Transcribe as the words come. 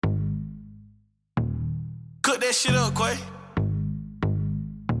Cook that shit up, Quay.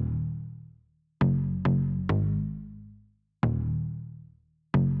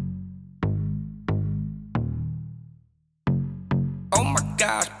 Oh my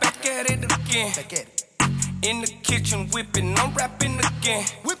gosh, back at it again. Back at it. In the kitchen whipping, I'm rapping again.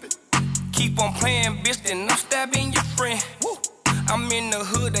 Whip it. Keep on playing, bitch, then I'm stabbing your friend. Woo. I'm in the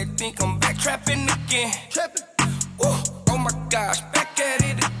hood, they think I'm back trapping again. Trapping. Woo. Oh my gosh, back at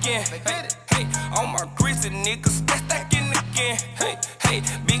it again. Back at it. Hey, all my grizzly niggas stacking again. Hey,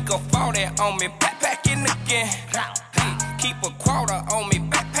 big up all that on me, backpacking again. Hey, keep a quarter on me,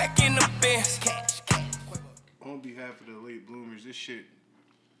 backpacking the Benz. Cash. On behalf of the late bloomers, this shit,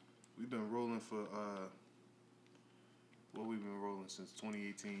 we've been rolling for, we've been rolling since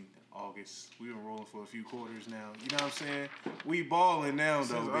 2018, August. We've been rolling for a few quarters now. You know what I'm saying? We balling now,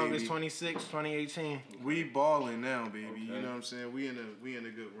 Since though, baby. August 26, 2018. We balling now, baby. Okay. You know what I'm saying? We in a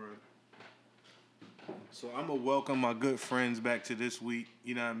good run. So I'm gonna welcome my good friends back to this week.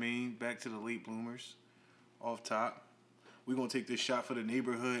 You know what I mean? Back to the late bloomers. Off top, we're gonna take this shot for the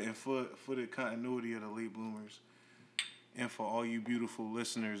neighborhood and for the continuity of the late bloomers, and for all you beautiful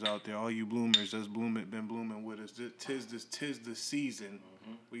listeners out there, all you bloomers that's been blooming with us. Tis the season.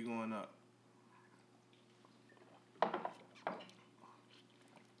 Mm-hmm. We going up.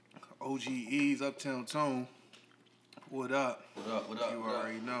 OGE's Uptown Tone. What up? What up? You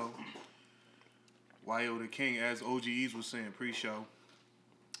already know. YO the King, as OGE's was saying pre-show.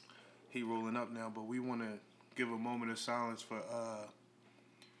 He rolling up now, but we want to give a moment of silence for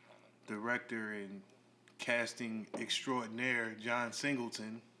director and casting extraordinaire John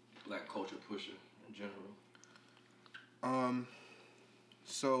Singleton. Black culture pusher in general.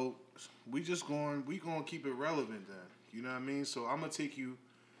 So we gonna keep it relevant then. You know what I mean? So I'm gonna take you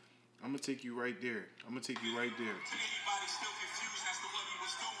right there. Anybody still confused as to what he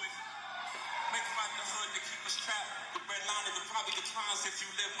was doing? Make him out the hood to keep us trapped. The red line is probably declines if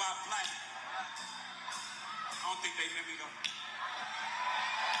you live by black. I don't think they hear me though.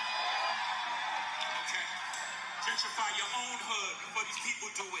 Okay. Gentrify your own hood before these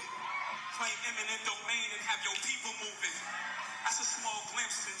people do it. Claim eminent domain and have your people moving. That's a small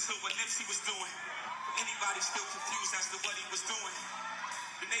glimpse into what Nipsey was doing. Anybody still confused as to what he was doing?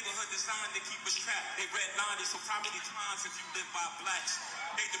 The neighborhood designed to keep us trapped. They redlined it, so property declines if you live by blacks.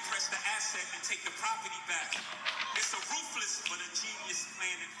 They depress the asset and take the property back. It's a ruthless but a genius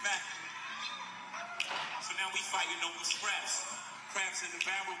plan in fact. So now we fighting over scraps. Crabs in the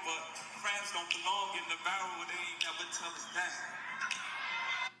barrel, but crabs don't belong in the barrel. They ain't never tell us that.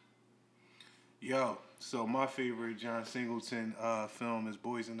 Yo, so my favorite John Singleton film is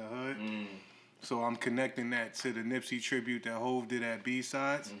Boys in the Hood. So I'm connecting that to the Nipsey tribute that Hov did at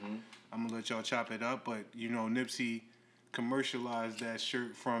B-Sides. Mm-hmm. I'm gonna let y'all chop it up, but you know Nipsey commercialized that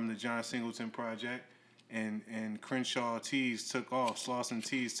shirt from the John Singleton project, and Crenshaw tees took off. Slauson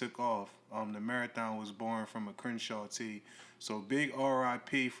tees took off. The marathon was born from a Crenshaw tee. So big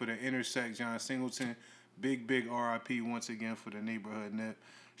R.I.P. for the Intersect John Singleton. Big R.I.P. once again for the neighborhood Nip.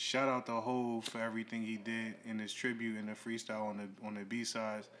 Shout out to Hov for everything he did in his tribute and the freestyle on the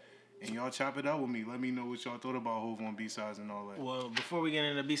B-Sides. And y'all chop it up with me. Let me know what y'all thought about Hov on B-Sides and all that. Well, before we get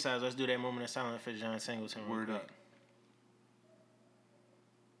into B-Sides, let's do that moment of silence for John Singleton. Word up.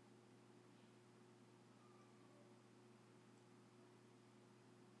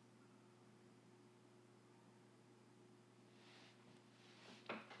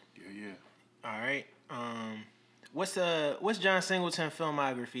 Yeah. All right. What's John Singleton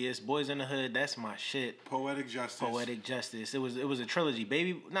filmography? It's Boys in the Hood. That's my shit. Poetic Justice. It was a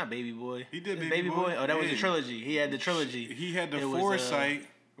trilogy. Not Baby Boy. He did Baby Boy. Oh, that was a trilogy. He had the trilogy. He had the foresight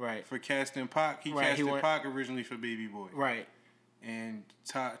right for casting Pac. He Pac originally for Baby Boy. Right. And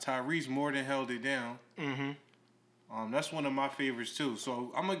Tyrese more than held it down. Mm-hmm. That's one of my favorites too.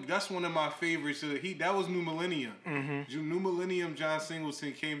 So that's one of my favorites. That was New Millennium. Mm-hmm. New Millennium. John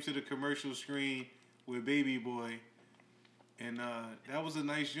Singleton came to the commercial screen with Baby Boy, and that was a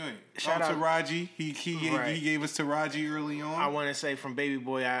nice joint. Shout out to Taraji. He gave us Taraji early on. I want to say from Baby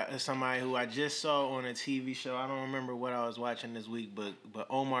Boy, somebody who I just saw on a TV show. I don't remember what I was watching this week, but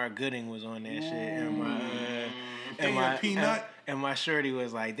Omar Gooding was on that shit. And my shorty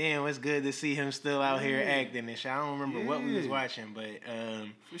was like, "Damn, it's good to see him still out here acting and shit." I don't remember what we was watching, but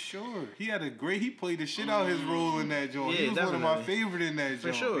for sure, he played the shit out his role in that joint. He was definitely one of my favorite in that joint.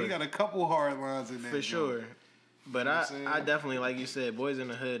 For sure, he got a couple hard lines in that. For sure, but I definitely, like you said, Boys in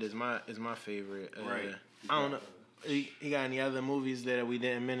the Hood is my favorite. Right. I don't know. He got any other movies that we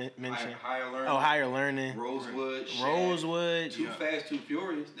didn't mention? Higher Learning. Oh, Higher Learning. Rosewood. Rosewood. Too Fast, Too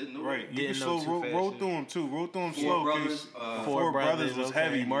Furious. Didn't know. Right. Didn't You know can Too slow Fast, roll through them too. Roll through them slow. Brothers. Four Brothers was okay.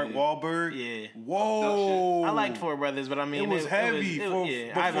 heavy. Mark Wahlberg. Yeah. Whoa. I liked Four Brothers, but I mean It was heavy.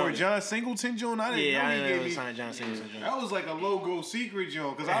 yeah, for John Singleton joint, I didn't know I he know gave it was me. signed John Singleton. That was like a logo secret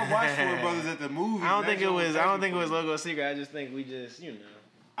joint because I watched Four Brothers at the movie. I don't think it was logo secret. I just think we just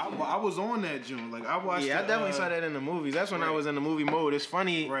I was on that joint. Like I watched. Yeah, I definitely saw that in the movies. That's when I was in the movie mode. It's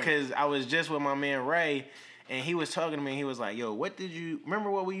funny because I was just with my man Ray, and he was talking to me. And he was like, "Yo, what did you remember?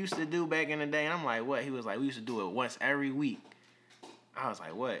 What we used to do back in the day?" And I'm like, "What?" He was like, "We used to do it once every week." I was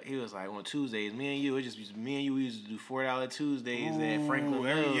like, "What?" He was like, "On Tuesdays, me and you. It just was me and you. We used to do $4 Tuesdays at Franklin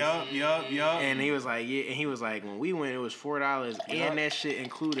Mills." Yup. And he was like, "Yeah." And he was like, "When we went, it was $4, and that shit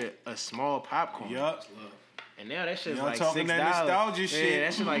included a small popcorn." Yup. And now that shit's Y'all like talking $6. that nostalgia shit. Yeah,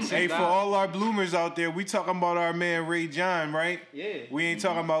 that shit like $6. Hey, for all our bloomers out there, we talking about our man Ray John, right? Yeah. We ain't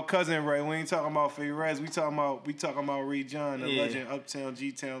talking about cousin Ray. We ain't talking about Fayrez. We talking about Ray John, the legend, Uptown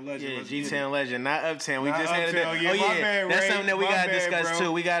G-Town legend. Yeah, G-Town legend, not Uptown. We Not just Uptown. had Yeah, my bad, that's Ray. something that we My gotta bad, discuss bro.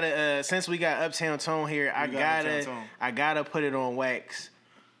 too. We gotta since we got Uptown Tone here, I gotta put it on wax.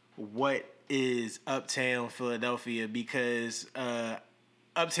 What is Uptown Philadelphia? Because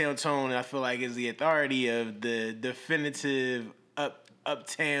Uptown Tone, I feel like, is the authority of the definitive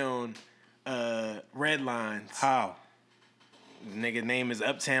Uptown red lines. How? Nigga name is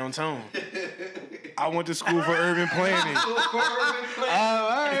Uptown Tone. I went to school for urban planning. All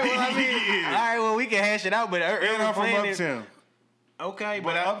right, well, we can hash it out, but And urban I'm from planning. Uptown. Okay,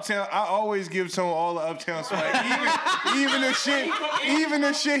 But Uptown, I always give Tone all the Uptown swag. even the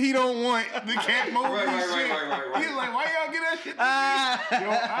shit he don't want. The cat mode shit. Right. He's like, why y'all get that shit? Yo,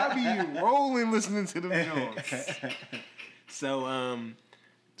 I be rolling listening to them joints. So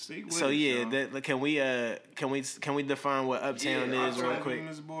can we define what Uptown is real quick?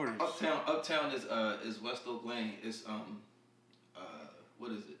 Uptown is West Oak Lane. It's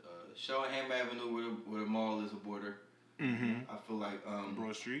what is it? Shawham Avenue where the mall is a border. Mm-hmm. I feel like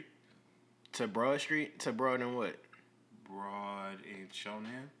Broad Street. To Broad Street? To Broad and what? Broad and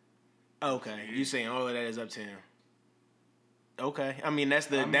Shawham. Okay, yeah. You saying all of that is Uptown? Okay, I mean that's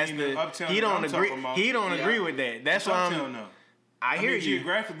the Uptown he don't I'm agree. About, he don't agree with that. That's why Uptown. I hear you.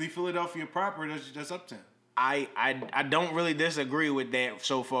 Geographically, Philadelphia proper, that's Uptown. I don't really disagree with that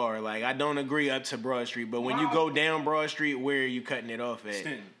so far. Like I don't agree up to Broad Street, but when you go down Broad Street, where are you cutting it off at?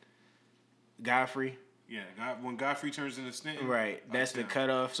 Stanton. Godfrey. Yeah, when Godfrey turns into Stanton. Right, that's Uptown. the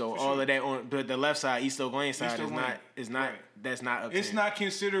cutoff. So all of that on, but the left side, East Oak Lane side, is not. Right. That's not Uptown. It's not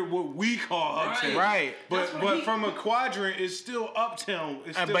considered what we call Uptown. Right. But from a quadrant, it's still Uptown.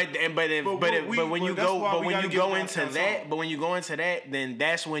 It's still, but when you go into that, then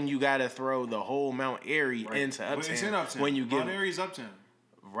that's when you gotta throw the whole Mount Airy into Uptown. But it's in Uptown. When you Mount Airy's Uptown.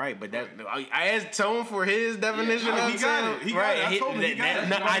 Right, but I asked Tone for his definition of he got it. He got it. I told him he got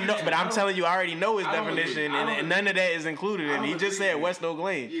it. I know, but I'm telling you, I already know his definition, and none of that is included. And he just said West Oak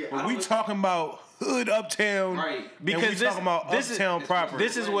Lane. Yeah, but we talking about hood Uptown, right? Because we talking about Uptown proper.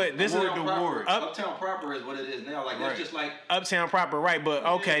 This is what this is. Uptown proper is what it is now. Like that's just like Uptown proper, right? But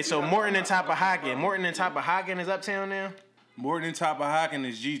okay, so Morton and Tappahocken is Uptown now. Morton and Tappahocken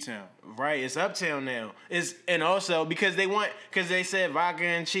is G-Town. Right, it's Uptown now. And also because they said Vodka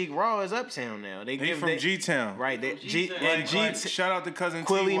and Cheek Raw is Uptown now. They from G-Town. Right, shout out to cousin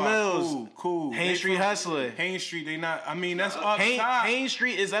Quilly Mills. Cool. Hain Street Hustler. Hain Street, they not. I mean, that's up top. Hain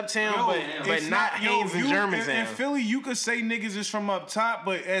Street is Uptown, but not Haynes and Germantown. In Philly, you could say niggas is from up top,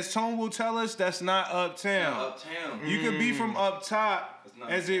 but as Tone will tell us, that's not Uptown. Uptown. You could be from up top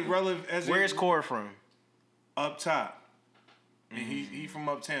as it relevant. Where's Core from? Up top. And he from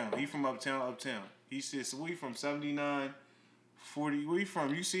Uptown. He from Uptown. He said, so we from 79, 40. Where he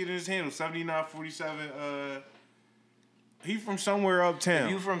from? You see it in his handle, 79, 47. He from somewhere Uptown.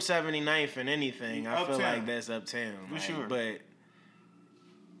 If you from 79th and anything, I feel like that's Uptown. For sure. But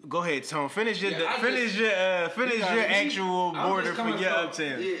go ahead, Tone. Finish your actual border for your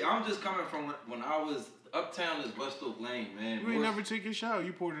Uptown. Yeah, I'm just coming from when I was. Uptown is West Oak Lane, man. You ain't never take your shower.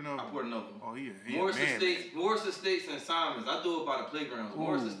 You poured another. I poured another one. Oh yeah. Morris Estates and Simons. I do it by the playgrounds.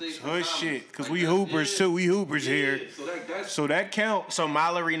 Morris Estates and Simons. Shit, because we hoopers too. We hoopers here. So that counts. So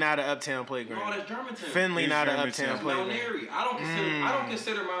Mallory not an Uptown playground. No, that's Germantown. Finley not an Uptown playground. Mount Airy. I don't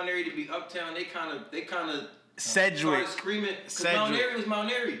consider Mount Airy to be Uptown. They kind of. Sedgwick. Started screaming because Mount Airy was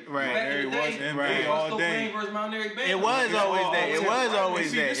Mount Airy. Right. Back in the day, NBA all day. Versus Mount Airy Band. It was always that. It was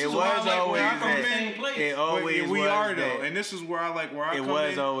always that. It was always that. It always was. We are though, and this is where I like where I come in. It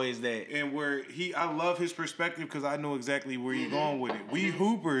was always that. And where I love his perspective because I know exactly where you're going with it. We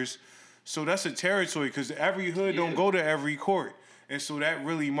hoopers So that's a territory because every hood don't go to every court. And so that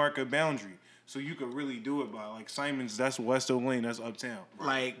really mark a boundary. So you could really do it by, like, Simon's, that's West Oak Lane, that's uptown.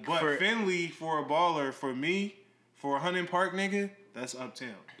 Like, but Finley, for a baller, for me, for a Hunting Park nigga, that's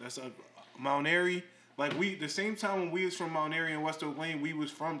uptown. That's Mount Airy. Like, the same time when we was from Mount Airy and West Oak Lane, we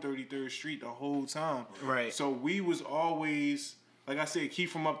was from 33rd Street the whole time. Right. So we was always, like I said, he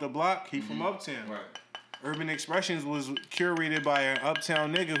from up the block, he from uptown. Right. Urban Expressions was curated by an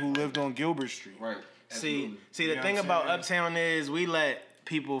uptown nigga who lived on Gilbert Street. Right. See, the thing about uptown is we let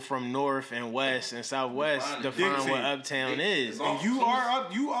people from north and west and southwest define what uptown is. And you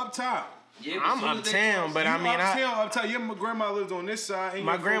up top. Yeah, I'm uptown, but I mean, uptown. Yeah, my grandma lived on this side. And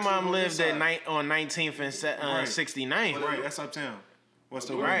my grandma lived on 19th and 69th. Right, that's uptown. What's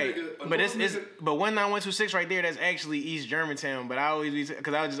the right? But it's 19126 right there. That's actually East Germantown. But I always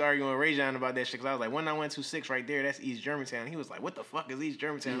because I was just arguing with Ray John about that shit. Because I was like 19126 right there. That's East Germantown. He was like, "What the fuck is East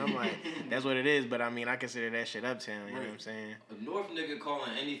Germantown?" I'm like, "That's what it is." But I mean, I consider that shit uptown. You know what I'm saying? A North nigga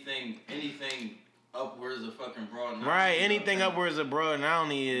calling anything upwards of fucking Broad. Right, anything upwards of Broad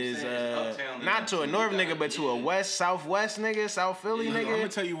Downey is not to a North nigga, but to a West, Southwest nigga, South Philly nigga. I'm gonna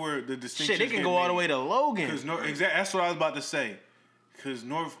tell you where the distinction. Shit, it can go all the way to Logan. Exactly, that's what I was about to say. Cause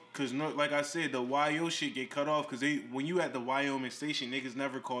North, like I said, the YO shit get cut off. Cause when you at the Wyoming station, niggas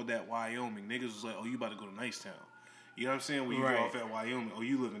never called that Wyoming. Niggas was like, "Oh, you about to go to Nicetown." You know what I'm saying? When you go off at Wyoming, "Oh,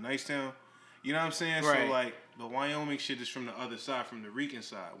 you live in Nicetown." You know what I'm saying? Right. So like the Wyoming shit is from the other side, from the Rican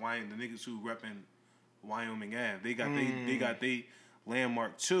side. The niggas who repping Wyoming Ave, they got they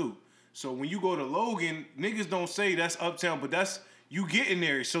landmark too. So when you go to Logan, niggas don't say that's uptown, but that's you getting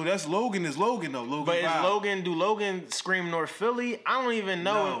there. So that's Logan is Logan though. Logan. But do Logan scream North Philly? I don't even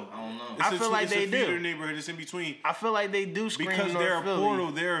know. No, I don't know. I feel like they do. It's a feeder neighborhood. It's in between. I feel like they do scream North Philly. Because they're a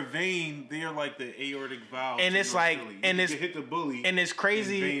portal, they're a vein, they're like the aortic valve. And it's like, and it's hit the bully. And it's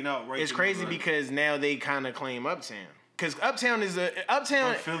crazy. And vein out right it's crazy because now they kind of claim uptown. Because Uptown has.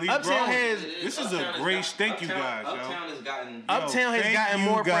 This is a great. Thank you guys. Uptown has gotten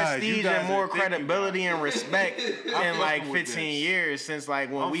more prestige and more credibility and respect in like 15 years since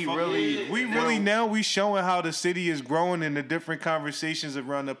like when we really showing how the city is growing and the different conversations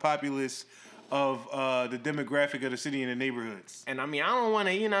around the populace of the demographic of the city and the neighborhoods. And I mean, I don't want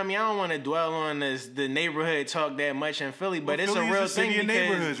to dwell on the neighborhood talk that much in Philly, but it's a real thing because,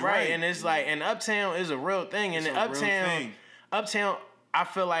 neighborhoods, right? And it's like, and Uptown is a real thing, and Uptown, I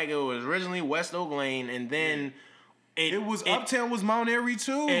feel like it was originally West Oak Lane, and then Uptown was Mount Airy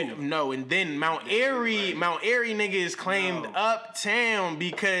too. And then Mount Airy niggas claimed Uptown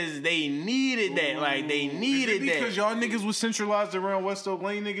because they needed that. Like they needed that. Because y'all niggas was centralized around West Oak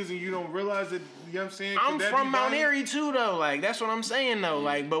Lane niggas and you don't realize that, you know what I'm saying? I'm from Mount Airy too though. Like that's what I'm saying though.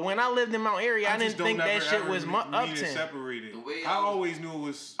 Like, but when I lived in Mount Airy, I didn't think that shit was Uptown. Separated. I always knew it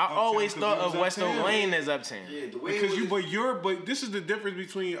was I always thought of West Oak Lane as Uptown. Yeah, but this is the difference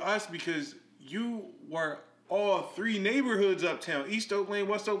between us because you were all three neighborhoods uptown: East Oak Lane,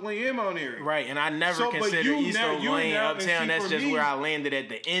 West Oak Lane, and Mount Airy. Right, and I never considered East Oak Lane uptown. That's just where I landed at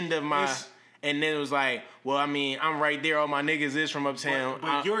the end of my. And then it was like, well, I mean, I'm right there. All my niggas is from uptown.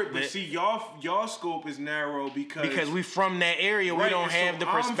 But y'all scope is narrow because we from that area. Right, we don't have the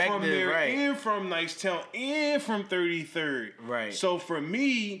perspective. I'm from there right, and from Nicetown and from 33rd. Right. So for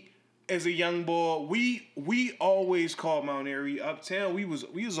me, as a young boy, we always called Mount Airy uptown. We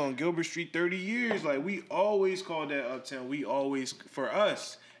was on Gilbert Street 30 years. Like we always called that uptown. We always for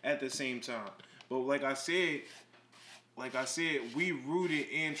us at the same time. But like I said, we rooted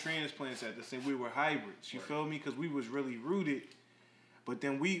and transplants at the same. We were hybrids. You feel me? Because we was really rooted. But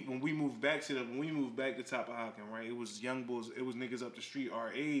then when we moved back to Tappahocken, right? It was young bulls. It was niggas up the street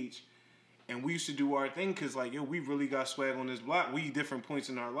our age. And we used to do our thing because, like, we really got swag on this block. We different points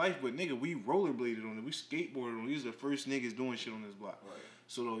in our life, but, nigga, we rollerbladed on it. We skateboarded on it. These are the first niggas doing shit on this block. Right.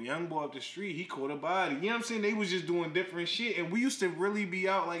 So, the young boy up the street, he caught a body. You know what I'm saying? They was just doing different shit. And we used to really be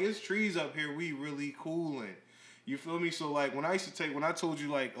out, like, it's trees up here. We really cooling. You feel me? So, like, when I told you,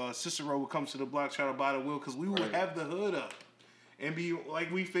 like, Cicero would come to the block, try to buy the wheel, because we would have the hood up. And be, like,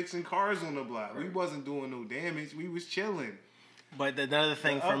 we fixing cars on the block. Right. We wasn't doing no damage. We was chilling. But another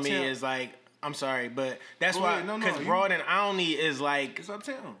thing for me is, like, I'm sorry, but that's why, because Broad and Alney is like... It's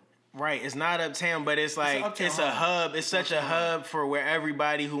uptown. Right, it's not uptown, but it's like, it's a hub. It's such a hub for where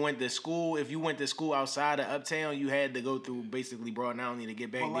everybody who went to school, if you went to school outside of uptown, you had to go through basically Broad and Alney to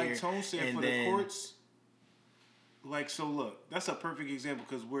get back there. But like Tone said, for the courts, like, so look, that's a perfect example,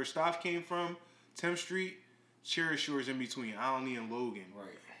 because where Stoff came from, 10th Street, Cherry Shore is in between Alney and Logan. Right.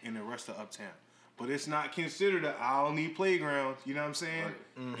 And the rest of uptown. But it's not considered an Alney playground. You know what I'm saying?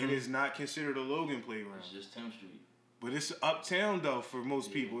 Right. Mm-hmm. It is not considered a Logan playground. It's just 10th Street. But it's uptown though for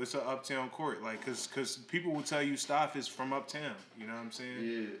most people. It's an uptown court, like cause people will tell you Stoff is from uptown. You know what I'm saying?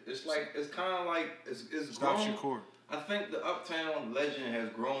 Yeah, it's kind of like it's Stoff's grown. your court. I think the uptown legend has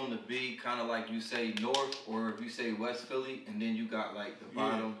grown to be kind of like you say North, or if you say West Philly, and then you got like the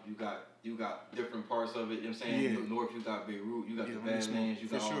bottom. You got different parts of it. You know what I'm saying? Yeah. North, you got Beirut, you got the Badlands, you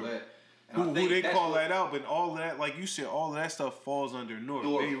got all that. Who they call that out, but all that, like you said, all of that stuff falls under North.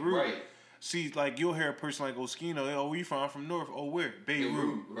 Beirut. Right. See, like you'll hear a person like Oskino, oh, where you from? I'm from North. Oh, where?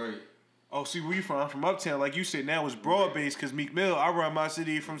 Beirut. Right. Oh, see, where you from? I'm from Uptown. Like you said, now it's broad based because Meek Mill, I run my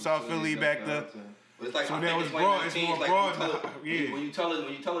city from South Philly back to. But it's like, so now it's broad. It's more broad. When you tell a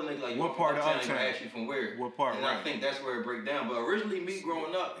nigga like what part of Uptown, they gonna ask you from where. What part? And I think that's where it breaks down. But originally, me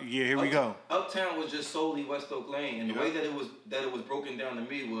growing up, here we go. Uptown was just solely West Oak Lane, and the way that it was broken down to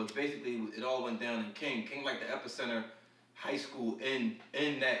me was basically it all went down in King. King like the epicenter high school in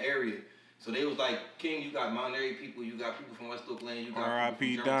that area. So they was like, King, you got Mount Airy people, you got people from West Oak Lane, you got R.I.P.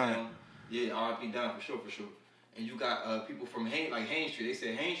 people from Don. Germantown. Yeah, R.I.P. Don for sure. And you got people from Haines Street. They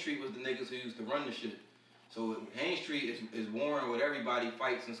said Haines Street was the niggas who used to run the shit. So Haines Street is warring with everybody,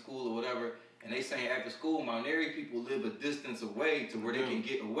 fights in school or whatever. And they saying after school, Mount Airy people live a distance away to where they can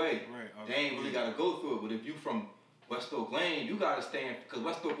get away. Right. They ain't really got to go through it. But if you from West Oak Lane, you gotta stand because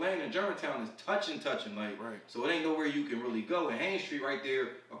West Oak Lane and Germantown is touching, like so it ain't nowhere you can really go. And Haines Street right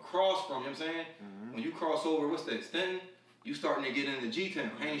there across from, you know what I'm saying? Mm-hmm. When you cross over, what's that, Stenton? You starting to get into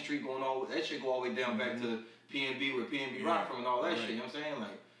G-Town. Haines Street going all that shit go all the way down back to PNB where PNB rock from and all that shit, you know what I'm saying?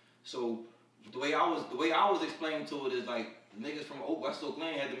 Like, so the way I was explaining to it is like the niggas from West Oak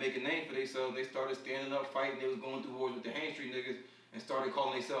Lane had to make a name for themselves. They started standing up, fighting. They was going through wars with the Haines Street niggas and started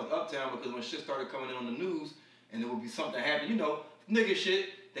calling themselves Uptown because when shit started coming in on the news, and there would be something happen, you know, nigga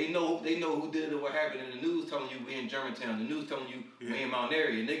shit. They know who did it or what happened. And the news telling you we in Germantown. The news telling you we in Mount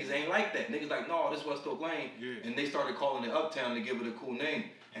Airy. And niggas ain't like that. Niggas like, no, this West Oak Lane. Yeah. And they started calling it Uptown to give it a cool name.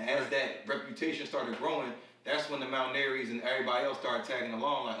 And as that reputation started growing, that's when the Mount Airies and everybody else started tagging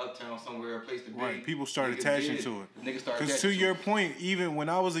along like Uptown somewhere, a place to be. Right, people started attaching to it. Niggas started because to your point, even when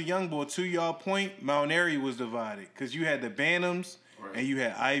I was a young boy, to y'all point, Mount Airy was divided because you had the Bantams. Right. And you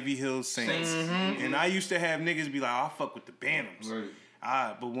had Ivy Hill Saints. Mm-hmm. And I used to have niggas be like, I fuck with the Bantams. Right.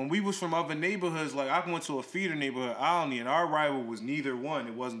 But when we was from other neighborhoods, like I went to a feeder neighborhood, Olney, and our rival was neither one.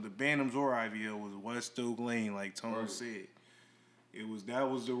 It wasn't the Bantams or Ivy Hill. It was West Oak Lane, like Tone said.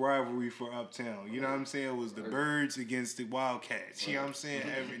 That was the rivalry for Uptown. You know what I'm saying? It was the Birds against the Wildcats. You know what I'm saying?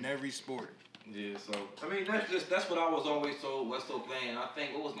 In every sport. Yeah, so I mean that's what I was always told, West Oak Lane. I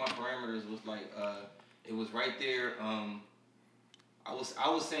think what was my parameters was like it was right there. I was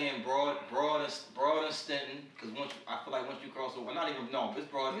saying broad and Stenton because I feel like once you cross over,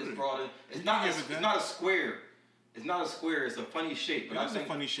 it's broad. It's not a square. It's not a square. It's a funny shape. But it's a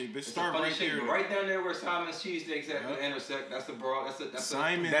funny shape. It's start right there. But right down there where Simon's Cheesesteaks at intersect. That's a broad. That's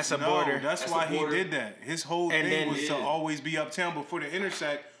a border. That's why he did that. His whole thing was to always be uptown. Before the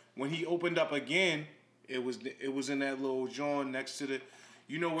intersect, when he opened up again, it was in that little joint next to the.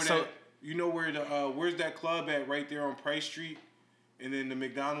 Where's that club at right there on Price Street? And then the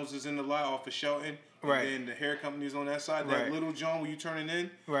McDonald's is in the lot off of Shelton. Right. And then the hair company's on that side. That little joint where you turning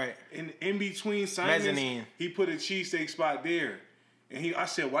in. Right. And in between Simon's, mezzanine. He put a cheesesteak spot there. And I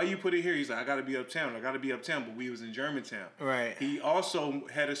said, why you put it here? He's like, I got to be uptown. But we was in Germantown. Right. He also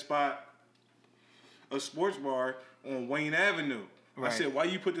had a sports bar on Wayne Avenue. Right. I said, why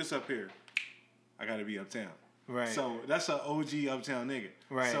you put this up here? I got to be uptown. Right. So that's an OG uptown nigga.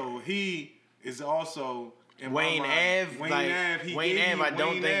 Right. So he is also... Wayne Ave, I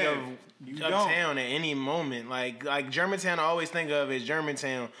don't think of Uptown at any moment. Like Germantown, I always think of as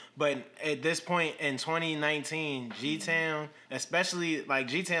Germantown. But at this point in 2019, G-Town, especially like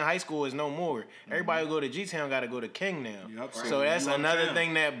G-Town High School is no more. Everybody who go to G-Town got to go to King now. Yep. So that's another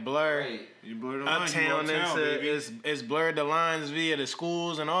thing that blurred Uptown into it's blurred the lines via the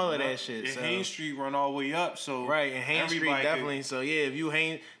schools and all of that shit. And Haines Street run all the way up. So right, and Haines Street definitely. So yeah, if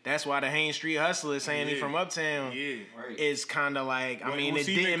you that's why the Haines Street hustler is saying he from Uptown. Yeah, right. It's kind of like it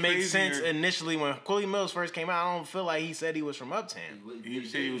didn't make sense initially when Cooley Mills first came out. I don't feel like he said he was from Uptown. He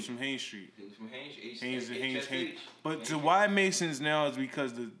said he was from Haines Street. He was from Haines. But to why Masons now is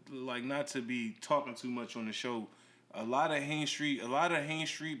because not to be talking too much on the show. A lot of Haines Street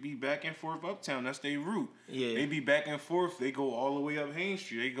be back and forth Uptown. That's their route. Yeah. They be back and forth. They go all the way up Haines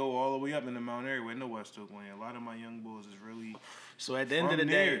Street. They go all the way up in the Mount Airy. No West Oak Lane. A lot of my young boys is really. So at the end of the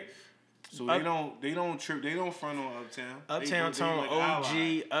day, so they don't trip. They don't front on Uptown. Uptown tone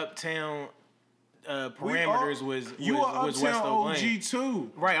OG. Uptown parameters was West Uptown Oak Lane. OG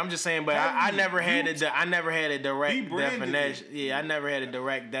too. Right, I'm just saying, but I never had a direct definition. It. Yeah, I never had a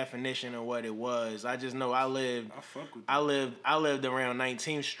direct definition of what it was. I just know I lived around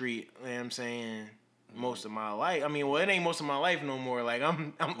 19th Street. You know what I'm saying? Most of my life. I mean, well, it ain't most of my life no more. Like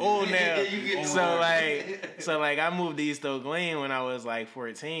I'm old now. So I moved to East Oak Lane when I was like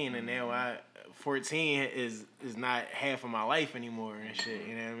 14, and now 14 is not half of my life anymore and shit.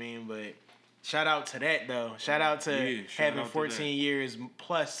 You know what I mean? But shout out to that though. Shout out to having 14 years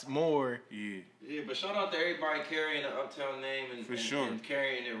plus more. Yeah, but shout out to everybody carrying the Uptown name and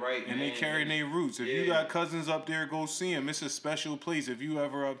carrying it right. And they carrying their roots. If you got cousins up there, go see them. It's a special place. If you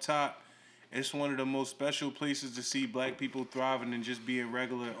ever up top. It's one of the most special places to see black people thriving and just being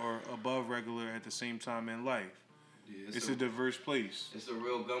regular or above regular at the same time in life. Yeah, it's a diverse place. It's a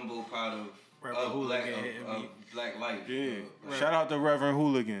real gumbo pot of black life. Yeah. Shout out to Reverend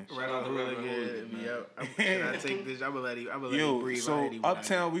Hooligan. Shout out to Reverend Hooligan. Can I take this? I'm gonna let you breathe. So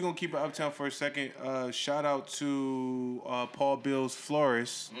Uptown, we're gonna keep it Uptown for a second. Shout out to Paul Bill's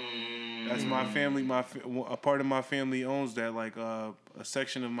Florist. That's my family. A part of my family owns that. Like a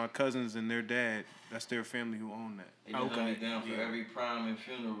section of my cousins and their dad. That's their family who own that. They just hold me down for every prom and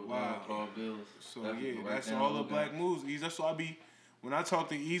funeral. Wow. Paul Bill's. So that's all the black moves. That's why when I talk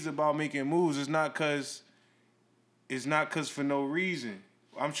to Ease about making moves, it's not cause for no reason.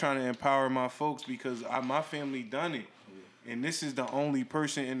 I'm trying to empower my folks because my family done it. And this is the only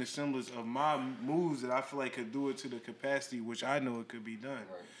person in the semblance of my moves that I feel like could do it to the capacity which I know it could be done.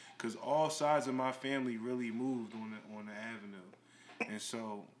 Because all sides of my family really moved on the avenue. And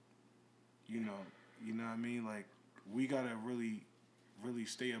so, you know what I mean? Like, we got to really, really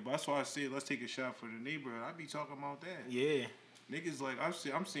stay up. That's why I said, let's take a shot for the neighborhood. I be talking about that. Yeah. Niggas, like, I'm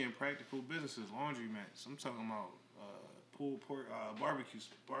seeing practical businesses, laundromats. I'm talking about barbecue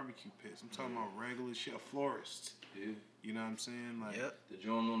pits. I'm talking about regular shit, a florist. Yeah. You know what I'm saying? Like the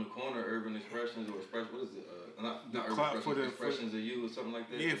joint on the corner, Urban Expressions or what is it? Not Urban Expressions, Expressions of You or something like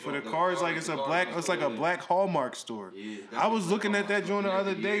that. Yeah, for the cars, like it's like a black Hallmark store. Yeah, I was looking at that joint the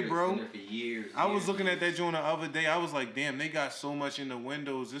other day, bro. I was looking at that joint the other day. I was like, damn, they got so much in the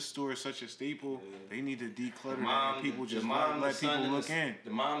windows. This store is such a staple. Yeah. They need to declutter that and people just let people look in.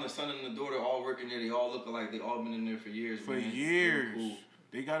 The mom, the son, and the daughter all working there. They all look alike. They all been in there for years. Years. Cool.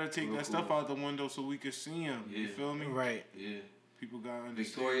 They gotta take that stuff out the window so we can see them. Yeah. You feel me? Right. Yeah. People gotta understand.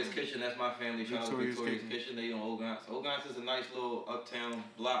 Victoria's Kitchen, that's my family. Shout out to Victoria's Kitchen. They on Ogans. Ogans is a nice little uptown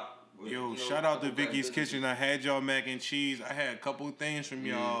block. Shout out to Vicky's Kitchen. I had y'all mac and cheese. I had a couple of things from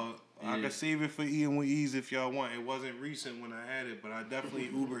y'all. I could save it for eating with ease if y'all want. It wasn't recent when I had it, but I definitely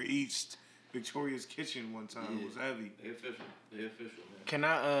Uber Eats Victoria's Kitchen one time. It was heavy. They official,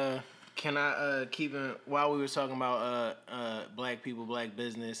 man. Can I keep it while we were talking about black people, black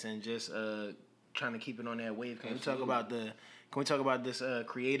business, and just trying to keep it on that wave? Can we talk about this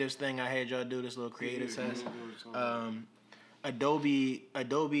creatives thing I had y'all do, this little creative test? Adobe, I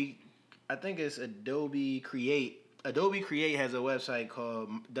think it's Adobe Create. Adobe Create has a website called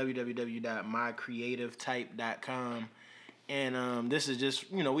www.mycreativetype.com, and this is just,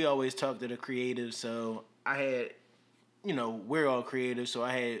 we always talk to the creatives, so I had. We're all creative, so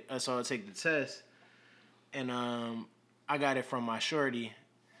I saw take the test, and I got it from my shorty,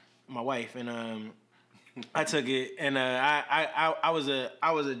 my wife, and I took it, and I was a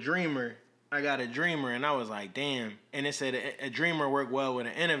dreamer. I got a dreamer, and I was like, damn. And it said a dreamer worked well with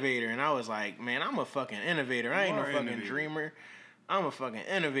an innovator, and I was like, man, I'm a fucking innovator. I ain't no fucking dreamer. I'm a fucking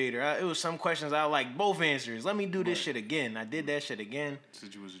innovator. It was some questions I like both answers. Let me do this shit again. I did that shit again.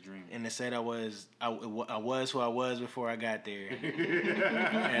 Said you was a dreamer. And it said I was who I was before I got there.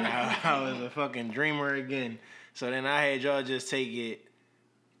 And I was a fucking dreamer again. So then I had y'all just take it.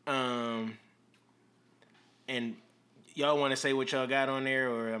 And y'all want to say what y'all got on there,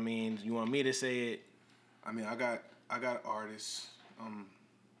 or you want me to say it? I got artists.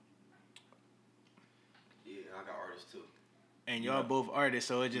 Yeah, I got artists too. And y'all both artists,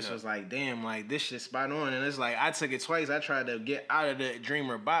 so it just was like, damn, like this shit spot on. And it's like I took it twice. I tried to get out of the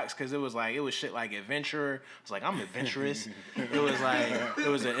dreamer box because it was shit like adventurer. I was like, I'm adventurous. It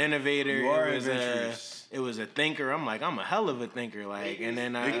was an innovator. You are adventurous. It was a thinker. I'm like, I'm a hell of a thinker. Like, and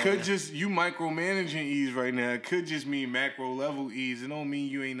then it could just you micromanaging ease right now. It could just mean macro level ease. It don't mean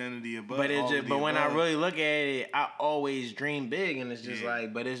you ain't none of the above. But when I really look at it, I always dream big, and it's just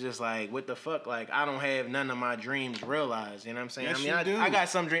but it's just like, what the fuck? Like, I don't have none of my dreams realized. You know what I'm saying? Yes, I got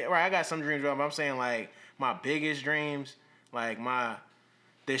some dreams. Right, I got some dreams, but I'm saying like my biggest dreams, like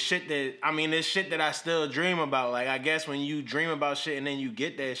this shit that I still dream about. Like, I guess when you dream about shit and then you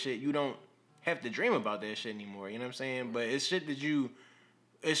get that shit, you don't have to dream about that shit anymore. You know what I'm saying? But it's shit that you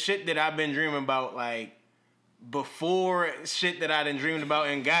it's shit that I've been dreaming about, like, before shit that I done dreamed about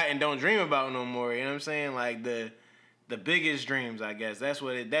and got and don't dream about no more. You know what I'm saying? Like, the biggest dreams, I guess. That's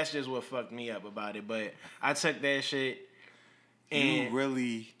just what fucked me up about it. But I took that shit and...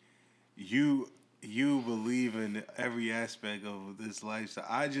 You believe in every aspect of this lifestyle.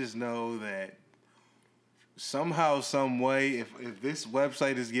 I just know that somehow, some way, if this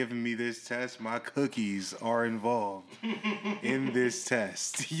website is giving me this test, my cookies are involved in this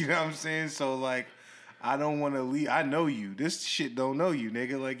test. You know what I'm saying? So, like, I don't want to leave. I know you. This shit don't know you,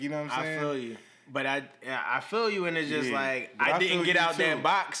 nigga. Like, you know what I'm saying? I feel you. But I feel you, and it's just like, I didn't get out that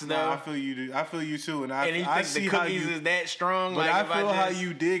box, though. Nah, I feel you. I feel you, too. And you I think see the cookies is that strong? But like, I feel how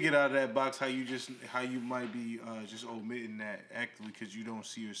you did get out of that box, how you might be just omitting that actively because you don't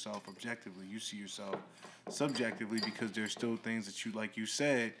see yourself objectively. You see yourself subjectively because there's still things that you, like you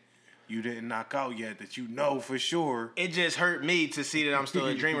said, you didn't knock out yet that you know for sure. It just hurt me to see that I'm still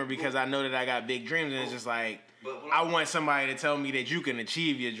a dreamer because I know that I got big dreams, and it's just like, I want somebody to tell me that you can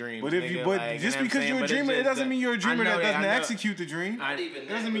achieve your dreams. But just because you're a dreamer, it doesn't mean you're a dreamer that doesn't execute the dream. It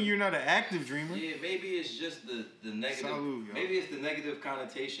doesn't mean you're not an active dreamer. Yeah, maybe it's just the negative. Salud, maybe it's the negative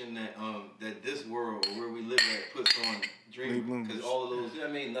connotation that this world where we live at puts on dreaming. Because all of those, you know what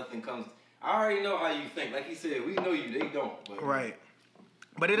I mean, nothing comes. I already know how you think. Like he said, we know you. They don't. But, right.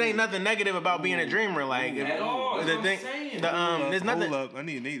 But it ain't nothing negative about being a dreamer. Like at all. That's what I'm saying. There's nothing. Hold up. I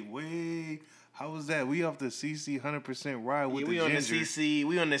need way. How was that? We off the CC 100% ride with the we ginger.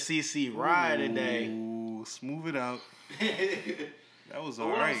 We on the CC ride today. Ooh, smooth it out. That was all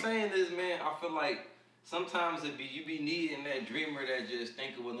what right. I'm saying is, man, I feel like sometimes you be needing that dreamer that just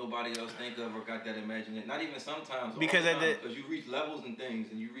think of what nobody else think of or got that imagination. Not even sometimes. Because you reach levels and things,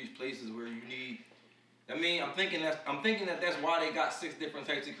 and you reach places where you need. I mean, I'm thinking that that's why they got 6 different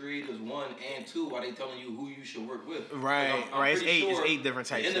types of creators, 1 and 2, why they telling you who you should work with. Right, right. It's 8. It's 8 different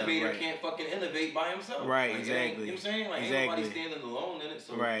types. The innovator right. can't fucking innovate by himself. Right, like, exactly. You know what I'm saying? Like, ain't nobody standing alone in it.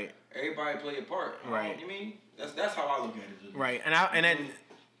 So everybody play a part. Right. You know what I mean? That's how I look at it. Right,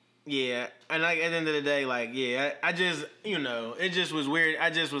 yeah, and like at the end of the day, like I just it just was weird. I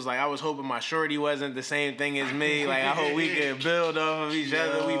just was like, I was hoping my shorty wasn't the same thing as me. Like I hope we could build off of each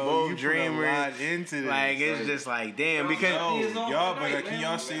other. We both dreamers. Put a lot into this. Like it's just like damn because y'all. But can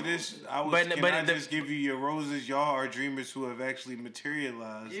y'all say this? I just give you your roses? Y'all are dreamers who have actually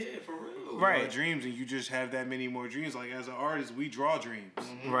materialized. Yeah, for real. Right, dreams, and you just have that many more dreams. Like as an artist, we draw dreams.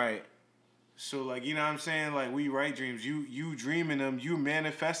 Mm-hmm. Right. So, like, you know what I'm saying? Like, we write dreams. You dreaming them. You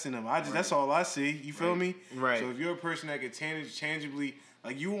manifesting them. That's all I see. You feel me? Right. So, if you're a person that can tangibly...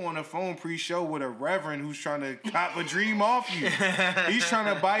 Like, you on a phone pre-show with a reverend who's trying to cop a dream off you. He's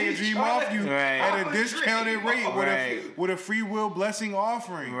trying to buy a dream off you at a discounted rate with a free will blessing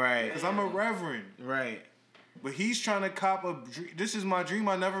offering. Right. Because I'm a reverend. Right. But he's trying to cop a... This is my dream.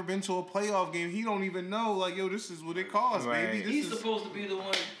 I've never been to a playoff game. He don't even know. Like, yo, this is what it costs, baby. He's supposed to be the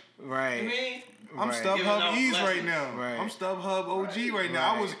one... Right. You mean? I'm StubHub Ease right now. Right. I'm StubHub OG right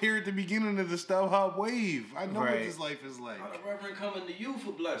now. I was here at the beginning of the StubHub wave. I know what this life is like. The Reverend coming to you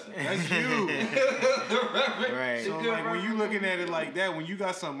for blessing. That's you. The Reverend. Right. So like when you looking at it like that, when you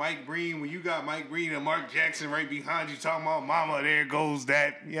got some Mike Breen, when you got Mike Breen and Mark Jackson right behind you talking about mama, there goes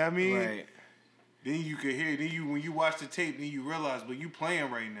that. You know what I mean? Right. Then you could hear. Then when you watch the tape, then you realize, but you playing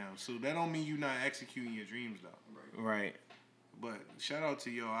right now. So that don't mean you not executing your dreams though. Right. But shout out to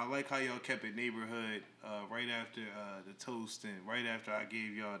y'all. I like how y'all kept it neighborhood right after the toast and right after I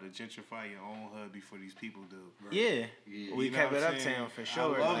gave y'all to gentrify your own hood before these people do. Right. Yeah. We kept it uptown for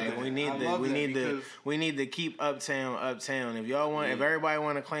sure. Like we need to keep uptown. If y'all want, if everybody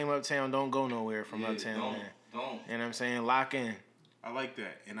want to claim uptown, don't go nowhere from uptown. Don't. You know what I'm saying? Lock in. I like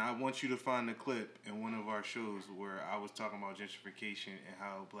that. And I want you to find the clip in one of our shows where I was talking about gentrification and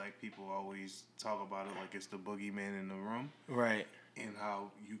how black people always talk about it like it's the boogeyman in the room. Right. And how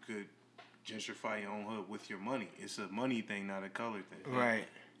you could gentrify your own hood with your money. It's a money thing, not a color thing. Right.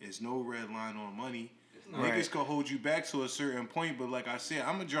 It's no red line on money. Niggas can hold you back to a certain point, but like I said,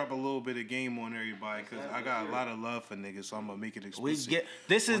 I'm gonna drop a little bit of game on everybody because I got a lot of love for niggas, so I'm gonna make it explicit.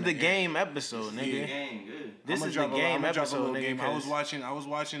 This is the game episode, nigga. This is the game episode, nigga. I was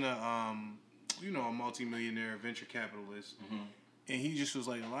watching a a multimillionaire venture capitalist, and he just was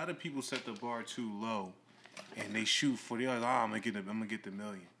like, a lot of people set the bar too low, and they shoot for the other. I'm gonna get the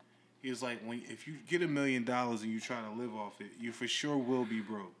million. He was like, if you get $1 million and you try to live off it, you for sure will be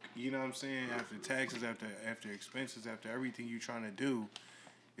broke. You know what I'm saying? After taxes, after expenses, after everything you're trying to do,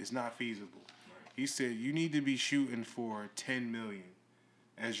 it's not feasible. Right. He said you need to be shooting for $10 million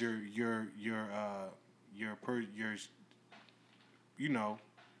as your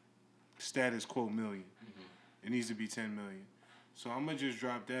status quo million. Mm-hmm. It needs to be $10 million. So I'm gonna just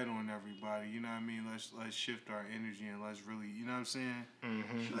drop that on everybody. You know what I mean? Let's shift our energy and let's really, you know what I'm saying?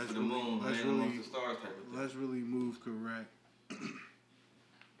 Shoot for the moon, let's man, really, amongst the stars type of thing. Let's really move correct.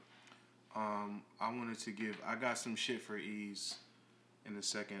 I wanted to give. I got some shit for Ease in a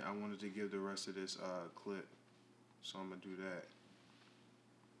second. I wanted to give the rest of this clip, so I'm gonna do that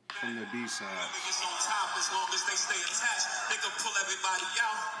from the B side. Niggas on top, as long as they stay attached, they can pull everybody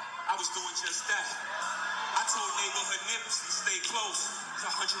out. I was doing just that. I told neighborhood nips to stay close. It's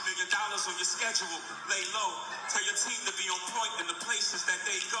 $100 million on your schedule. Lay low. Tell your team to be on point in the places that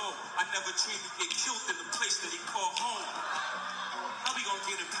they go. I never dreamed to get killed in the place that he called home. How we gonna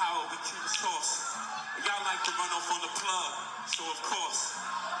get in power? We kill the source. Y'all like to run off on the plug, so of course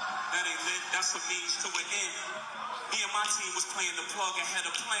that ain't lit. That's a means to an end. Me and my team was playing the plug and had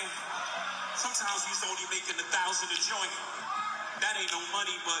a plan. Sometimes we was only making 1,000 a joint. That ain't no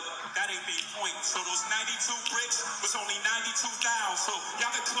money, but that ain't the point. So those 92 bricks was only 92,000. So y'all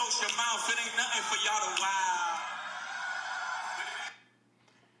can close your mouth. It ain't nothing for y'all to wow.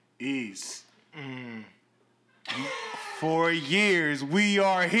 Ease. 4 years, we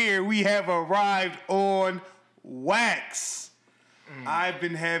are here. We have arrived on wax. I've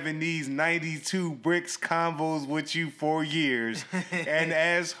been having these 92 bricks convos with you for years. And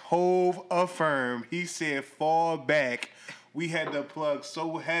as Hove affirmed, he said, fall back. We had the plug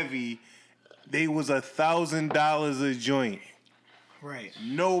so heavy, they was $1,000 a joint. Right.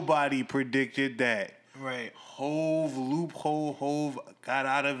 Nobody predicted that. Right. Hove, loophole, Hove got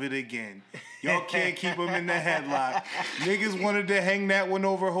out of it again. Y'all can't keep him in the headlock. Niggas wanted to hang that one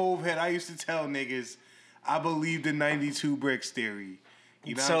over Hove head. I used to tell niggas, I believe the 92 bricks theory.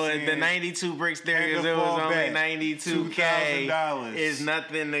 You know so the 92 bricks theory is it was only $92K. Is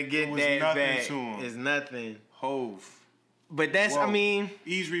nothing to get that back. It's nothing. Hove. But that's, Whoa. I mean...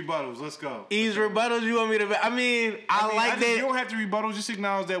 Ease rebuttals, let's go. Ease rebuttals, you want me to... I mean, I like that... You don't have to rebuttal, just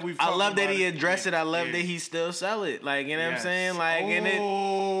acknowledge that we've talked I love about that he addressed it. I love that he still sell it. Like, you know what I'm saying? Like, in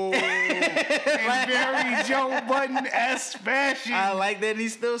very Joe Budden-esque fashion. I like that he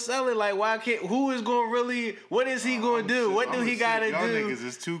still sell it. Like, why can't... Who is going to really... What is he going to do? What do he got to do? Y'all niggas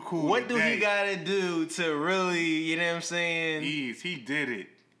is too cool. What do he got to do to really, you know what I'm saying? Ease, he did it.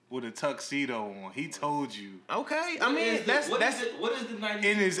 With a tuxedo on, he told you. Okay, I mean what is the 90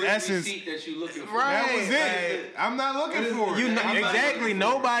 in his essence that you looking for? Right, that was it. I'm not looking for it. Exactly,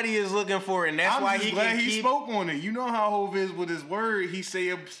 nobody is looking for it, and that's why he glad can he spoke on it. You know how Hove is with his word. He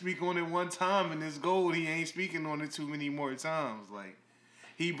say speak on it one time, and it's gold. He ain't speaking on it too many more times. Like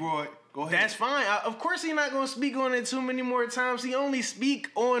he brought. Go ahead. That's fine. Of course, he's not gonna speak on it too many more times. He only speak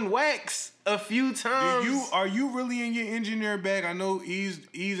on wax a few times. Are you really in your engineer bag? I know Ease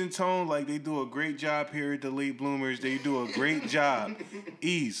and Tone, like they do a great job here at the Late Bloomers. They do a great job.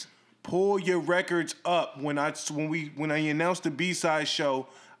 Ease, pull your records up. When I announced the B-side show,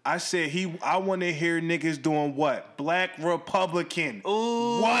 I said I want to hear niggas doing what? Black Republican.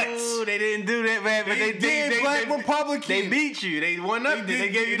 Ooh, what? They didn't do that, man. But they did Black Republican. They beat you. They won up. They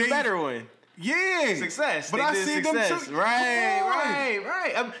gave you the better one. Yeah, success. But I see success. them too. Right.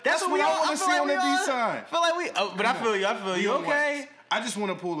 That's what I want to see on the B side. Feel like we. But I feel you. Okay. I just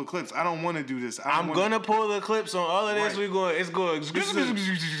want to pull the clips. I don't want to do this. I'm gonna pull the clips on all of this. Right. It's going.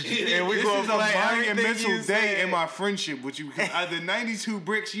 And we're going to play a monumental day in my friendship with you. The 92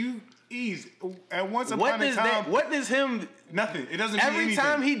 bricks, you Ease. At once upon a time. What does him? Nothing. It doesn't mean every anything.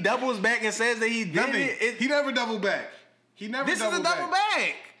 time he doubles back and says that he did it. He never doubled back. This is a double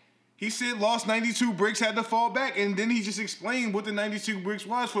back. He said lost 92 bricks, had to fall back, and then he just explained what the 92 bricks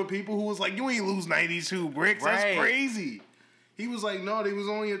was for people who was like, you ain't lose 92 bricks. Right. That's crazy. He was like, no, they was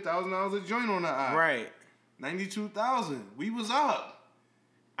only $1,000 a joint on the eye. Right. 92,000. We was up.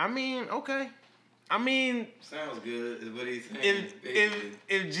 I mean, okay. I mean, sounds good. Is what he's saying.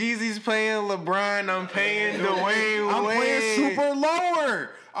 If Jeezy's playing LeBron, I'm paying Dwayne Wade. I'm playing super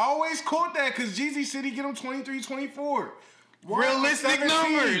lower. I always quote that because Jeezy said he get him 23, 24. Realistic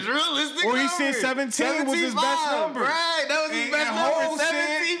numbers. Or he said 17 was his best number. Right, that was his best number.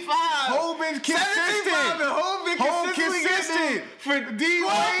 75. Hov been consistent. Hov been consistent. For D.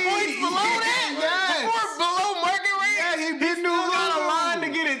 12 points below that? Yes. Below market rate? Yeah, he been got a line to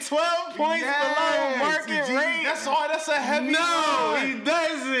get it 12 points below market rate. That's all. That's a heavy line. He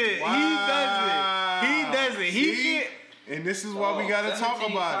doesn't. Wow. He doesn't. He can't. And this is why we gotta talk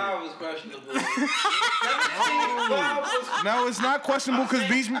about it. Was questionable. No, it's not questionable because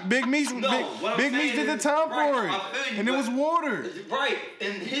Big Meech did the time for it, and it was water. Right,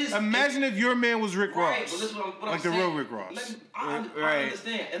 and his. Imagine if your man was Rick Ross, right, but listen, what like I'm the saying, real Rick Ross. I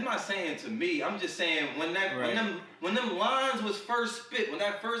understand. I'm not saying to me. I'm just saying when them lines was first spit, when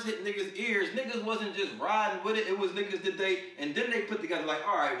that first hit niggas' ears, niggas wasn't just riding with it. It was niggas that and then they put together like,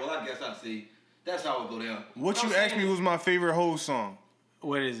 all right, well I guess I see. That's how it go down. What you asked me was my favorite whole song.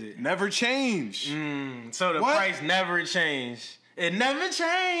 What is it? Never Change. So the price never changed. It never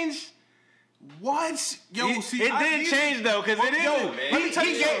changed. What? Yo, it did change though, because it is. Let me tell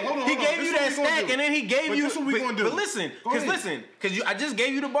you something. He gave you that stack, and then he gave you. This what we gonna do. But listen, because I just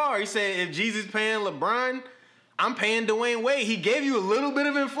gave you the bar. He said if Jesus paying LeBron, I'm paying Dwayne Wade. He gave you a little bit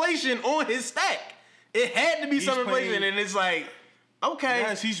of inflation on his stack. It had to be some inflation, and it's like. Okay.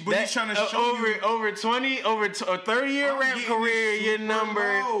 Yes, he's trying to show over a 30-year rap career, your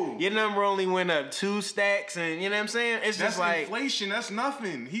number only went up 2 stacks, and you know what I'm saying? It's that's just like inflation. That's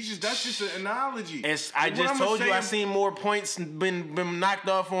nothing. That's just an analogy. I just told you I seen more points been knocked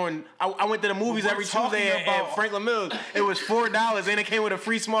off on. I went to the movies every Tuesday at Franklin Mills. It was $4, and it came with a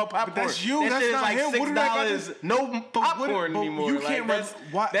free small popcorn. But that's you. That's not like him. $6. No popcorn anymore. You can't. That's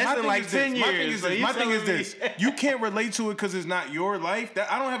in like 10 years. My thing is this. You can't relate to it because it's not your life.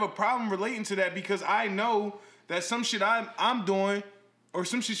 I don't have a problem relating to that because I know that some shit I'm doing or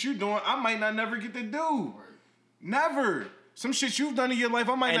some shit you're doing, I might not never get to do. Never. Some shit you've done in your life,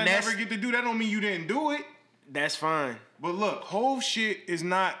 I might not never get to do. That don't mean you didn't do it. That's fine. But look, Hov shit is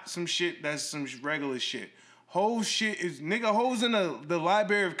not some shit that's some regular shit. Hov shit is, Hov's in the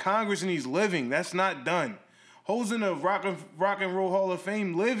Library of Congress and he's living. That's not done. Hov's in the Rock and Roll Hall of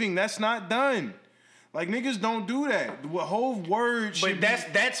Fame living. That's not done. Like, niggas don't do that. The whole word should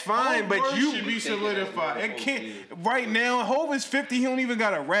that's fine, but you should be solidified. It can't. Right now, Hov is 50. He don't even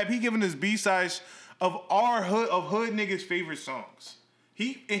got a rap. He giving us B-sides of hood niggas' favorite songs.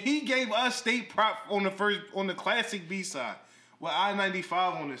 He gave us state prop on the classic B-side with I-95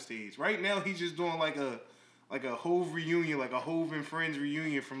 on the stage. Right now, he's just doing like a Hov reunion, like a Hov and Friends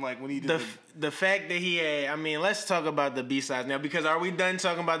reunion from like when he did the fact that he had. I mean, let's talk about the B-sides now, because are we done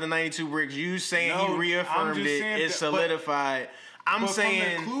talking about the 92 bricks? You saying he reaffirmed it's solidified. I'm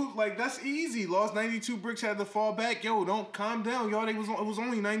saying from the like that's easy. Lost 92 bricks, had to fall back. Yo, don't calm down, y'all. It was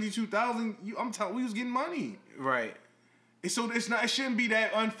only 92,000. I'm telling, we was getting money, right? So it shouldn't be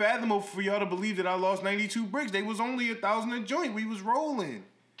that unfathomable for y'all to believe that I lost 92 bricks. They was only 1,000 a joint. We was rolling.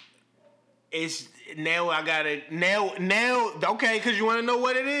 It's now I got it now okay, because you want to know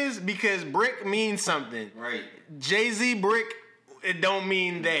what it is, because brick means something, right? Jay-Z brick, it don't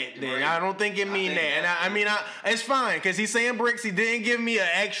mean that. Then right. I don't think it mean that, and I mean it's fine because he's saying bricks. He didn't give me an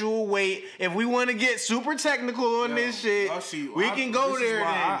actual weight. If we want to get super technical on this shit, we can go there. Then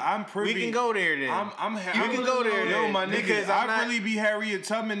I'm privy. We can go there. Then I'm you can go there. Yo, my nigga, because I really be Harriet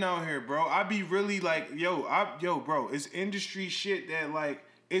Tubman out here, bro. I be really like, bro. It's industry shit that like.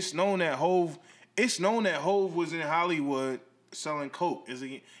 It's known that Hov was in Hollywood selling coke.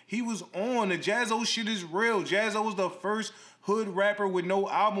 He was on the Jazzo shit is real. Jazzo was the first hood rapper with no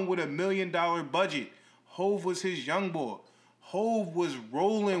album with $1 million budget. Hov was his young boy. Hov was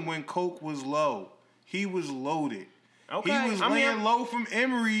rolling when coke was low. He was loaded. Okay. He was laying low from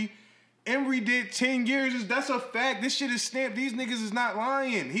Emory. Emory did 10 years. That's a fact. This shit is stamped. These niggas is not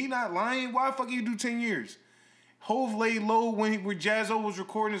lying. He not lying. Why the fuck you do 10 years? Hov laid low when Jazzo was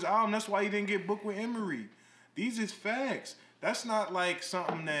recording his album. That's why he didn't get booked with Emory. These is facts. That's not like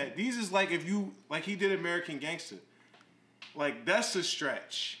something that... These is like if you... Like he did American Gangster. Like that's a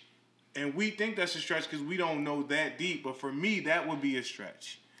stretch. And we think that's a stretch because we don't know that deep. But for me, that would be a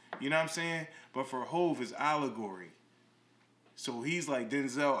stretch. You know what I'm saying? But for Hov, it's allegory. So he's like,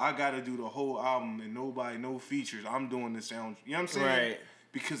 Denzel, I got to do the whole album and no features. I'm doing the sound. You know what I'm saying? Right.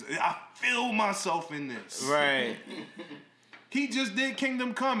 Because I feel myself in this. Right. He just did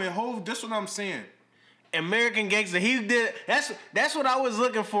Kingdom Come and Hov. That's what I'm saying. American Gangster. He did. That's what I was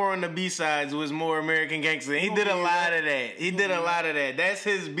looking for on the B-sides, was more American Gangster. He did a lot of that. He did a lot of that. That's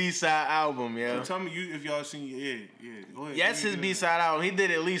his B-side album, yo. So tell me if y'all seen Go ahead. That's his B-side album. He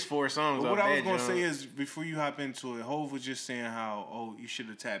did at least 4 songs. But what I was gonna say is, before you hop into it, Hov was just saying how you should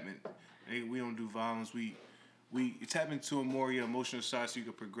have tapped in. Hey, we don't do violence. We tap into more of your emotional side so you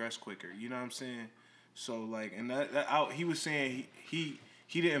can progress quicker. You know what I'm saying? So like, and that he was saying he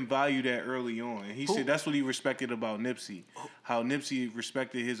he didn't value that early on. And he said that's what he respected about Nipsey. How Nipsey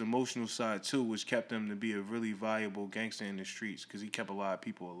respected his emotional side too, which kept him to be a really valuable gangster in the streets because he kept a lot of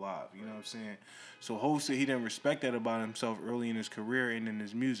people alive. You know what I'm saying? So Hov said he didn't respect that about himself early in his career and in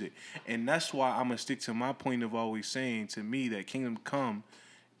his music. And that's why I'm going to stick to my point of always saying to me that Kingdom Come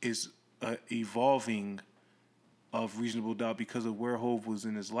is evolving of Reasonable Doubt because of where Hov was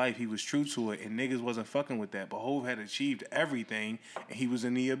in his life. He was true to it, and niggas wasn't fucking with that. But Hov had achieved everything, and he was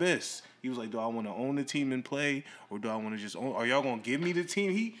in the abyss. He was like, do I want to own the team and play, or do I want to just own? Are y'all going to give me the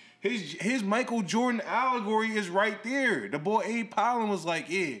team? His Michael Jordan allegory is right there. The boy Abe Pollen was like,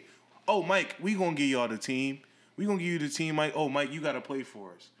 yeah, oh, Mike, we going to give y'all the team. We going to give you the team, Mike. Oh, Mike, you got to play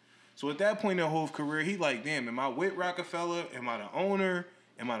for us. So at that point in Hov's career, he like, damn, am I with Rockefeller? Am I the owner?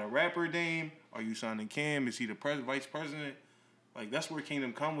 Am I the rapper Dame? Are you signing Cam? Is he the vice president? Like, that's where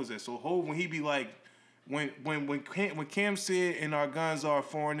Kingdom Come was at. So Hov, when he be like, when Cam said, and our guns are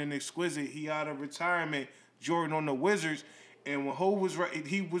foreign and exquisite, he out of retirement, Jordan on the Wizards, and when Hov was right,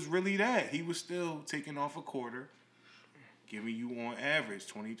 he was really that. He was still taking off a quarter, giving you on average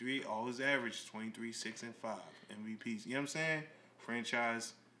 23, all his average 23, 6, and 5 MVPs. You know what I'm saying?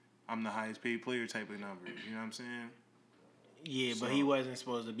 Franchise, I'm the highest paid player type of number. You know what I'm saying? Yeah, but he wasn't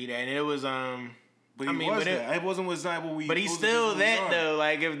supposed to be that, and it was But it wasn't with Zion. But he's still that though.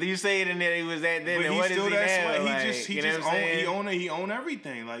 Like if you say it and then he was that then, then what is he now? He owned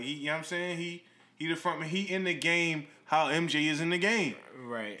everything. Like you know what I'm saying? He the frontman. He in the game how MJ is in the game.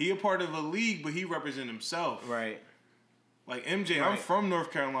 Right. He a part of a league, but he represent himself. Right. Like MJ, I'm from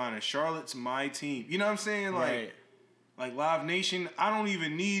North Carolina. Charlotte's my team. You know what I'm saying? Like Live Nation, I don't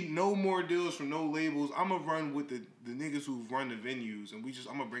even need no more deals from no labels. I'm going to run with the niggas who run the venues, and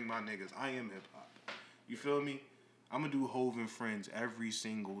I'm going to bring my niggas. I am hip-hop. You feel me? I'm going to do Hov and Friends every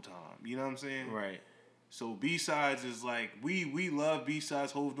single time. You know what I'm saying? Right. So B-Sides is like, we love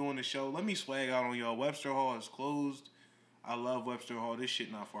B-Sides, Hov doing the show. Let me swag out on y'all. Webster Hall is closed. I love Webster Hall. This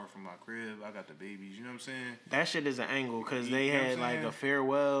shit not far from my crib. I got the babies. You know what I'm saying? That shit is an angle because they had like a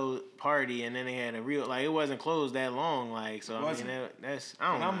farewell party and then they had a real like it wasn't closed that long. Like so, I mean that's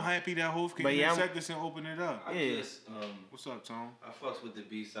I don't know. I'm happy that Hov can intersect this and open it up. What's up, Tom? I fucks with the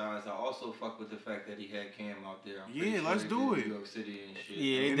B-sides. I also fuck with the fact that he had Cam out there. Let's do it. New York City and shit.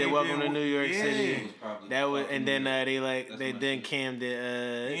 Yeah, they did Welcome to New York City. That was, and then then Cam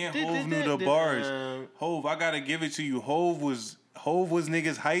did. And Hov knew the bars. Hov, I gotta give it to you. Hov was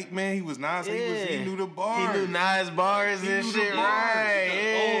niggas hype, man. He was Nas. Yeah. He knew the bars. He knew Nas bars and shit. Right.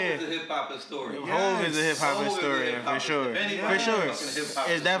 Yeah. Hov is a hip hop historian. Hov is a hip hop historian for sure. For sure.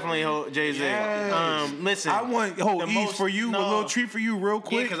 It's definitely Jay-Z. Yes. Listen. I want Ease for you. A little treat for you, real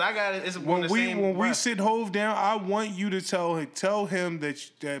quick. Yeah, because I got it. It's when we sit Hov down, I want you to tell him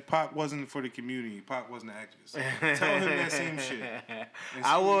that Pac wasn't for the community. Pac wasn't an activist. Tell him that same shit.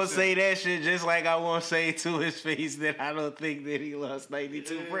 I won't say that shit just like I won't say to his face that I don't think that he lost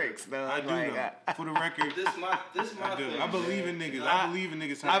 92 bricks. No, I do though. For the record, this my thing. I believe in niggas. I believe in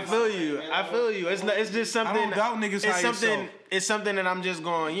niggas. I feel you. It's just something. I don't doubt niggas. It's something that I'm just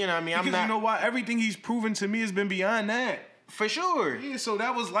going. You know what I mean? Because you know why? Everything he's proven to me has been beyond that. For sure. Yeah, so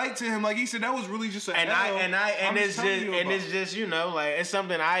that was light to him. Like he said, that was really just it's just you know like it's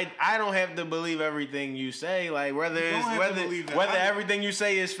something I don't have to believe everything you say. Like whether everything you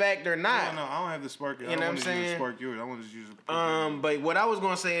say is fact or not. No, I don't have to spark it. You know what I'm saying? Spark yours. I want to use it. But what I was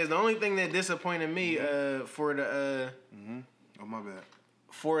gonna say is the only thing that disappointed me for the oh my bad.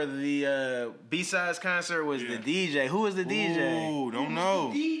 For the B-Sides concert was the DJ. Who was the DJ? Ooh, don't know.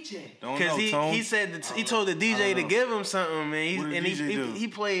 DJ. Don't know. Because he said he told the DJ to give him something, man. He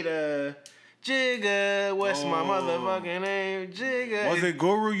played Jigga. What's my motherfucking name? Jigga. Was it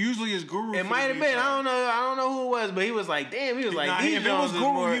Guru? Usually it's Guru. It might have been. I don't know who it was, but he was like, damn. He was like, if it was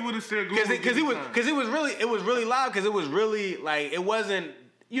Guru, he would have said Guru. Because it was really loud. Because it was really like it wasn't.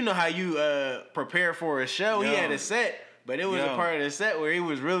 You know how you prepare for a show. He had a set. But it was a part of the set where he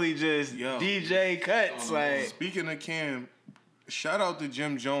was really just DJ cuts. Like speaking of Cam, shout out to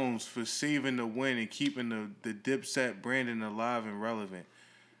Jim Jones for saving the win and keeping the Dipset branding alive and relevant.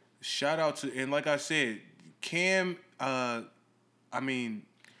 Shout out to, and like I said, Cam,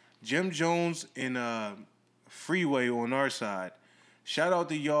 Jim Jones and Freeway on our side. Shout out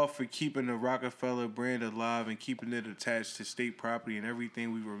to y'all for keeping the Rockefeller brand alive and keeping it attached to state property and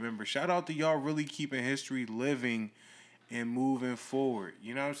everything we remember. Shout out to y'all really keeping history living and moving forward.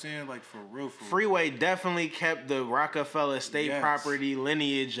 You know what I'm saying? Like, for real. Freeway definitely kept the Rockefeller state property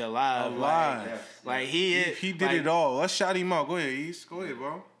lineage alive. Like he did it all. Let's shout him out. Go ahead, East. Go ahead,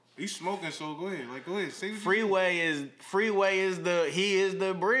 bro. He's smoking, so go ahead. Like, go ahead. Say what Freeway is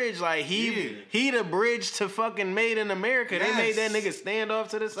the bridge. Like he the bridge to fucking Made in America. Yes. They made that nigga stand off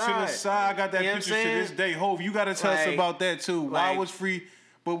to the side. To the side, I got that picture to this day. Hov, you gotta tell us about that too. Why was Free?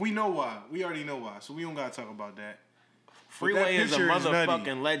 But we know why. We already know why, so we don't gotta talk about that. Freeway is a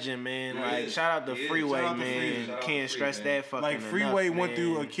motherfucking legend, man. Yeah, like, shout out to Freeway, man. Can't stress that fucking Like, Freeway enough, went man.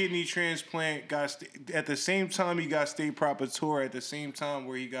 through a kidney transplant, at the same time he got state proper at the same time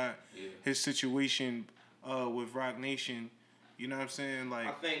where he got his situation with Rock Nation. You know what I'm saying? Like,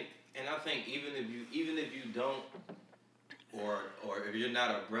 I think even if you don't, or if you're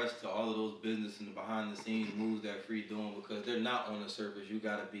not abreast to all of those business and the behind the scenes moves that Free doing, because they're not on the surface. You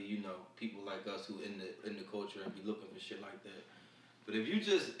gotta be, people like us who in the culture and be looking for shit like that. But if you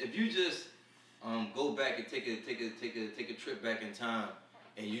just go back and take a trip back in time,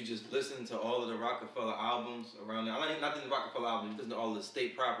 and you just listen to all of the Rockefeller albums around there. Not the Rockefeller albums, you listen to all the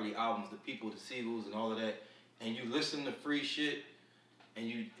state property albums, the People, the Seagulls, and all of that, and you listen to Free shit,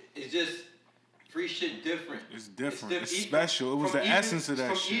 and it's just. Free shit different. It's different. It's special. It was the essence of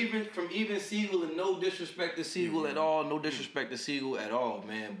that shit. From even Siegel, and no disrespect to Siegel at all. No disrespect to Siegel at all,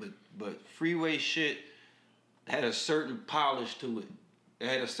 man. But Freeway shit had a certain polish to it. It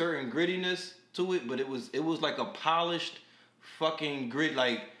had a certain grittiness to it, but it was like a polished fucking grit.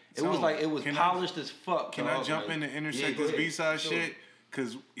 Like it was polished as fuck. Can I jump in and intersect this B-side shit?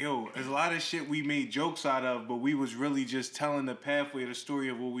 Cause there's a lot of shit we made jokes out of, but we was really just telling the pathway, the story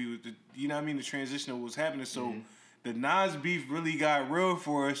of what we was, you know what I mean, the transition of what was happening. So the Nas beef really got real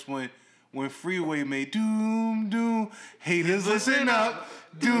for us when Freeway made doom doom, haters listen up,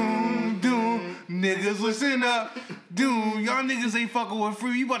 doom doom, niggas listen up, doom. Y'all niggas ain't fucking with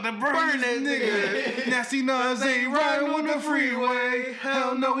Free, you about to burn that nigga. Nasty Nas ain't riding on the freeway.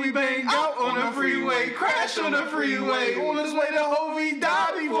 Hell no, we bang out on the freeway, crash on the freeway. On his way to Hovey,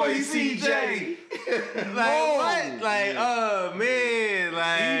 die before he CJ. What? Like, oh man,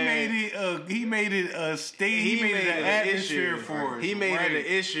 like he made it a state. He made it an atmosphere for us. He made it an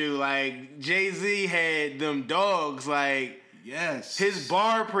issue. Like Jay-Z had them dogs. Like, yes, his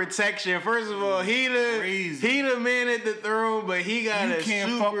bar protection. First of all, he the man at the throne, but he got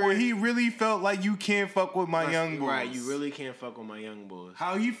fuck with. He really felt like you can't fuck with my young boys. Right, you really can't fuck with my young boys.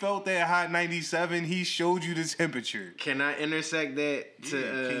 How he felt that Hot 97, he showed you the temperature. Can I intersect that to?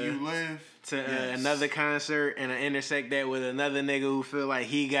 Can you live? To another concert, and I intersect that with another nigga who feel like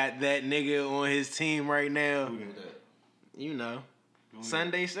he got that nigga on his team right now. Who did that? You know,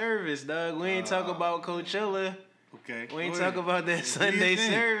 Sunday service, dog. We ain't talk about Coachella. Okay. We ain't talk about that Sunday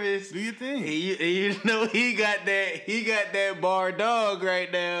service. Do you think? You know he got that bar dog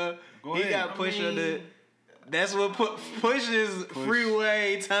right now. He got Push on the. That's what pushes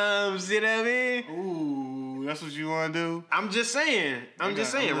Freeway times. You know what I mean? Ooh, that's what you want to do? I'm just saying,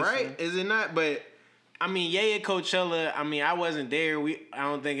 right? Is it not? But I mean, yeah, Coachella. I mean, I wasn't there. I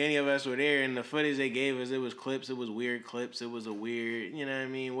don't think any of us were there. And the footage they gave us, it was clips. It was weird clips. It was a weird, you know what I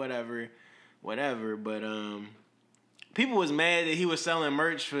mean? Whatever. But people was mad that he was selling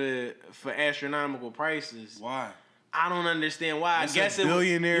merch for astronomical prices. Why? I don't understand why. It's I guess a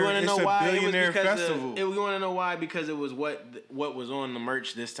billionaire. You want to know why? It was because festival. You want to know why? Because it was what was on the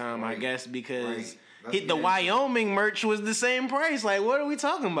merch this time. Right. I guess because the Wyoming merch was the same price. Like, what are we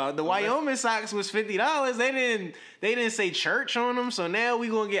talking about? The Wyoming socks was $50. They didn't say church on them. So now we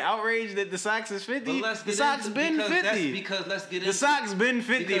gonna get outraged that the socks is $50. The socks been $50. Because let's get into the socks been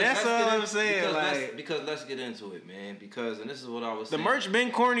 $50. That's all I'm saying. Because let's get into it, man. And this is what I was saying. The merch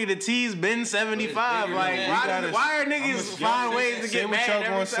been corny. The tees been $75. Like, why are niggas find ways to get mad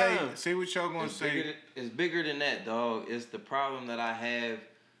every time? Say what y'all gonna say. It's bigger than that, dog. It's the problem that I have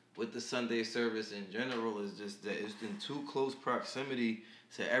with the Sunday service in general is just that it's in too close proximity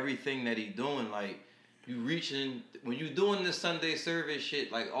to everything that he doing. Like, you reaching when you doing this Sunday service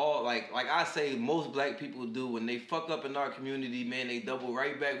shit, like I say most black people do when they fuck up in our community, man, they double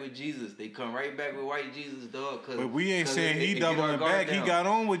right back with Jesus. They come right back with white Jesus, dog. But we ain't saying he doubling back. Down. He got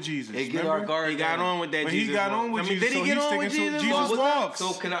on with Jesus. They get our guard. He got on with that. But Jesus he got on with Jesus. Did he get on with Jesus? Jesus walks.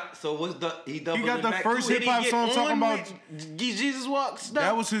 So what's the he doubling back? He got the first hip hop song talking about Jesus walks.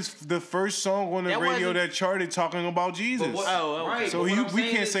 That was the first song on the radio that charted talking about Jesus. Right. So we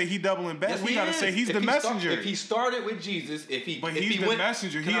can't say he doubling back. We gotta say he's the messenger. If he started with Jesus, but he's the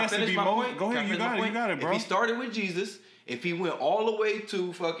messenger. He has to be more. Go ahead, you got it, bro. If he started with Jesus, if he went all the way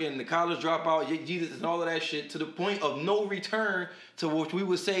to fucking the college dropout, Jesus and all of that shit, to the point of no return to what we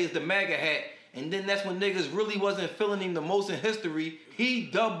would say is the MAGA hat, And then that's when niggas really wasn't feeling him the most in history. He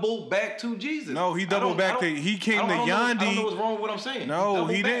doubled back to Jesus. No, he doubled back to he came to Yandi. I don't know what's wrong with what I'm saying. No,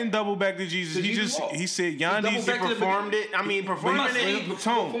 he didn't double back to Jesus. He said Yandi's performed it. I mean, performing it.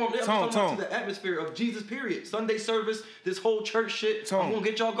 Tone. To the atmosphere of Jesus. Period. Sunday service. This whole church shit. I'm gonna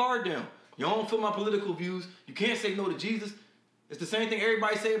get y'all guard down. Y'all don't feel my political views. You can't say no to Jesus. It's the same thing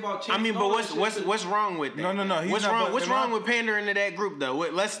everybody say about Chance. I mean, but what's wrong with that? No. What's wrong with pandering to that group though?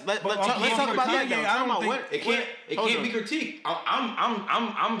 Let's talk about that though. I don't think it can't be critiqued.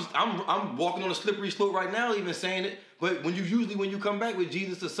 I'm walking on a slippery slope right now, even saying it. But when you come back with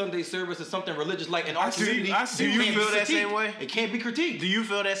Jesus to Sunday service or something religious like in our community, do you feel that same way? It can't be critiqued. Do you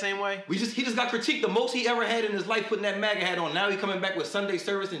feel that same way? He just got critiqued the most he ever had in his life, putting that MAGA hat on. Now he coming back with Sunday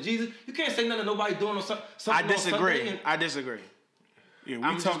service and Jesus. You can't say nothing to nobody doing on something. I disagree. Yeah,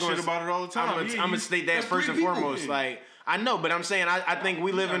 we talk shit about it all the time. I'm gonna state that first and foremost. Like, I know, but I'm saying I think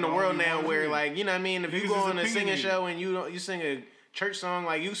we live in a world now where, like, you know what I mean? If you go on a singing show and you sing a church song,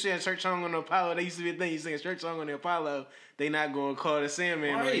 like you sing a church song on the Apollo, they used to be a thing. You sing a church song on the Apollo, they not gonna call the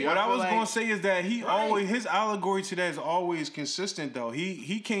Sandman. Right. What I was gonna say is that he always, his allegory to that is always consistent though.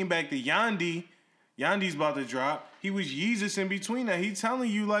 He came back to Yandi. Yandi's about to drop. He was Jesus in between that. He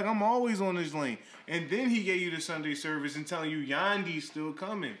telling you, like, I'm always on this lane. And then he gave you the Sunday service and telling you Yandi's still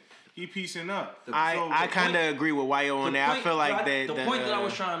coming. He piecing up. I kind of agree with YO on that. I feel like that. The point that I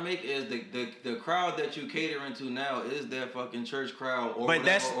was trying to make is the crowd that you catering to now is that fucking church crowd or but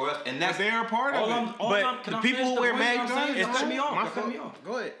whatever. That's they're a part of it. But the people who wear mags, cut me off.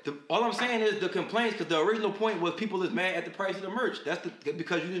 Go ahead. All I'm saying is the complaints, because the original point was people is mad at the price of the merch. That's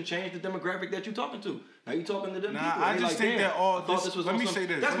because you didn't change the demographic that you're talking to. Now you talking to them people. I just think that all this. Let me say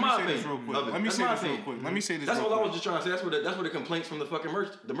this. That's my opinion. Let me say this real quick. Let me say this. That's all I was just trying to say. That's where the complaints from the fucking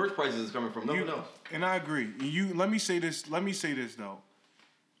merch prices is coming from. No. And I agree. Let me say this though.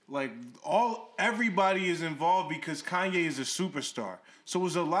 Like everybody is involved because Kanye is a superstar. So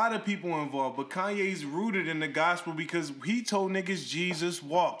there's a lot of people involved, but Kanye's rooted in the gospel because he told niggas Jesus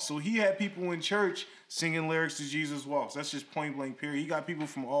walks. So he had people in church singing lyrics to Jesus walks. That's just point blank period. He got people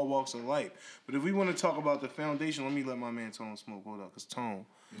from all walks of life. But if we want to talk about the foundation, let me let my man Tone smoke. Hold up, because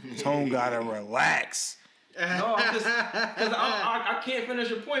Tone gotta relax. No, I'm just because I can't finish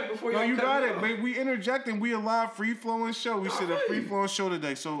a point before you. No, you got it. Man, we interjecting. We a live free flowing show. We said a free flowing show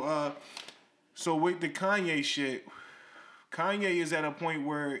today. So with the Kanye shit, Kanye is at a point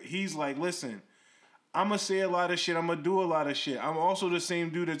where he's like, listen, I'm gonna say a lot of shit. I'm gonna do a lot of shit. I'm also the same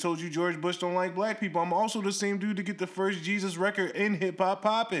dude that told you George Bush don't like black people. I'm also the same dude to get the first Jesus record in hip hop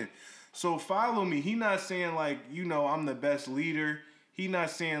popping. So follow me. He not saying like, I'm the best leader. He not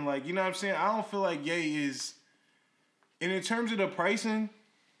saying like, you know what I'm saying? I don't feel like Ye is. And in terms of the pricing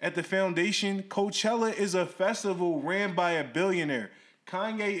at the foundation, Coachella is a festival ran by a billionaire.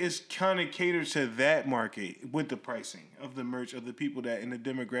 Kanye is kind of catered to that market with the pricing of the merch of the people that in the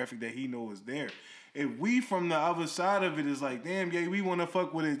demographic that he knows is there. If we from the other side of it is like, damn, Ye, we want to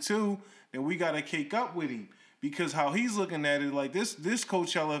fuck with it too, then we got to cake up with him. Because how he's looking at it, like this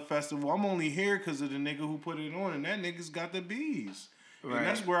Coachella festival, I'm only here because of the nigga who put it on, and that nigga's got the bees. Right. And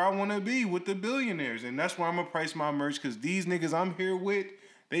that's where I want to be with the billionaires. And that's where I'm going to price my merch because these niggas I'm here with,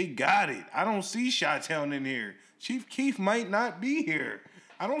 they got it. I don't see Chi-Town in here. Chief Keef might not be here.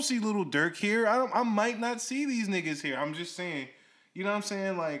 I don't see Little Dirk here. I might not see these niggas here. I'm just saying, you know what I'm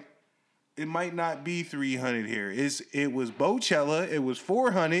saying? Like, it might not be 300 here. It was Bochella. It was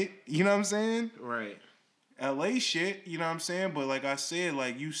 400. You know what I'm saying? Right. LA shit, you know what I'm saying? But like I said,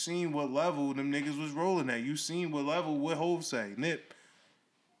 like you seen what level them niggas was rolling at. You seen what level, what Hov say. Nip,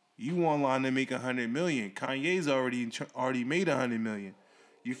 you online to make 100 million. Kanye's already made 100 million.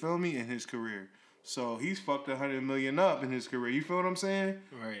 You feel me? In his career. So he's fucked 100 million up in his career. You feel what I'm saying?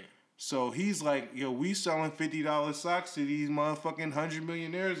 Right. So he's like, yo, we selling $50 socks to these motherfucking 100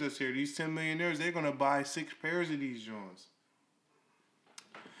 millionaires that's here. These 10 millionaires, they're gonna buy 6 pairs of these joints.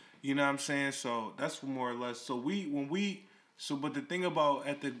 You know what I'm saying? So that's more or less. So but the thing about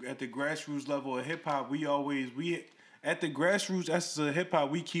at the grassroots level of hip hop, we at the grassroots essence of hip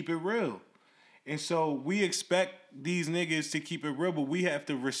hop, we keep it real. And so we expect these niggas to keep it real, but we have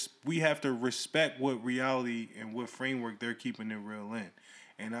to respect what reality and what framework they're keeping it real in.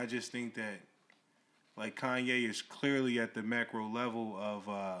 And I just think that like Kanye is clearly at the macro level of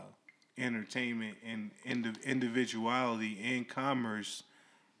entertainment and individuality and commerce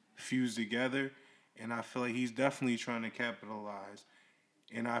fused together. And I feel like he's definitely trying to capitalize.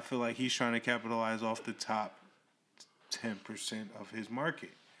 And I feel like he's trying to capitalize off the top 10% of his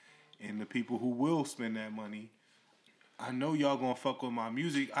market. And the people who will spend that money, I know y'all gonna fuck with my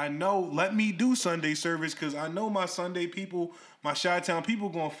music. I know, let me do Sunday service because I know my Sunday people, my Chi-Town people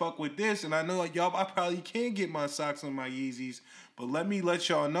gonna fuck with this. And I know y'all, I probably can't get my socks and my Yeezys. But let me let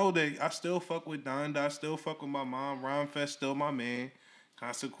y'all know that I still fuck with Donda. I still fuck with my mom. Ron Fest still my man.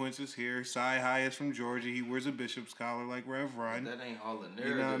 Consequences here. Cy High is from Georgia. He wears a bishop's collar like Rev Run. That ain't all the narrative.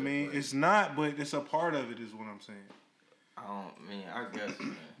 You know what I mean? It's not, but it's a part of it is what I'm saying. I guess,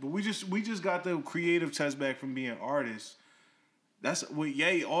 man. But we just got the creative test back from being artists. That's what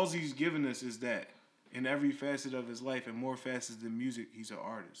Ye, all he's giving us is that in every facet of his life and more facets than music, he's an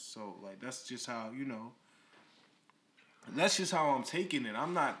artist. So like that's just how, that's just how I'm taking it.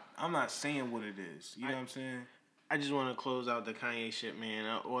 I'm not saying what it is. You know what I'm saying? I just want to close out the Kanye shit, man.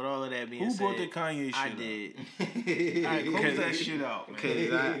 With all of that being said, who brought the Kanye shit? I did. All right, close that shit out,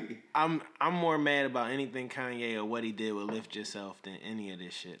 man. Because I'm more mad about anything Kanye or what he did with Lift Yourself than any of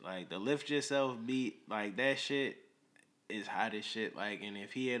this shit. Like the Lift Yourself beat, like that shit is hot as shit. Like, and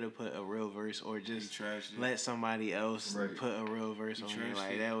if he had to put a real verse or just let somebody else put a real verse on it,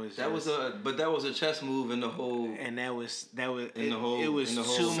 like that was a chess move in the whole. And that was it was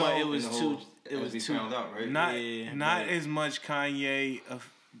too much. It was too. It was too. Found out, right? Not as much Kanye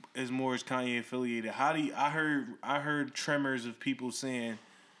as more as Kanye affiliated. I heard tremors of people saying,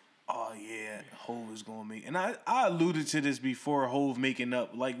 "Oh yeah, Hov is gonna make," and I alluded to this before. Hov making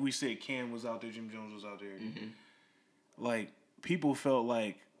up, like we said, Cam was out there, Jim Jones was out there. Mm-hmm. Like, people felt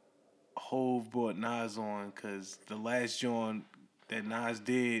like Hov brought Nas on because the last joint that Nas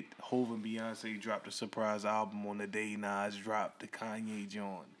did, Hov and Beyonce dropped a surprise album on the day Nas dropped the Kanye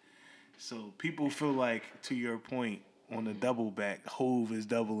joint. So people feel like, to your point, on the double back, Hov is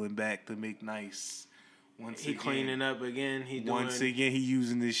doubling back to make nice. He cleaning up again. Once again, he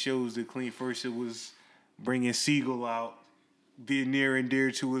using his shows to clean. First, it was bringing Siegel out. Be near and dear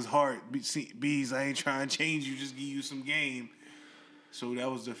to his heart. Bees, I ain't trying to change you, just give you some game. So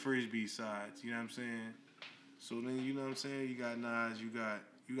that was the first B-sides, you know what I'm saying? So then, you know what I'm saying? You got Nas, you got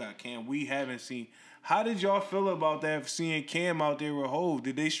Cam. We haven't seen. How did y'all feel about that, seeing Cam out there with Hov?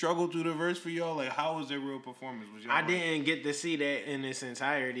 Did they struggle through the verse for y'all? Like, how was their real performance? I didn't get to see that in its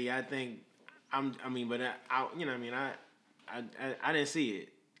entirety. I think, I didn't see it.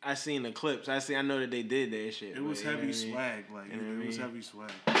 I seen the clips. I know that they did that shit. It was heavy swag. Like, it was heavy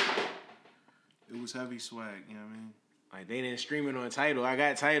swag. It was heavy swag, you know what I mean? Like, they didn't stream it on Tidal. I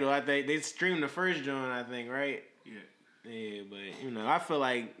got Tidal. I think they streamed the first joint, I think, right? Yeah. Yeah, but, I feel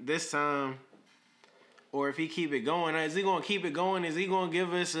like this time, or if he keep it going, is he going to keep it going? Is he going to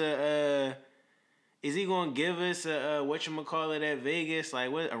give us whatchamacallit at Vegas?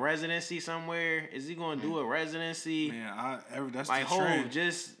 Like, what, a residency somewhere? Is he going to do a residency? Man, that's like, the trend.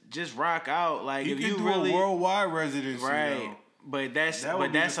 Just rock out. Like, he if could you do really a worldwide residency, right? Though. But that's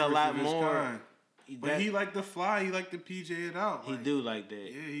a lot more. But he liked to fly. He liked to PJ it out. He do like that.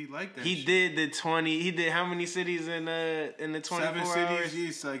 Yeah, he liked that. He shit. did the 20. He did how many cities in the 24 7 hours? cities. Yeah,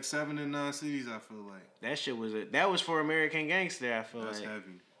 it's like 7 to 9 cities. I feel like that shit was for American Gangster. I feel that's like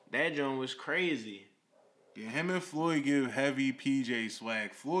heavy. That joint was crazy. Yeah, him and Floyd give heavy PJ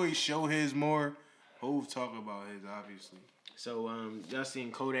swag. Floyd show his more. Hov talk about his, obviously. So y'all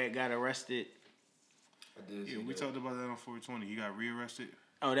seen Kodak got arrested? I did. Yeah, we talked about that on 420. He got rearrested.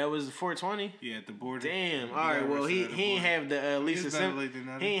 Oh, that was 420? Yeah, at the border. Damn. All right. Well, he ain't have the Lisa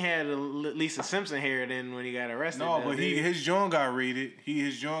Simpson. He ain't had the Lisa Simpson hair then when he got arrested. No, but his joint got raided.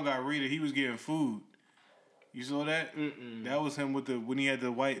 His joint got raided. He was getting food. You saw that? Mm-mm. That was him when he had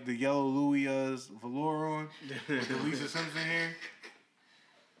the yellow Louis velour on with the Lisa Simpson hair.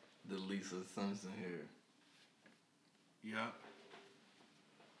 The Lisa Simpson hair. Yeah.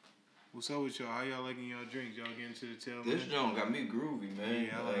 What's up with y'all? How y'all liking y'all drinks? Y'all getting to the tail? This joint got me groovy, man.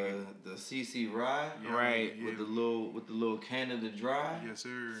 Yeah, I like it. The CC Rye, yeah, right? Yeah. With the little Canada Dry. Yes,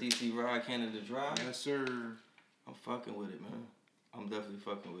 sir. CC Rye Canada Dry. Yes, sir. I'm fucking with it, man. I'm definitely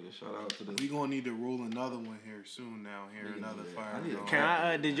fucking with it. Shout out to the. We gonna need to roll another one here soon. Now another fire. Can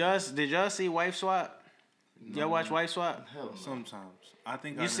I? Did y'all see Wife Swap? No, y'all watch Wife Swap? Hell no. Sometimes I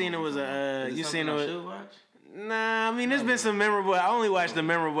think you seen it was a. Is it You seen it? I should watch? Nah, I mean, there's been some memorable. I only watched the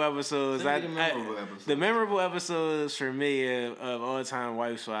memorable episodes. The memorable episodes for me of all time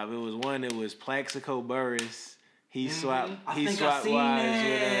Wife Swap. It was one. It was Plaxico Burress. He swapped. He swapped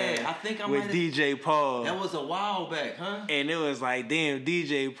wives with DJ Paul. That was a while back, huh? And it was like, damn,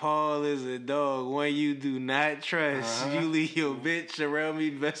 DJ Paul is a dog. One you do not trust. You leave your bitch around me.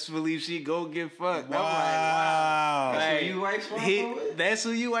 Best believe she go get fucked. Wow. I'm like, wow. That's who you wife swapping with? That's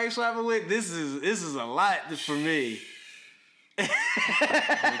who you wife swapping with. This is a lot for me.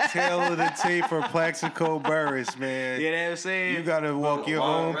 The tail of the tape for Plaxico Burress, man. You know what I'm saying? You gotta walk your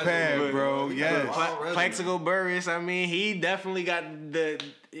own path, bro. Yes. Plaxico Burress, I mean, he definitely got the.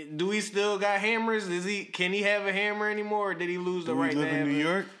 Do he still got hammers? Can he have a hammer anymore? Or did he lose the right to have live in New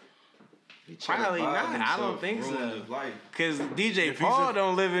York? Probably not. I don't think so. Because DJ Paul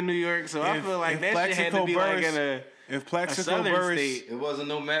don't live in New York, so I feel like that shit had to be like in a. If Plaxico Burress, state. It wasn't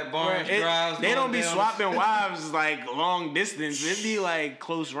no Matt Barnes drives. They don't be swapping wives like long distance. It'd be like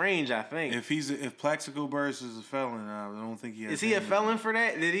close range, I think. If Plaxico Burress is a felon, I don't think he has. Is he a felon for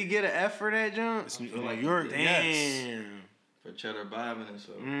that? Did he get an F for that jump? It's New York. Damn. Yes. For cheddar bobbing and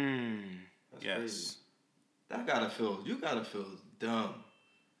so. That's yes. Crazy. You gotta feel dumb.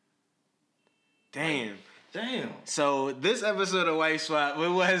 Damn. Like, damn. So this episode of Wife Swap, it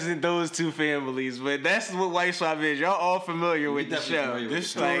wasn't those two families, but that's what Wife Swap is. Y'all all familiar with the show. This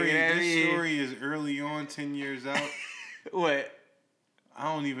story is early on, 10 years out. What? I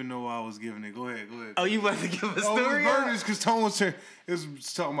don't even know why I was giving it. Go ahead. Oh, you about to give a story? Oh, burners, because Tone was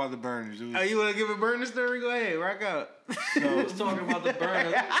talking about the burners. You want to give a burner story? Go ahead, rock out. So I was talking about the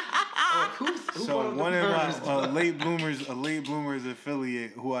burners. So one of my late bloomers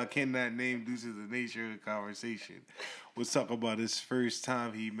affiliate, who I cannot name due to the nature of the conversation, was talking about his first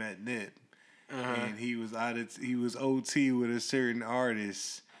time he met Nip, and he was OT with a certain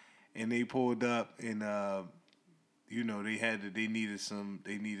artist, and they pulled up and they needed some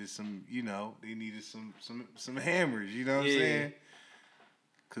hammers, you know what I'm saying?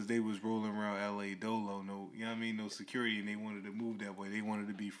 Cause they was rolling around LA Dolo, no security, and they wanted to move that way. They wanted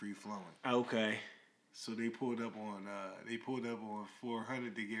to be free flowing. Okay. So they pulled up on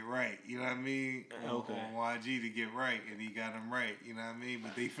 400 to get right, you know what I mean? Okay. On YG to get right, and he got them right, you know what I mean?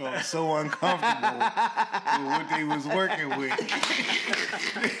 But they felt so uncomfortable with what they was working with.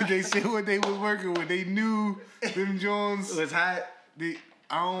 They said what they was working with. They knew them Jones was hot.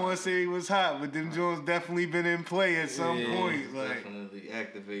 I don't want to say it was hot, but them Jones definitely been in play at some point. Like, definitely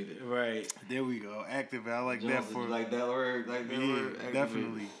activated. Right. There we go. Activate. I like Jones, that for like that word. Like that word. Activated.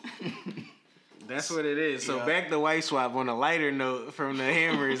 Definitely. That's what it is. So back to Wife Swap on a lighter note from the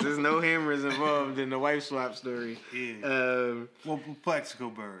hammers. There's no hammers involved in the Wife Swap story. Yeah. Plaxico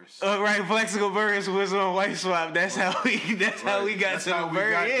Burress. Oh right, Plaxico Burress was on Wife Swap. That's how we got to the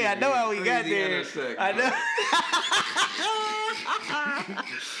bird. Yeah, I know how we got there. I know.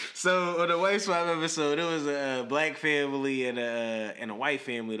 So on the Wife Swap episode, it was a black family and a white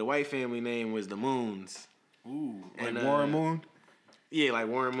family. The white family name was the Moons. Ooh, like Warren Moon. Yeah, like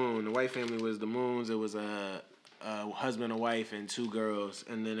Warren Moon. The white family was the Moons. It was a husband and wife and two girls,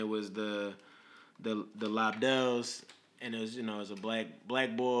 and then it was the Lobdels, and it was it was a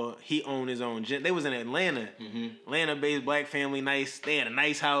black boy. He owned his own gym. They was in Atlanta, Atlanta-based black family. Nice. They had a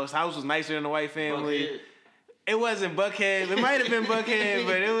nice house. House was nicer than the white family. Buckhead. It wasn't Buckhead. It might have been Buckhead,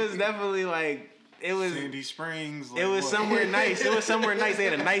 but it was definitely like. It was Sandy Springs. Like it was somewhere nice. It was somewhere nice. They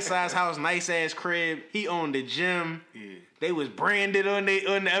had a nice size house, nice ass crib. He owned the gym. Yeah. They was branded on the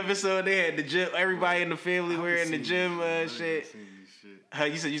episode. They had the gym. Everybody in the family wearing the gym shit.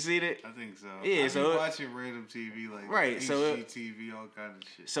 You said you seen it? I think so. Yeah. So watching random TV like right. HGTV, all kind of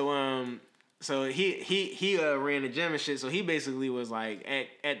shit. So he ran the gym and shit. So he basically was like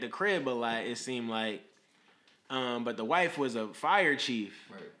at the crib a lot. It seemed like, but the wife was a fire chief.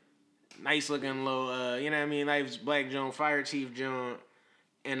 Right. Nice looking little, you know what I mean? Nice black Joan, fire chief Joan.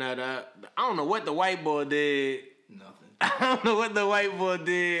 And I don't know what the white boy did. Nothing. I don't know what the white boy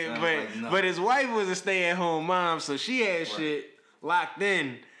did, but his wife was a stay-at-home mom, so she had shit locked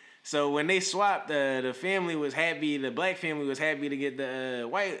in. So when they swapped, the family was happy. The black family was happy to get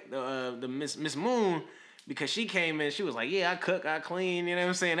the Miss Moon. Because she came in, she was like, yeah, I cook, I clean, you know what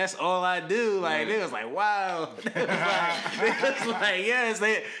I'm saying? That's all I do. Like, They was like, wow. They was like, yes.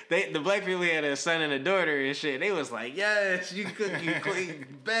 The black people had a son and a daughter and shit. They was like, yes, you cook, you clean,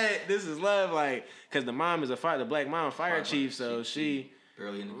 bet, this is love. Like, because the mom is the black mom fire chief, so she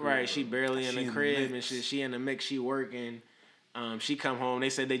barely in the crib. Right, she barely in the crib and shit. She in the mix, she working. She come home,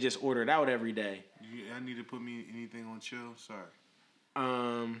 they said they just ordered out every day. I need to put me anything on chill? Sorry.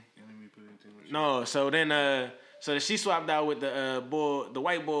 No, so then she swapped out with the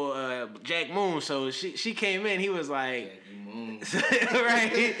white boy, Jack Moon. So she came in. He was like,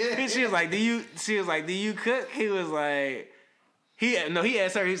 right? She was like, do you cook? He was like, he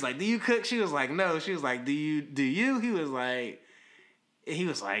asked her. He was like, do you cook? She was like, no. She was like, do you? He was like,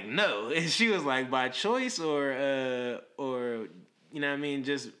 no. And she was like, by choice or you know what I mean,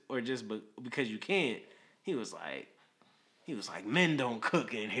 just because you can't. He was like, men don't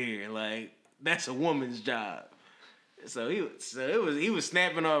cook in here. Like, that's a woman's job. So he was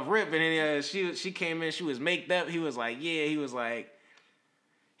snapping off rip, and then she came in. She was maked up. He was like, yeah. He was like,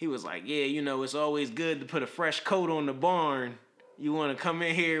 yeah. You know, it's always good to put a fresh coat on the barn. You want to come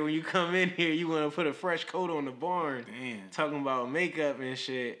in here. When you come in here, you want to put a fresh coat on the barn. Damn. Talking about makeup and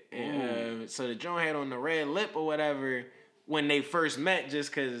shit. And, so the joint had on the red lip or whatever when they first met, just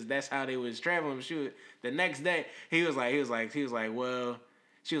because that's how they was traveling. The next day, he was like, well.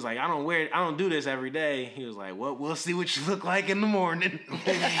 She was like, I don't do this every day. He was like, well, we'll see what you look like in the morning.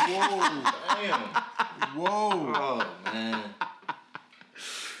 Whoa, damn. Whoa. Oh, man.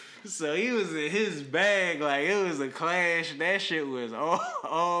 So he was in his bag, like, it was a clash. That shit was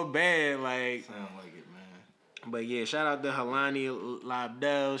all bad, like. Sound like it, man. But yeah, shout out to Helani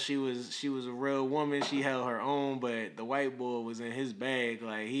Lobdell. She was a real woman. She held her own, but the white boy was in his bag.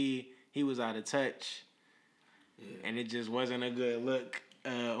 Like, he was out of touch. Yeah. And it just wasn't a good look.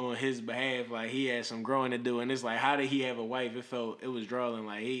 On his behalf, like he had some growing to do, and it's like, how did he have a wife? It was drawing.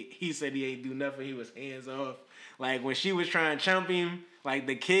 Like he said he ain't do nothing. He was hands off. Like when she was trying to chump him, like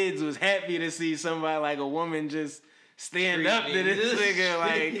the kids was happy to see somebody like a woman just stand up to this nigga,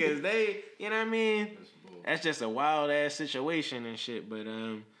 like, cause they, you know what I mean? That's just a wild ass situation and shit. But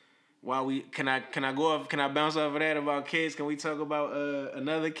while we can I bounce off of that about kids? Can we talk about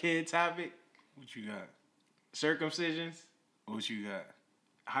another kid topic? What you got? Circumcisions. What you got?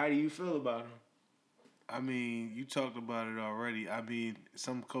 How do you feel about them? I mean, you talked about it already. I mean,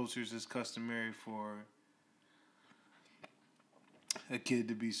 some cultures it's customary for a kid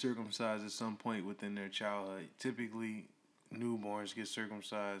to be circumcised at some point within their childhood. Typically, newborns get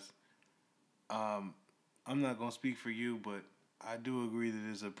circumcised. I'm not gonna speak for you, but I do agree that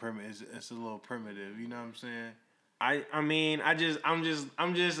it's a little primitive. You know what I'm saying? I mean, I'm just.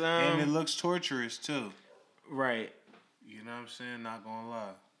 And it looks torturous too. Right. You know what I'm saying? Not gonna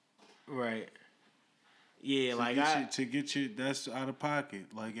lie. Right. Yeah, to get you, that's out of pocket.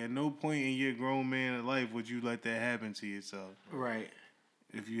 Like at no point in your grown man life would you let that happen to yourself. Right.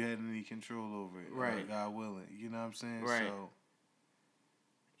 If you had any control over it. Right. God willing. You know what I'm saying? Right. So.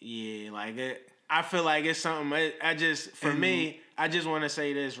 Yeah, like it. I feel like it's something. I just want to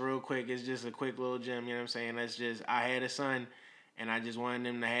say this real quick. It's just a quick little gem. You know what I'm saying? I had a son, and I just wanted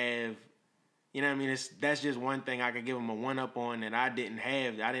him to have. You know what I mean? That's just one thing I could give him a one-up on that I didn't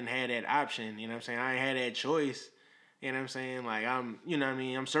have. I didn't have that option. You know what I'm saying? I ain't had that choice. You know what I'm saying? Like, you know what I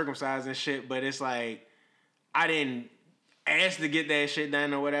mean? I'm circumcised and shit, but it's like, I didn't ask to get that shit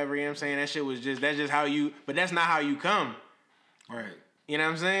done or whatever. You know what I'm saying? That's just how you, but that's not how you come. Right. You know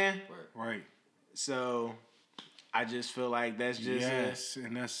what I'm saying? Right. So, I just feel like that's just. Yes,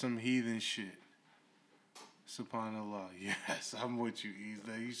 and that's some heathen shit. SubhanAllah, yes, I'm with you,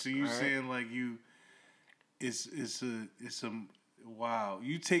 Ease. You saying like it's a wow.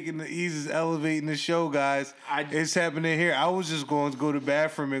 You taking the Ease is elevating the show, guys. It's happening here. I was just going to go to the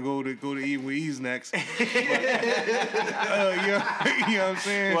bathroom and go to eat with Ease next. You know what I'm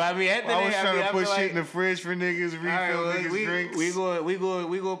saying? Well, I mean, I was trying to put shit in the fridge for niggas, refill niggas drinks. We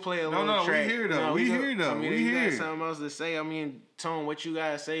go play a little track. We here though. We here though. I mean, we you here. got something else to say? I mean, Tone, what you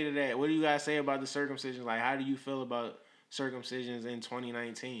guys say to that? What do you guys say about the circumcision? Like, how do you feel about circumcisions in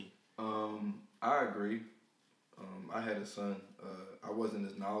 2019? I agree. I had a son. I wasn't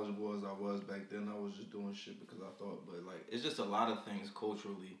as knowledgeable as I was back then. I was just doing shit because I thought, but like, it's just a lot of things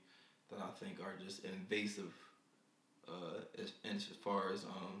culturally that I think are just invasive. As far as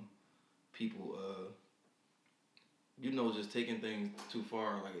people, just taking things too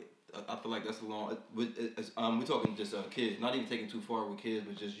far. Like, I feel like that's a long. We're talking just kids, not even taking too far with kids,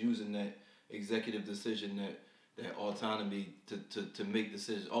 but just using that executive decision, that autonomy to make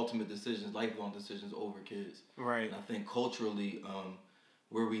decisions, ultimate decisions, lifelong decisions over kids. Right. And I think culturally,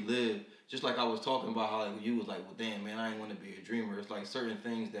 where we live, just like I was talking about how like, you was like, well, damn, man, I ain't want to be a dreamer. It's like certain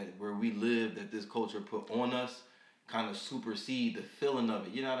things that where we live that this culture put on us kind of supersede the feeling of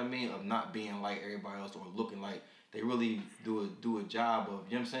it. You know what I mean? Of not being like everybody else or looking like they really do a job of,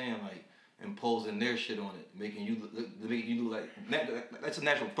 you know what I'm saying? Like imposing their shit on it, making you look like that's a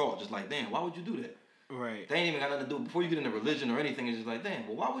natural thought. Just like, damn, why would you do that? Right. They ain't even got nothing to do before you get into religion or anything. It's just like, damn,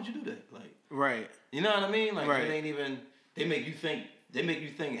 well, why would you do that? Like, right. You know what I mean? Like, right. It ain't even. They make you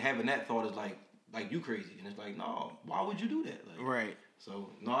think having that thought is like you crazy, and it's like, no, why would you do that? Like, right. So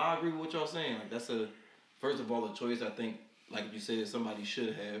no, I agree with what y'all saying. Like, that's first of all a choice. I think, like you said, somebody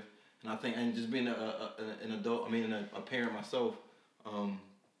should have, and I think, and just being an adult, a parent myself,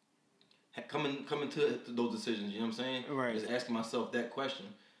 coming to those decisions. You know what I'm saying? Right. Just asking myself that question.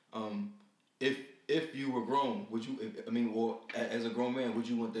 If you were grown, would you? Or as a grown man, would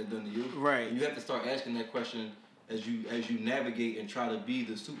you want that done to you? Right. And you have to start asking that question as you navigate and try to be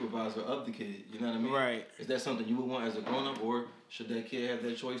the supervisor of the kid. You know what I mean? Right. Is that something you would want as a grown up, or should that kid have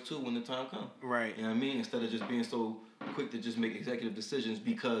that choice too when the time comes? Right. You know what I mean? Instead of just being so quick to just make executive decisions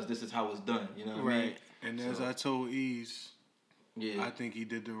because this is how it's done. You know what I mean? And as I told Ease, yeah, I think he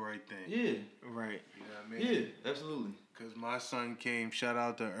did the right thing. Yeah. Right. You know what I mean? Yeah, absolutely. Because my son came, shout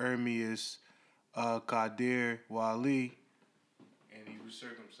out to Ermias Kadir Wali, and he was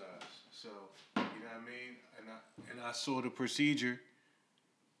circumcised. So, you know what I mean? And I saw the procedure,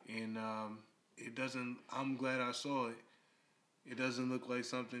 and it doesn't, I'm glad I saw it. It doesn't look like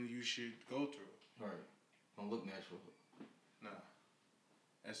something you should go through. Right. Don't look natural. Nah.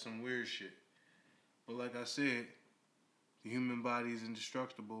 That's some weird shit. But like I said, the human body is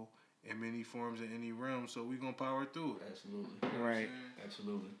indestructible in many forms in any realm, so we gonna power through it. Absolutely. Right.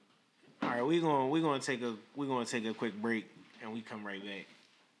 Absolutely. All right, we're gonna take a quick break, and we come right back.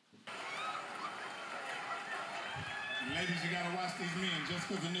 Ladies, you gotta watch these men. Just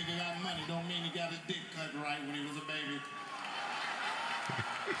because a nigga got money don't mean he got his dick cut right when he was a baby.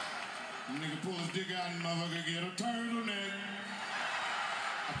 The nigga pull his dick out and motherfucker get a turtleneck.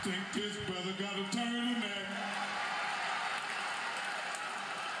 I think this brother got a turtleneck.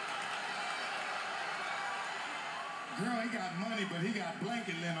 Girl, he got money, but he got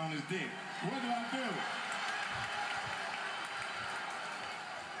blanket lint on his dick. What do I do?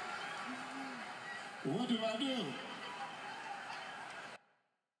 What do I do?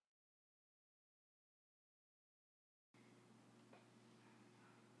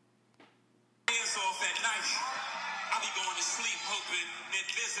 Hands off at night. I be going to sleep hoping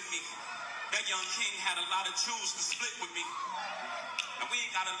they'd visit me. That young king had a lot of jewels to split with me. And we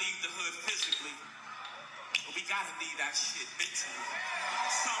ain't gotta leave the hood physically, but we gotta leave that shit mentally.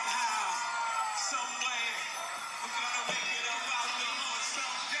 Somehow, some way, we're gonna make it up out the hood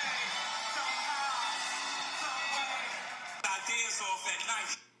someday. Somehow, some way. Ideas off at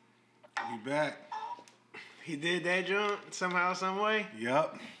night. We back. He did that jump somehow, some way.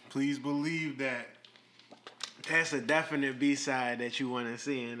 Yup. Please believe that. That's a definite B-side that you want to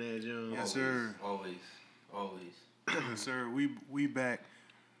see in that jump. Yes, sir. Always. Yes, sir. We back.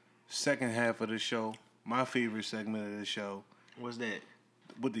 Second half of the show. My favorite segment of the show. What's that?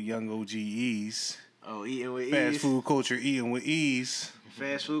 With the young OGEs. Oh, eating with Fast ease. food culture, eating with ease.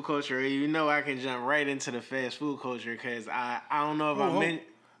 Fast food culture. You know I can jump right into the fast food culture because I don't know if I meant.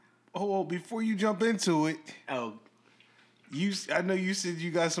 Oh, before you jump into it. Oh. I know you said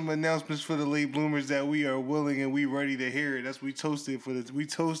you got some announcements for the late bloomers that we are willing and we ready to hear it. That's we toasted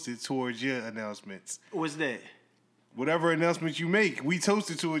towards your announcements. What's that? Whatever announcements you make, we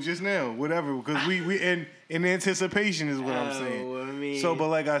toasted to it just now. Whatever, because we in anticipation is what I'm saying. I mean, so, but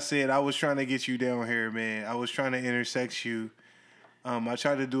like I said, I was trying to get you down here, man. I was trying to intersect you. I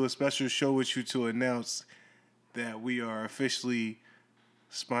tried to do a special show with you to announce that we are officially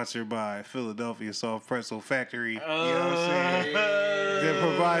sponsored by Philadelphia Soft Pretzel Factory. You know what I'm saying? To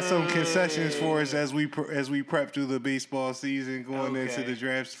provide some concessions for us as we prep through the baseball season, going into the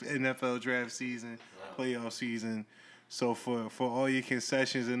NFL draft season, playoff season. So for all your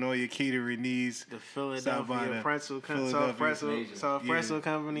concessions and all your catering needs, the Philadelphia Soft Pretzel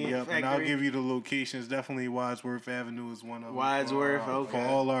Company. Yep, Factory. and I'll give you the locations. Definitely Wadsworth Avenue is one of them. Wadsworth, for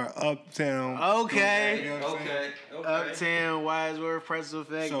all our uptown. Okay. You know Uptown Wadsworth Pretzel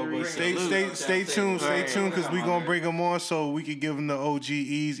Factory. So, but stay tuned, because we're gonna bring them on so we can give them the OG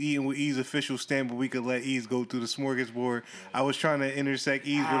Eating with Ease official stamp, but we could let Ease go through the smorgasbord. I was trying to intersect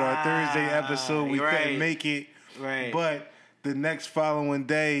Ease with our Thursday episode. We couldn't make it. Right. But the next following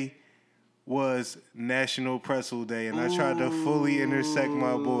day was National Pretzel Day, and I tried to fully intersect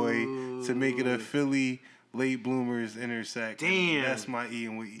my boy to make it a Philly late bloomers intersect. Damn. That's my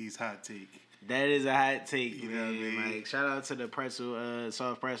Eating with Ease hot take. That is a hot take, you know what I mean? Like, shout out to the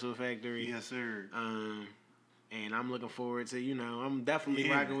Soft Pretzel Factory. Yes, sir. And I'm looking forward to, I'm definitely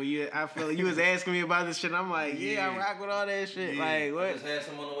rocking with you. I feel like you was asking me about this shit. I'm like, I rock with all that shit. Yeah. Like, what? I just had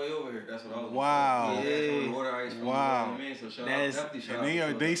some on the way over here. That's what I was. Wow. Wow.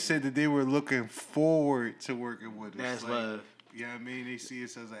 And they said that they were looking forward to working with us. That's love. You know what I mean? They see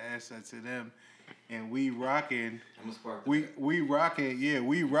us as an asset to them. And we rocking. We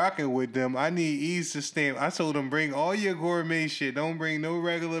rocking with them. I need Ease to stamp. I told them bring all your gourmet shit. Don't bring no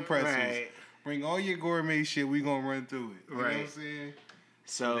regular pretzels. Right. Bring all your gourmet shit. We gonna run through it. You know what I'm saying?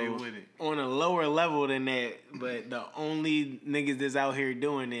 So on a lower level than that, but the only niggas that's out here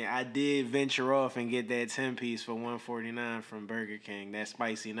doing it, I did venture off and get that 10-piece for $149 from Burger King. That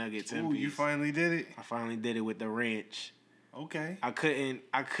spicy nugget 10-piece. Ooh, you finally did it? I finally did it with the ranch. Okay. I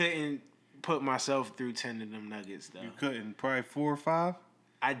couldn't put myself through 10 of them nuggets though. You couldn't? Probably 4 or 5?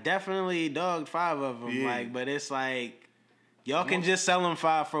 I definitely dogged 5 of them. Yeah. Like, but it's like y'all can just sell them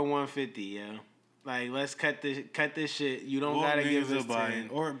 5 for $150, yo. Like, let's cut this shit. You don't gotta give us 10.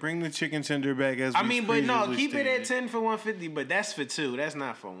 Or bring the chicken tender back as I mean, but no, keep stated. it at 10 for $150. But that's for 2. That's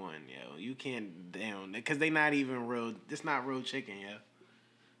not for 1, yo. You can't down because they not even real. It's not real chicken, yo.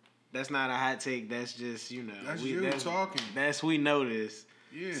 That's not a hot take. That's just That's talking. That's we know this.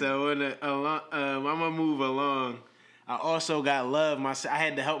 Yeah. So I'm gonna move along. I also got love. I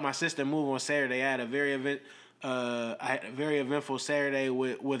had to help my sister move on Saturday. I had a very eventful Saturday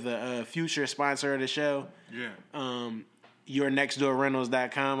with a future sponsor of the show. Yeah.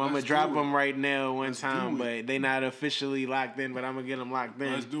 YourNextDoorRentals.com. I'm gonna drop them right now Let's time, do it. but they not officially locked in. But I'm gonna get them locked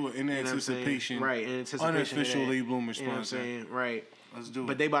in. Let's do it in anticipation. Right, in anticipation. Unofficial of that. Lee Bloomer You know what I'm sponsor. saying? Right. Let's do it.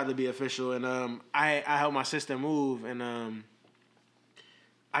 But they about to be official, and I helped my sister move, and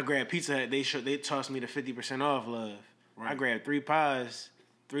I grabbed Pizza Hut. They tossed me the 50% off love. Right. I grabbed 3 pies,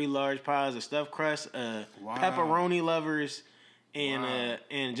 3 large pies of stuffed crust, Wow. pepperoni lovers,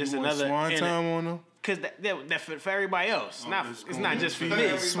 and just You want another swan time on them. Cause that for everybody else. That's It's cool. not just for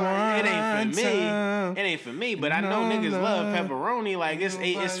Yeah, me. swan It ain't for me. time. It ain't for me. But I know niggas love pepperoni. Like it's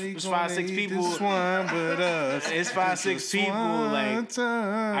 5, 6 people. Swine but us. It's 5, 6 people. Like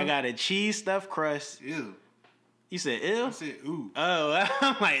time. I got a cheese stuffed crust. Ew. You said ew? I said ooh. Oh,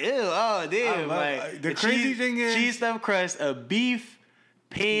 I'm like ew. Oh damn. The a crazy thing is cheese stuffed crust, a beef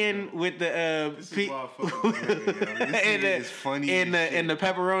pan with the This is why I fuck with Greg, yo. This nigga is funny as shit. and the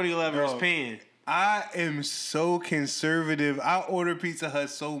pepperoni lovers Yo. pan. I am so conservative. I order Pizza Hut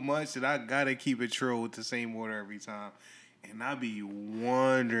so much that I gotta keep it true with the same order every time. And I be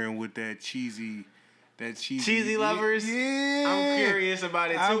wondering with that cheesy lovers. Yeah. I'm curious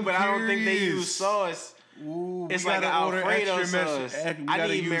about it too, but I don't think they use sauce. Ooh, It's like an Alfredo sauce. I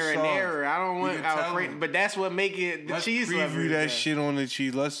need marinara. I don't want can tell Alfredo, them. but that's what make it the Let's cheese preview lovers. that shit on the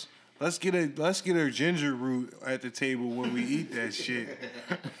cheese. Let's get a ginger root at the table when we eat that shit.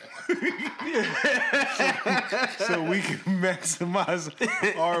 so we can maximize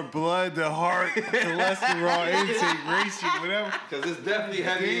our blood, the heart, cholesterol intake ratio, whatever. Because it's definitely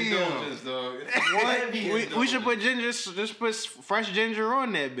heavy indulgence, dog. We should put ginger. Just put fresh ginger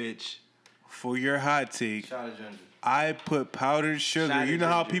on that bitch. For your hot take, Shot of ginger. I put powdered sugar. Shot of You know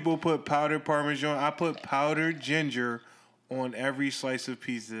how ginger. people put powdered Parmesan? I put powdered ginger on every slice of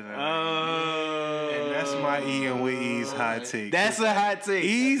pizza that I eat. And that's my eating with Ease hot take. That's a hot take.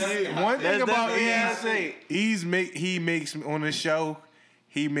 Ease, one thing That's about definitely a hot Ease, take. he makes me on the show.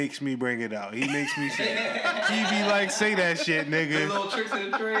 He makes me bring it out. He makes me say, he be like, say that shit, The nigga. little tricks of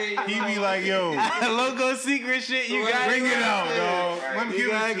the trade. He be like, yo, Logo secret shit. You got bring it out, dog. Let me You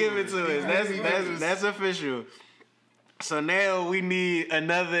gotta give it to us. us. That's official. So now we need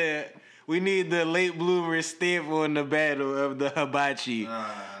the late bloomer stamp on the battle of the hibachi.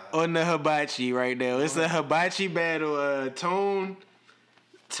 On the hibachi right now. It's a hibachi battle. Tone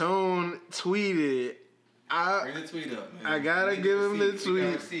tweeted. Bring the tweet up, man. I gotta Bring give him the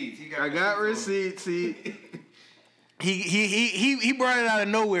receipts. tweet. He got I got receipts. receipts. He brought it out of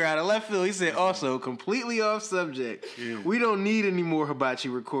nowhere, out of left field. He said, also, completely off subject. Yeah. We don't need any more hibachi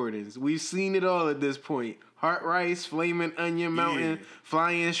recordings. We've seen it all at this point. Heart rice, flaming onion mountain, Yeah.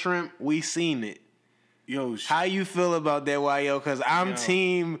 flying shrimp. We seen it. Yo, How you feel about that, YO? Because I'm Yo.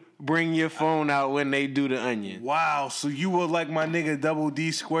 team bring your phone out when they do the onion. wow, so you were like my nigga Double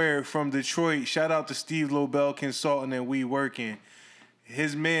D Squared from Detroit. Shout out to Steve Lobel Consulting and We Working.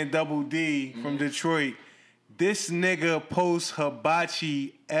 His man Double D from Detroit. This nigga posts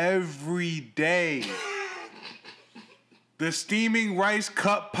hibachi every day. The steaming rice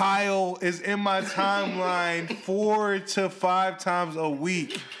cup pile is in my timeline 4 to 5 times a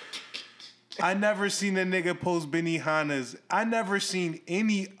week. I never seen a nigga post Benihanas. I never seen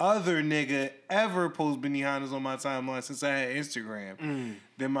any other nigga ever post Benihanas on my timeline since I had Instagram.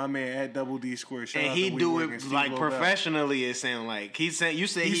 Then my man at Double D Square. Shout And out he to We do Working, it Steve like Lobel. professionally, it sound like. He said, you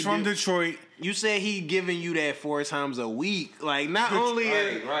said He's from do- Detroit. You said he giving you that 4 times a week. Like not only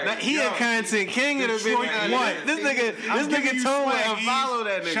right. not- he Yo, a content king of the Detroit video. what? This I'm giving nigga you told me swag, to E. follow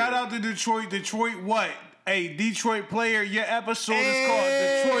that nigga. Shout out to Detroit. Detroit what? Hey, Detroit player, your episode is called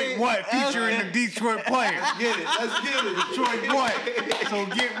Detroit what? Featuring the Detroit player. Get it. Let's get it. Detroit what? So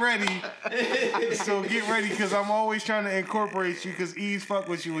get ready, because I'm always trying to incorporate you, because Ease fuck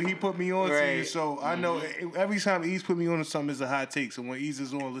with you and he put me on to you. Right. So I know every time Ease put me on to something is a hot take. So when Ease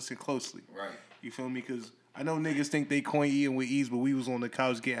is on, listen closely. Right. You feel me? Because I know niggas think they coin eating with ease, but we was on the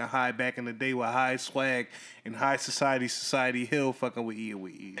couch getting high back in the day with high swag and high society hill fucking with eating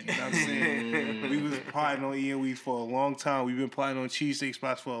with ease. You know what I'm saying? We was plotting on eating with ease for a long time. We've been plotting on cheesesteak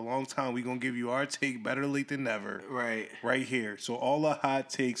spots for a long time. We gonna give you our take better late than never. Right. Right here. So all the hot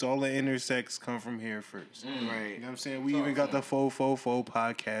takes, all the intersects come from here first. Right. You know what I'm saying? We even got the Fo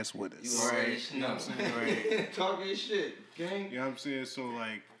podcast with us. You already know what I'm saying? Right. Talking shit, gang. You know what I'm saying? So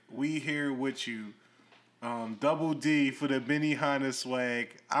like we here with you. Double D for the Benihana swag.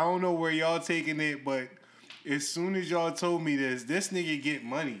 I don't know where y'all taking it, but as soon as y'all told me this nigga get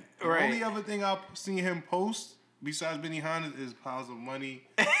money. The only other thing I've seen him post besides Benihana is piles of money.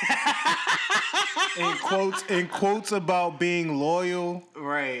 and quotes about being loyal.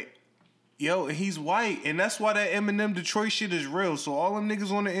 Right. Yo, he's white, and that's why that Eminem Detroit shit is real. So all them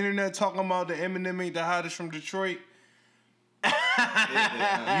niggas on the internet talking about the Eminem ain't the hottest from Detroit.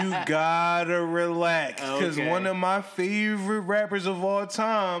 You gotta relax, because one of my favorite rappers of all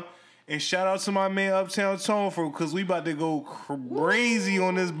time, and shout out to my man Uptown Tone for, because we about to go crazy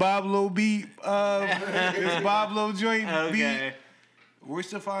on this Boblo beat, this Boblo joint beat. Royce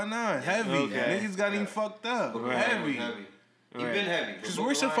the 5'9", heavy. Niggas got him fucked up. Heavy. He been heavy. Because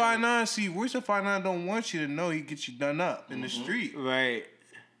Royce the 5'9", Royce the 5'9" don't want you to know he get you done up in the street. Right.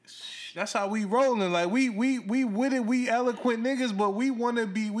 That's how we rolling. Like we with it. We eloquent niggas, but we want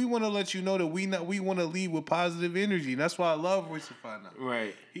to let you know that we want to lead with positive energy. That's why I love Royce the 5'9".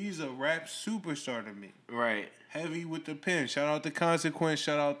 Right. He's a rap superstar to me. Right. Heavy with the pen. Shout out to Consequence.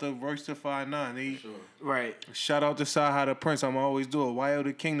 Shout out to Royce the 5'9". Sure. Right. Shout out to Saha the Prince. I'ma always do it. YO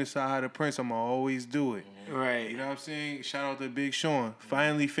the King to Saha the Prince. I'ma always do it. Right. You know what I'm saying? Shout out to Big Sean.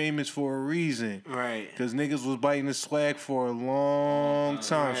 Finally famous for a reason. Right. Because niggas was biting the swag for a long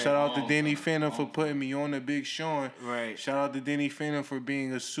time. Shout out to Danny Phantom for putting me on the Big Sean. Right. Shout out to Danny Phantom for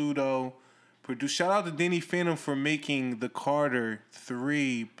being a pseudo producer. Shout out to Danny Phantom for making the Carter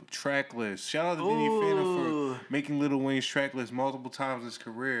 3 track list. Shout out to Danny Phantom for making Lil Wayne's track list multiple times in his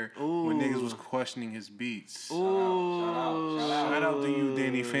career when niggas was questioning his beats. Shout out to you,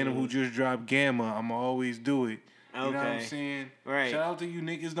 Danny Phantom, who just dropped Gamma. I'ma always do it. You know what I'm saying? Right. Shout out to you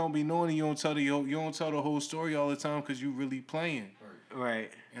niggas don't be knowing you don't tell the whole story all the time because you really playing.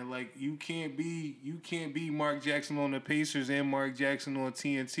 Right. And like you can't be Mark Jackson on the Pacers and Mark Jackson on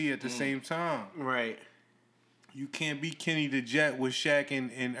TNT at the same time. Right. You can't be Kenny the Jet with Shaq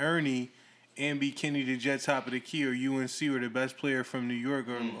and Ernie and be Kenny the Jet top of the key or UNC or the best player from New York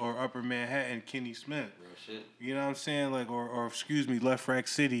or Upper Manhattan, Kenny Smith. Real shit. You know what I'm saying? Like or excuse me, Left Rack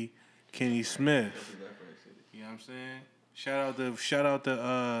City, Kenny Smith. You know what I'm saying? Shout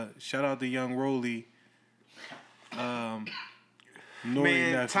out to Young Rolly.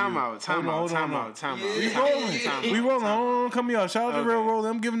 Man, time out. We rolling. Hold on, come here. Shout out to Real Rolly.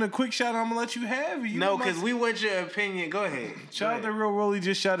 I'm giving a quick shout out. I'm gonna let you have it. No, because we want your opinion. Go ahead. Shout out to Real Rolly.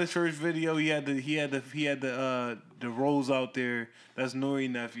 Just shot his first video. He had the rolls out there. That's Nori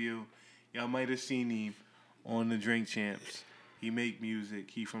nephew. Y'all might have seen him on the Drink Champs. He make music.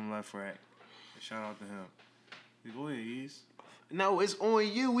 He from Left Rack. Shout out to him. Go ahead, Ease. No, it's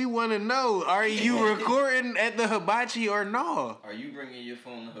on you. We want to know. Are you recording at the hibachi or no? Are you bringing your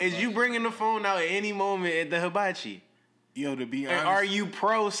phone to hibachi? Is you bringing the phone out at any moment at the hibachi? Yo, to be honest. Are you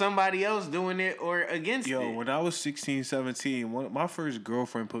pro somebody else doing it or against it? Yo, when I was 16, 17, my first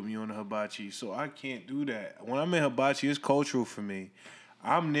girlfriend put me on the hibachi, so I can't do that. When I'm in hibachi, it's cultural for me.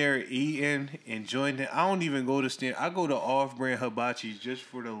 I'm there eating, enjoying it. I don't even go to stand. I go to off-brand hibachis just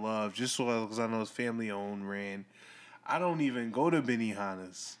for the love, just because I know it's family-owned brand. I don't even go to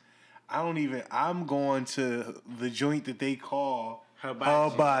Benihana's. I'm going to the joint that they call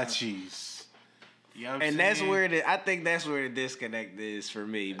hibachis. You know what I'm saying? I think that's where the disconnect is for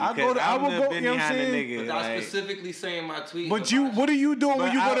me. I Because I'm the Benihana you know what I'm nigga. But I specifically saying my tweet. But what are you doing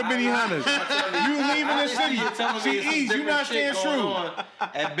when you go to Benihana's? You leaving the city. See, Ease, you not staying true.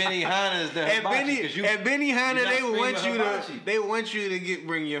 At Benihana's, at Benihana, they want you to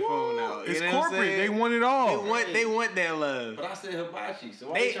bring your phone out. It's corporate. They want it all. They want that love. But I said hibachi,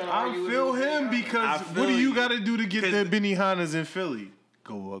 so why you trying to argue I with feel me? him because what do you got to do to get the Benihana's in Philly?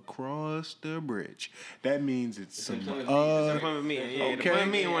 Go across the bridge. That means it's some Plymouth Meeting. Yeah, the Plymouth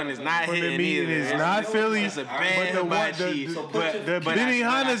Meeting one is not hitting either. It's not Philly. It's a bad hibachi. The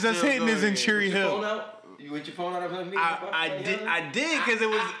Benihana's that's hitting is in Cherry Hill. You with your phone out of her? I did because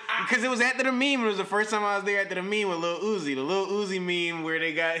it was after the meme. It was the first time I was there after the meme with Lil Uzi. The Lil Uzi meme where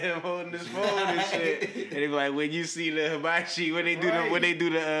they got him holding his phone and shit. And they be like, when you see the hibachi, when they do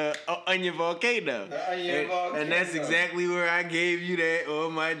the onion volcano. And that's exactly where I gave you that. Oh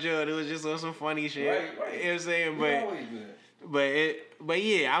my God, it was just on some funny shit. Right. You know what I'm saying? But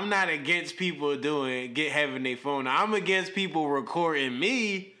yeah, I'm not against people having their phone. I'm against people recording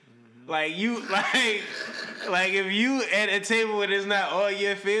me. Like you, like if you at a table where it's not all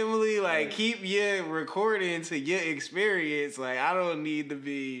your family, like keep your recording to your experience. Like I don't need to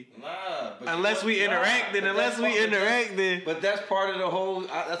be unless we interacting. But that's part of the whole.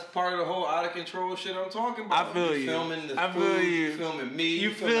 That's part of the whole out of control shit I'm talking about. I feel you. Filming the I food, feel you. You filming me. You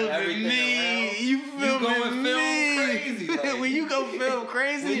filming everything me. around. You filming me. Crazy. Like, when you go film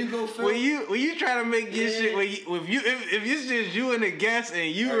crazy. When you try to make your shit. If it's just you and the guest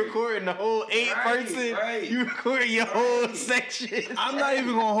and you recording the whole 8 person, you recording your whole section. I'm not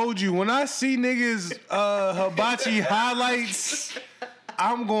even gonna hold you. When I see niggas hibachi highlights,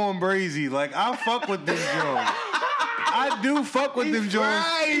 I'm going brazy. Like I fuck with them Jones. I do fuck with them Jones.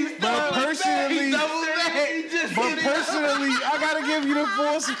 But personally, I gotta give you the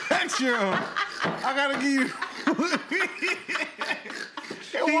full spectrum. I gotta give you.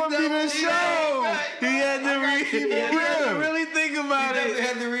 It won't be the show. He had to really think about it. He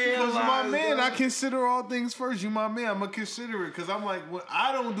had to realize. My man, I consider all things first. You my man, I'm gonna consider it because I'm like, well,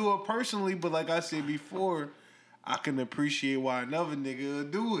 I don't do it personally, but like I said before, I can appreciate why another nigga will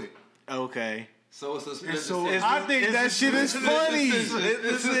do it. Okay. So it's a split decision. I think that shit is funny.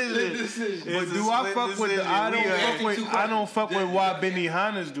 But do I fuck with the? I don't fuck with why Benny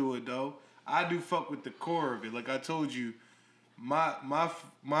Hannas do it though. I do fuck with the core of it. Like I told you,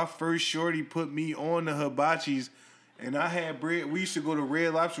 my first shorty put me on the hibachis, and I had bread. We used to go to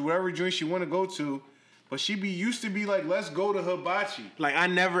Red Lobster, whatever joint she want to go to. But she used to be like, let's go to hibachi. Like I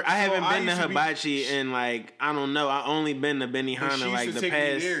haven't been to hibachi in like I don't know. I only been to Benihana like the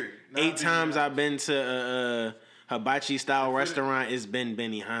past 8 times I've been to a hibachi style restaurant. It's been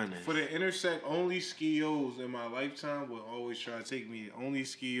Benihana. For the intersect, only skios in my lifetime will always try to take me. Only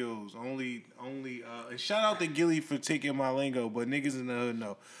skios, only. And shout out to Gilly for taking my lingo, but niggas in the hood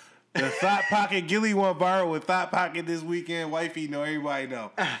know. The Thought Pocket, Gilly went viral with Thought Pocket this weekend. Wifey know, everybody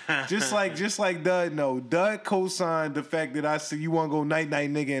know. Just like Dud know. Dud co-signed the fact that I said you want to go night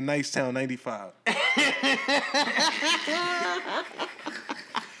nigga in Nicetown 95.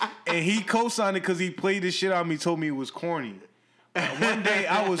 And he co-signed it because he played the shit out of me, told me it was corny. One day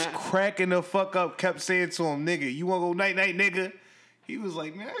I was cracking the fuck up, kept saying to him, nigga, you want to go night nigga? He was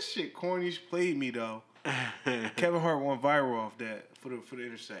like, man, that shit corny. Played me though. Kevin Hart went viral off that for the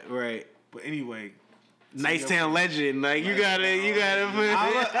intersect. Right. But anyway, Nicetown legend. Like you gotta put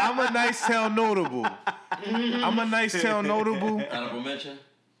I'm a Nicetown notable. Honorable mention?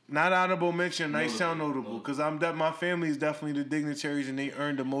 Not honorable mention, Nicetown notable. Because my family is definitely the dignitaries and they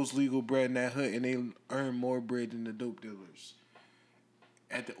earn the most legal bread in that hood and they earn more bread than the dope dealers.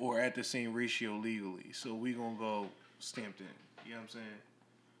 At the same ratio legally. So we gonna go stamped in. You know what I'm saying?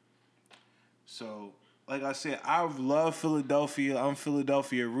 So like I said, I love Philadelphia. I'm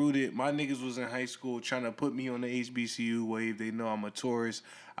Philadelphia rooted. My niggas was in high school trying to put me on the HBCU wave. They know I'm a tourist.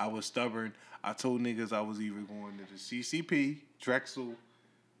 I was stubborn. I told niggas I was either going to the CCP, Drexel,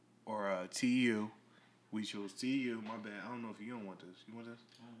 or TU. We chose TU. My bad. I don't know if you don't want this. You want this?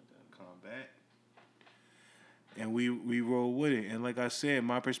 Combat. And we roll with it. And like I said,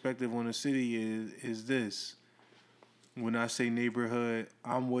 my perspective on the city is this. When I say neighborhood,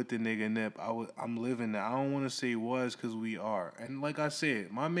 I'm with the nigga Nip. I'm living that. I don't want to say was because we are. And like I said,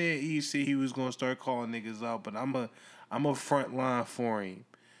 my man E said he was gonna start calling niggas out, but I'm a front line for him.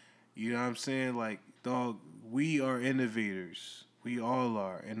 You know what I'm saying? Like, dog, we are innovators. We all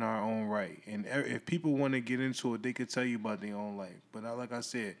are in our own right. And if people want to get into it, they could tell you about their own life. But like I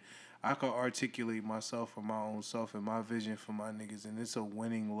said, I could articulate myself for my own self and my vision for my niggas, and it's a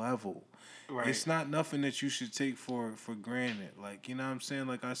winning level. Right. It's not nothing that you should take for granted. Like, you know what I'm saying?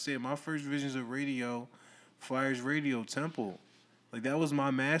 Like I said, my first visions of radio, Flyers Radio Temple. Like, that was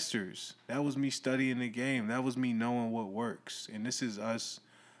my master's. That was me studying the game. That was me knowing what works. And this is us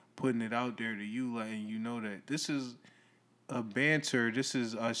putting it out there to you, letting you know that this is a banter. This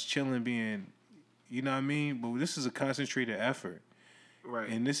is us chilling, being, you know what I mean? But this is a concentrated effort. Right.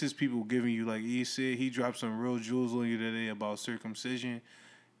 And this is people giving you, like he said, he dropped some real jewels on you today about circumcision.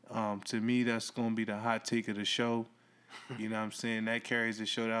 To me, that's going to be the hot take of the show. You know what I'm saying? That carries the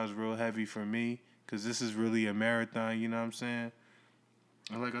show. That was real heavy for me because this is really a marathon, you know what I'm saying?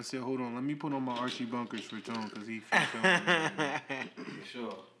 And like I said, hold on. Let me put on my Archie Bunkers for Tone because he filming me.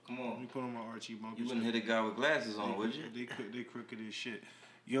 Sure. Come on. Let me put on my Archie Bunkers. You wouldn't hit a guy with glasses on, would you? They crooked as shit.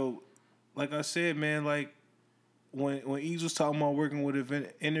 Yo, like I said, man, like, When Ease was talking about working with an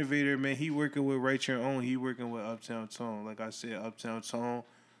innovator, man, he working with Write Your Own. He working with Uptown Tone. Like I said, Uptown Tone,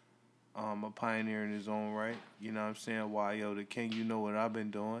 a pioneer in his own right. You know what I'm saying? Why, yo, the king, you know what I've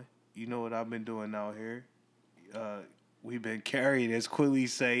been doing. You know what I've been doing out here. we've been carrying, as Quilly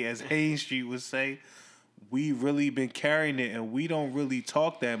say, as Haynes Street would say, we really been carrying it, and we don't really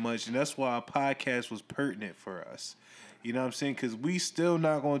talk that much, and that's why our podcast was pertinent for us. You know what I'm saying? Because we still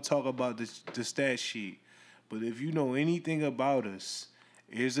not going to talk about the stat sheet. But if you know anything about us,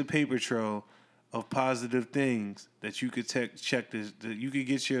 here's a paper trail of positive things that you could check this. You could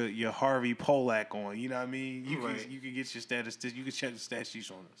get your Harvey Pollack on. You know what I mean? You could get your status. You could check the stat sheets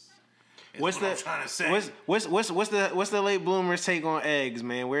on us. What's what I'm trying to say? What's the late bloomers take on eggs,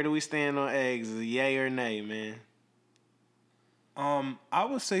 man? Where do we stand on eggs? Is it yay or nay, man? I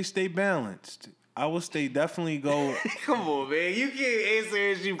would say stay balanced. I would stay definitely go. Come on, man. You can't answer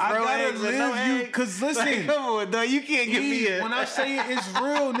as you pro I gotta eggs or no live you, eggs. cause listen, Like, come on, dog. You can't give me a. When I say it, it's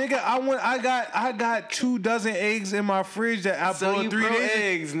real, nigga. I got 2 dozen eggs in my fridge that I so bought you 3 pro days.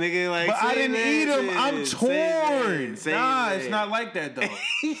 eggs, nigga. Like, But I didn't eat them. I'm torn. Nah, that. it's not like that though.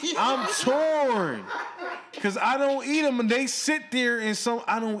 I'm torn. Cause I don't eat them, and they sit there, and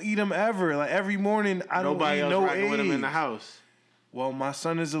I don't eat them ever. Like every morning, I don't eat no eggs. With them in the house. Well, my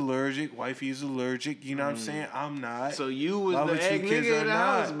son is allergic. Wifey is allergic. You know what I'm saying? I'm not. So you was the egg nigga in the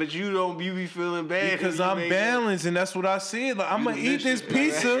house, but you be feeling bad because I'm balanced, and that's what I said. Like I'm gonna eat this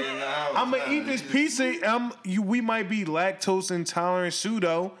pizza. I'm gonna eat this pizza. We might be lactose intolerant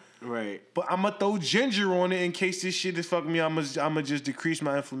pseudo. Right. But I'm gonna throw ginger on it in case this shit is fucking me. I'm gonna just decrease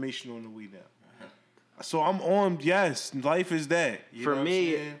my inflammation on the weed now. So I'm on. Yes, life is that. For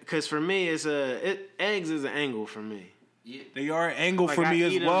me, because for me, eggs is an angle for me. Yeah. They are an angle for me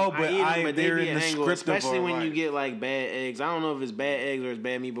as well, but they're in the script, especially when you get like bad eggs. I don't know if it's bad eggs or it's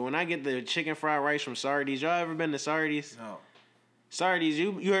bad meat, but when I get the chicken fried rice from Sardi's, y'all ever been to Sardi's? No. Sardi's,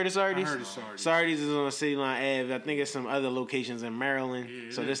 you heard of Sardi's? I heard of Sardi's. Sardi's is on City Line Ave. I think it's some other locations in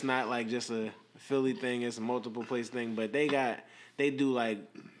Maryland, so it's not like just a Philly thing. It's a multiple place thing, but they do like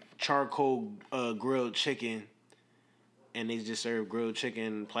charcoal grilled chicken. And they just serve grilled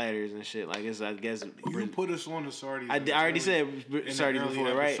chicken platters and shit. Like it's, I guess. You put us on the Sardi's. I already said Sardi's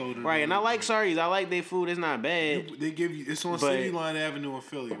before, right? Right, and I like Sardi's. I like their food. It's not bad. They give you. It's on City Line Avenue in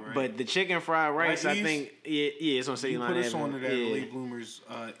Philly, right? But the chicken fried rice, I think, it's on City Line Avenue. You put us on to that Late Bloomers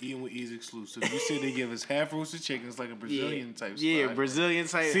Eating with Ease exclusive. You said they give us half roasted chicken. It's like a Brazilian type. Yeah, spot. Brazilian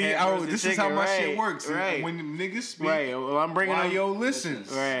type. See, this is how my shit works. Right. When the niggas speak, right. Well, I'm bringing yo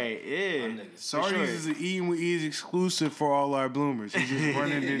listens. Right. Yeah. Sardi's is an Eating with Ease exclusive for all our bloomers. He's just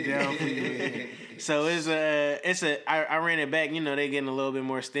running it down for you. So I ran it back. You know, they getting a little bit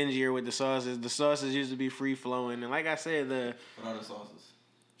more stingier with the sauces. The sauces used to be free flowing, and like I said, what are the sauces?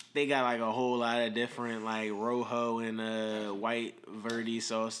 They got like a whole lot of different like Rojo and white Verde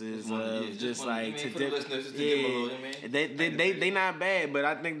sauces. Just like to dip. They not bad, but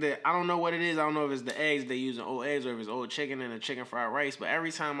I think that I don't know what it is. I don't know if it's the eggs they using old eggs or if it's old chicken and a chicken fried rice. But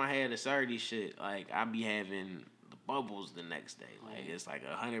every time I had a Sardi shit, like I be having bubbles the next day. Like it's like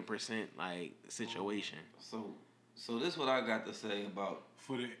 100% like situation. So this is what I got to say about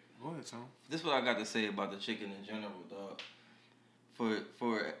go ahead, Tom. This is what I got to say about the chicken in general, dog.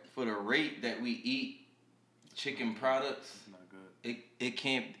 For the rate that we eat chicken products, it's not good. It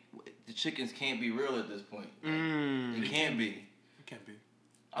can't. The chickens can't be real at this point. It can't be. It can't be.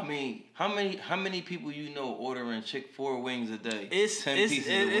 I mean, how many people you know ordering 4 wings a day? 10 pieces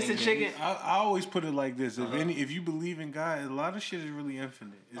of wings a chicken. I always put it like this: if you believe in God, a lot of shit is really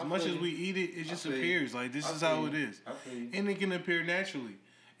infinite. As much as we eat it, it just appears. Like this is how it is, and it can appear naturally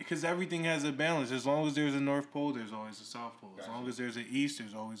because everything has a balance. As long as there's a North Pole, there's always a South Pole. As long as there's an East,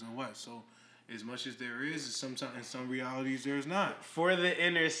 there's always a West. So. As much as there is, sometimes in some realities there's not. For the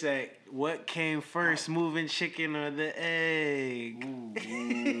intersect, what came first, moving chicken or the egg?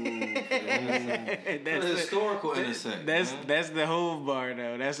 That's the historical intersect. That's the whole bar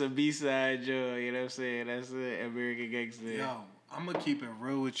though. That's a B-side joint. You know what I'm saying? That's the American Gangster. Yo, I'm gonna keep it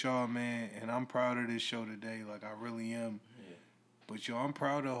real with y'all, man, and I'm proud of this show today. Like I really am. Yeah. But yo, I'm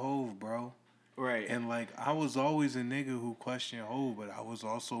proud of Hove, bro. Right. And like I was always a nigga who questioned Hove, but I was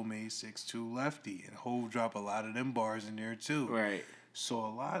also made 6'2" lefty, and Hove drop a lot of them bars in there too. Right. So a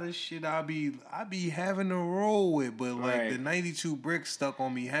lot of shit I be having to roll with, but like the 92 bricks stuck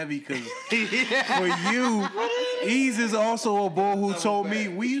on me heavy because for you, Ease is also a boy who told me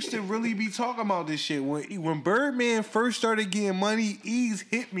we used to really be talking about this shit when Birdman first started getting money. Ease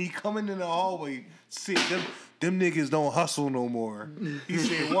hit me coming in the hallway. See them niggas don't hustle no more. He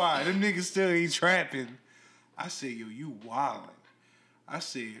said, why? Them niggas still ain't trapping. I said, yo, you wildin'. I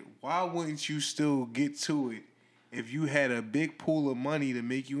said, why wouldn't you still get to it if you had a big pool of money to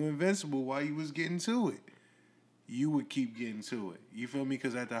make you invincible while you was getting to it? You would keep getting to it. You feel me?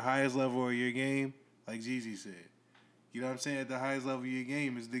 Because at the highest level of your game, like Jeezy said, you know what I'm saying? At the highest level of your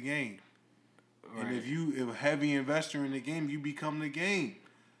game is the game. Right. And if a heavy investor in the game, you become the game.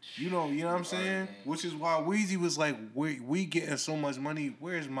 You know what I'm saying? Which is why Weezy was like, we getting so much money.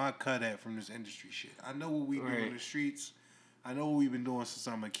 Where's my cut at from this industry shit? I know what we do in the streets. I know what we've been doing since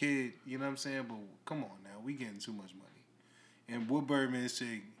I'm a kid. You know what I'm saying? But come on now, we getting too much money. And what Birdman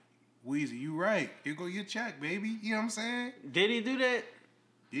said, Weezy, you right. Here go your check, baby. You know what I'm saying? Did he do that?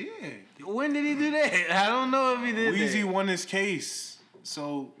 Yeah. When did he do that? I don't know if he did Weezy won his case.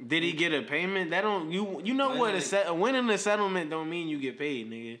 So did he get a payment? That don't you know what winning the settlement don't mean you get paid,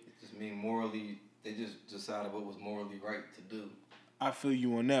 nigga. It just mean morally they just decided what was morally right to do. I feel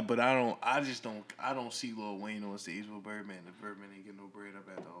you on that, but I don't see Lil Wayne on stage with Birdman. If Birdman ain't getting no bread up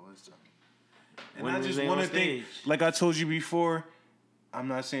after all this time. And I just want to think, like I told you before, I'm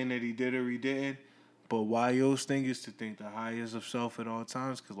not saying that he did or he didn't, but YO's thing is to think the highest of self at all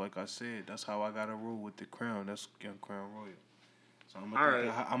times, because like I said, that's how I got to roll with the crown. That's Young Crown Royal. So I'm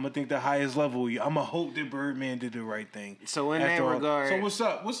gonna think the highest level. I'm gonna hope that Birdman did the right thing. So in that regard, so what's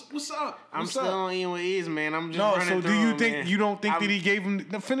up? What's up? I'm still on Ian with ease, man. I'm just running through do you him, think man. you don't think that he gave him?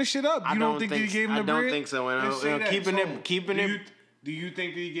 Finish it up. You don't think that he gave him the bread? I don't think so. And keeping it. Do you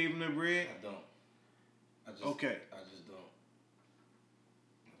think that he gave him the bread? I don't. Okay. I just don't.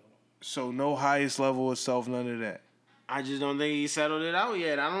 So no highest level of self, none of that. I just don't think he settled it out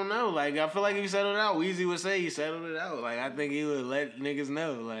yet. I don't know. Like, I feel like if he settled it out, Weezy would say he settled it out. Like, I think he would let niggas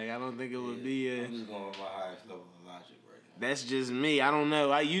know. Like, I don't think it would be I'm just going with my highest level of logic right now. That's just me. I don't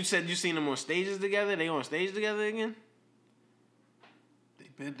know. You said you seen them on stages together? They on stage together again?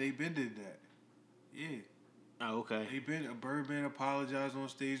 They been did that. Yeah. Oh, okay. Birdman apologized on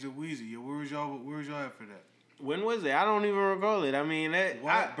stage to Weezy. Yo, where was y'all at for that? When was it? I don't even recall it. I mean,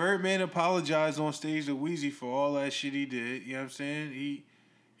 Birdman apologized on stage to Weezy for all that shit he did. You know what I'm saying?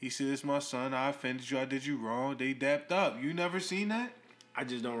 He said, "It's my son. I offended you. I did you wrong." They dapped up. You never seen that? I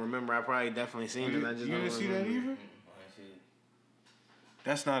just don't remember. I probably definitely seen it. I just you didn't see that either?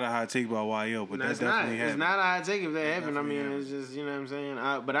 That's not a hot take by YO, but that definitely happened. It's not a hot take if that happened. I mean, it's just, you know what I'm saying.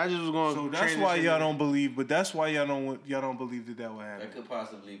 But I just was going. So that's why y'all don't believe. But that's why y'all don't believe that would happen. That could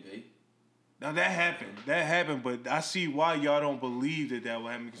possibly be. Now that happened. But I see why y'all don't believe that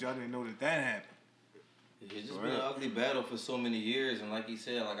would happen, because y'all didn't know that happened. It's just been an ugly battle for so many years, and like he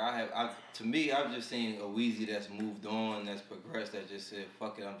said, like I've just seen a Weezy that's moved on, that's progressed, that just said,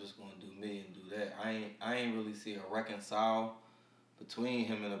 "Fuck it, I'm just gonna do me and do that." I ain't really see a reconcile between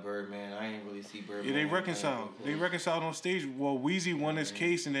him and the Birdman. I ain't really see Birdman. Yeah, they reconciled. They reconciled on stage. Well, Weezy won his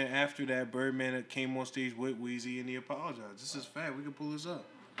case, and then after that, Birdman came on stage with Weezy, and he apologized. This is fact. We can pull this up.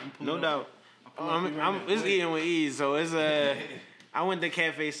 No doubt. It's Eating with Ease, so it's I went to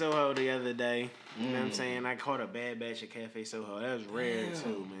Cafe Soho the other day. You know what I'm saying? I caught a bad batch of Cafe Soho. That was rare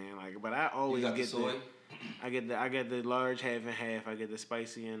too, man. Like, but I always get soy. I get the large half and half. I get the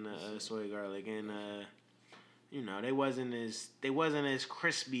spicy and the soy garlic, and you know, they wasn't as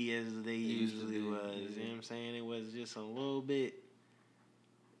crispy as they usually was. You know what I'm saying? It was just a little bit.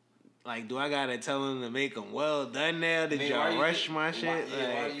 Like, do I gotta tell them to make them well done now? Did y'all rush my shit?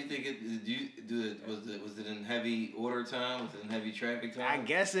 Why do you think it? Was it in heavy order time? Was it in heavy traffic time? I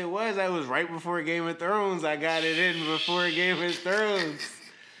guess it was. I was right before Game of Thrones. I got it in before Game of Thrones.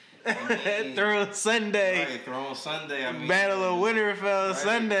 Thrones Sunday. Right, Thrones Sunday. I mean, Battle of Winterfell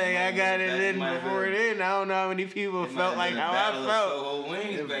Sunday. I got it in before then. I don't know how many people felt like how I felt.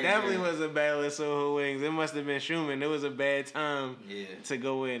 It definitely was a battle of Soho Wings. It must have been Schumann. It was a bad time to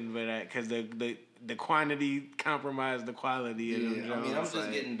go in, but because the quantity compromised the quality of them. I mean, I'm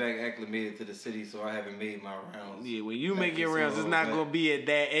just getting back acclimated to the city, so I haven't made my rounds. Yeah, when you make your rounds, it's not gonna be at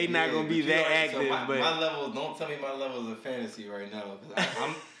that. Ain't not gonna be that active. So but my level, don't tell me my levels of fantasy right now, because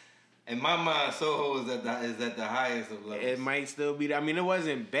I'm. In my mind, Soho is at the highest of levels. It might still be. I mean, it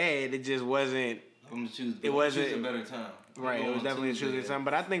wasn't bad. It just wasn't. I'm gonna choose. It wasn't choose a better time. Right. It was definitely a choosing time.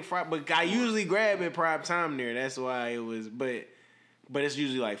 But I think But I usually grab it prime time there. That's why it was. But it's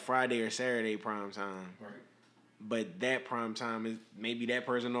usually like Friday or Saturday prime time. Right. But that prime time is maybe that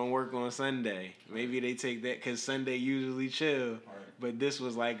person don't work on Sunday. Maybe they take that because Sunday usually chill. Right. But this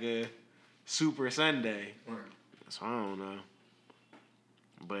was like a super Sunday. Right. So I don't know.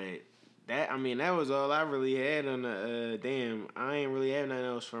 But. That was all I really had on the damn. I ain't really have nothing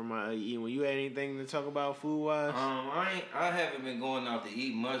else for my eating. When you had anything to talk about food wise? I haven't been going out to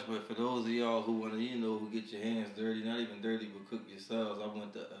eat much, but for those of y'all who wanna, who get your hands dirty, not even dirty, but cook yourselves, I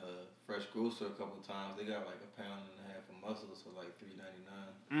went to Fresh Grocer a couple times. They got like a pound and a half of mussels for like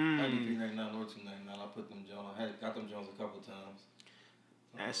 $3.99. Maybe $3.99 or $2.99. I put them Jones. Got them Jones a couple times.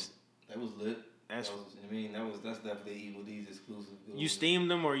 That was lit. That's definitely Evil D's exclusive. You steamed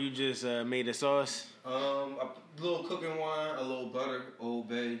them or you just made a sauce? A little cooking wine, a little butter, Old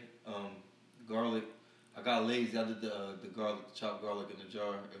Bay, garlic. I got lazy. I did the garlic, the chopped garlic in the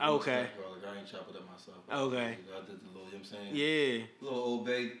jar. Okay. Garlic. I ain't chop it up myself. Okay. I did the little, you know what I'm saying? Yeah. Little Old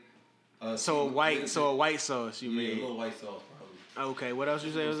Bay. So a white sauce you made. Yeah, a little white sauce probably. Okay, what else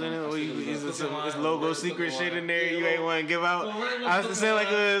you say was in it? Is some logo secret shit in there you ain't want to give out? I was saying like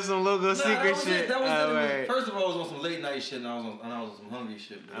it was some logo secret shit. That was it. First of all, I was on some late night shit and I was on some hungry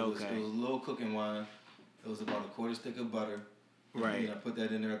shit. But it was a little cooking wine. It was about a quarter stick of butter. Right. And I put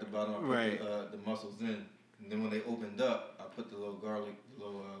that in there at the bottom. I put the mussels in. And then when they opened up, I put the little garlic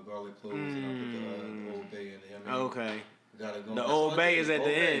cloves, and I put the Old Bay in there. Okay. Got it going. The Old Bay is at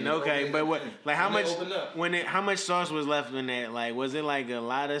the end. Okay, but what? Like how much? How much sauce was left in that? Like, was it like a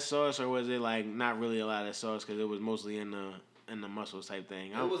lot of sauce, or was it like not really a lot of sauce because it was mostly in the mussels type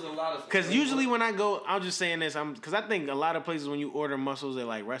thing? It was a lot of. Because usually when I go, I'm just saying this. Because I think a lot of places when you order mussels at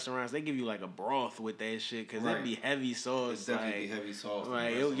like restaurants, they give you like a broth with that shit because it'd be heavy sauce. It's definitely heavy sauce.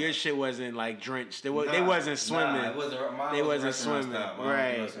 Right, your shit wasn't like drenched. They wasn't swimming. They wasn't swimming.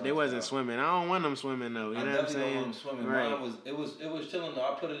 Right, they wasn't swimming. I don't want them swimming though. You know what I'm saying? Don't want them swimming. Right. Mine was chilling though.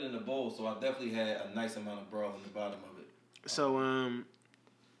 I put it in the bowl, so I definitely had a nice amount of broth in the bottom of it. So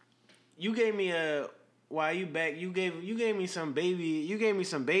you gave me a. While you back, you gave me some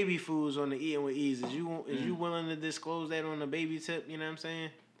baby foods on the Eating with Ease. Is you willing to disclose that on the baby tip? You know what I'm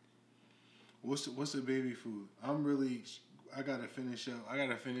saying? What's the baby food? I gotta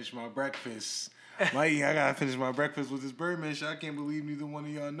finish my breakfast. I gotta finish my breakfast with this Birdman shit. I can't believe neither one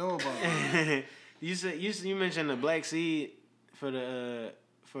of y'all know about it. You mentioned the black seed for the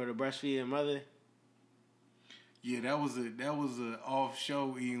breastfeeding mother. Yeah, that was a off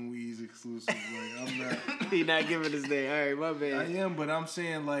show Eating Weeds exclusive. Like I'm not. He not giving us that. All right, my bad. I am, but I'm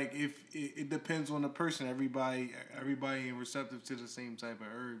saying like if it depends on the person. Everybody ain't receptive to the same type of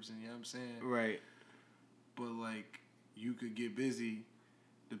herbs, and you know what I'm saying. Right. But like you could get busy,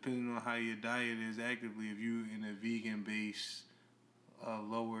 depending on how your diet is actively. If you in a vegan base,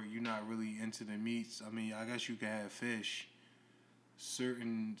 lower, you're not really into the meats. I mean, I guess you can have fish.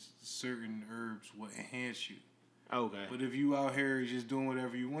 Certain herbs will enhance you. Okay. But if you out here just doing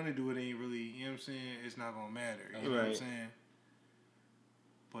whatever you want to do, it ain't really, you know what I'm saying? It's not going to matter. You know what I'm saying?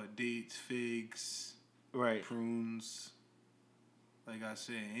 But dates, figs, prunes, like I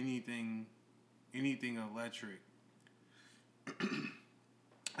said, anything electric.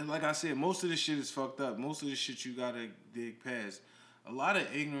 And like I said, most of this shit is fucked up. Most of this shit you got to dig past. A lot of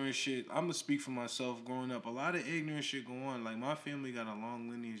ignorant shit, I'm going to speak for myself growing up. A lot of ignorant shit go on. Like my family got a long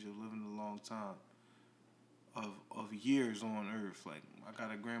lineage of living a long time. Of years on Earth. Like I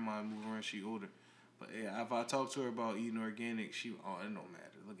got a grandma moving around, she older. But yeah, if I talk to her about eating organic, it don't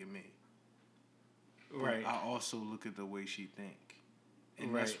matter. Look at me. Right. But I also look at the way she think.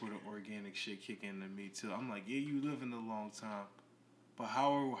 And that's where the organic shit kick into me too. I'm like, yeah, you living a long time. But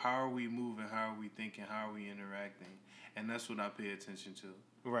how are we moving? How are we thinking? How are we interacting? And that's what I pay attention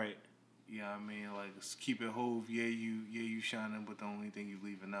to. Right. Yeah, I mean, like keep it whole. Yeah, you shining, but the only thing you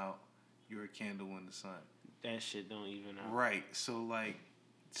leaving out, you're a candle in the sun. That shit don't even out. Right. So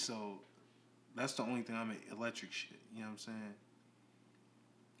that's the only thing I'm at, electric shit. You know what I'm saying?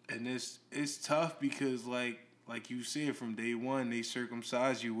 And it's tough because like you said, from day one they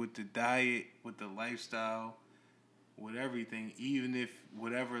circumcise you with the diet, with the lifestyle, with everything, even if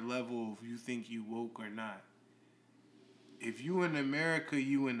whatever level of you think you woke or not. If you in America,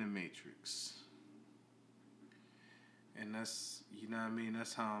 you in the Matrix. And that's, you know what I mean?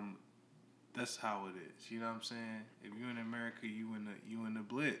 That's how it is. You know what I'm saying? If you're in America, you in the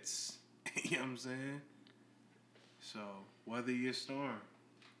blitz. You know what I'm saying? So weather your storm.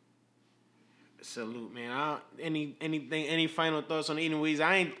 Salute, man. Any final thoughts on Eating Weeds?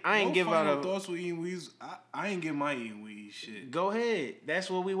 I ain't give out a thoughts with Eating Weeds. I ain't get my Eating Weeds shit. Go ahead. That's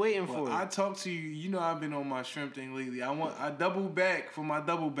what we waiting for. I talked to you. You know I've been on my shrimp thing lately. I double back for my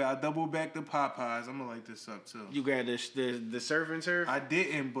double back. I double back the Popeyes. I'm gonna light this up too. You got the surf and turf? I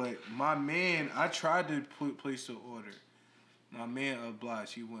didn't, but my man, I tried to place the order. My man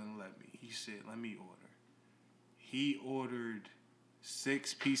obliged. He wouldn't let me. He said, "Let me order." He ordered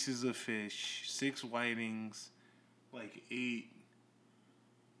 6 pieces of fish, 6 whitings, like 8.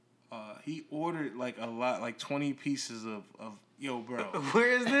 He ordered like a lot, like 20 pieces of yo, bro.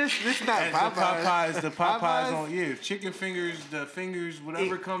 Where is this? This not Popeyes. The Popeyes on chicken fingers, the fingers,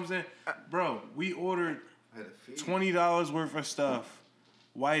 whatever comes in, bro. We ordered $20 worth of stuff.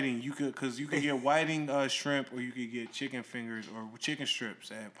 Whiting, you could get whiting shrimp, or you could get chicken fingers or chicken strips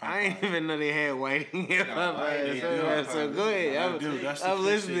at Popeyes. I didn't even know they had whiting in Popeyes. So go ahead. I'm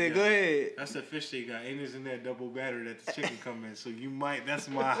listening. Go ahead. That's the fish they got. Ain't is in that double batter that the chicken come in. So you might. That's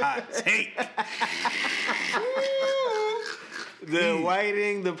my hot take. The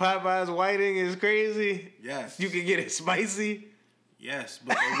whiting, the Popeyes whiting is crazy. Yes. You can get it spicy. Yes,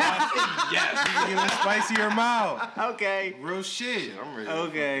 but yes, you can get a spicier mild. Okay. Real shit. I'm ready.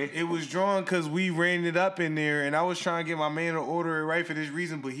 Okay. It was drawn because we ran it up in there, and I was trying to get my man to order it right for this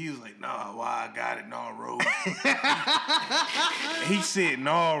reason, but he was like, "Nah, why I got it, nah, Rogue." He said,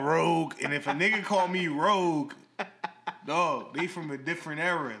 "Nah, Rogue," and if a nigga called me Rogue, dog, they from a different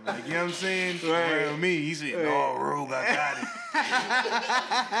era. Like, you know what I'm saying? Right. Around me, he said, "Nah, Rogue, I got it."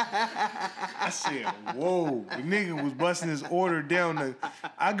 I said, "Whoa!" The nigga was busting his order down.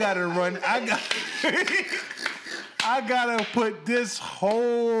 I gotta run. I gotta put this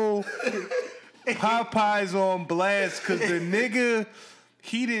whole Popeyes on blast because the nigga,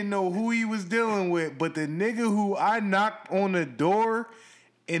 he didn't know who he was dealing with, but the nigga who I knocked on the door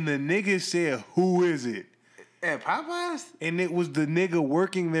and the nigga said, "Who is it?" At Popeyes? And it was the nigga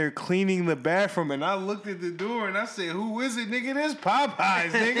working there cleaning the bathroom. And I looked at the door and I said, "Who is it, nigga? This Popeyes,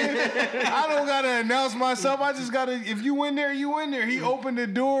 nigga." I don't gotta announce myself. I just gotta, if you in there, you in there. He opened the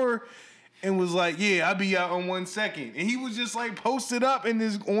door and was like, "Yeah, I'll be out in 1 second." And he was just like posted up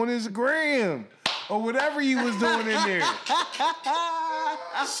on his gram or whatever he was doing in there.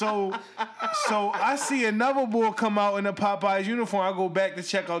 So I see another boy come out in a Popeyes uniform. I go back to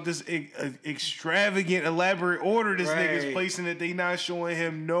check out this extravagant, elaborate order this nigga's placing that they not showing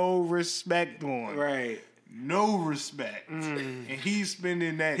him no respect on. Right. No respect. And he's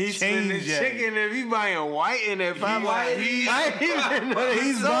spending that He's change. spending chicken if he buying white in that Popeyes.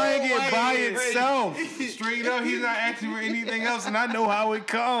 He's buying it by itself. Straight up, he's not asking for anything else, and I know how it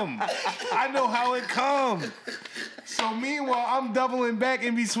come. So meanwhile, I'm doubling back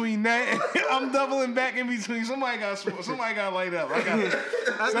in between that. Somebody got light up.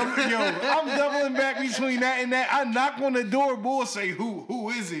 I'm doubling back between that and that. I knock on the door. Boy say, "Who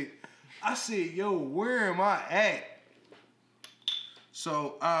is it?" I said, "Yo, where am I at?"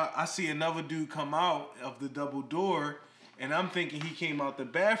 So I see another dude come out of the double door, and I'm thinking he came out the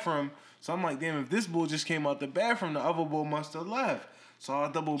bathroom. So I'm like, damn, if this bull just came out the bathroom, the other bull must have left. So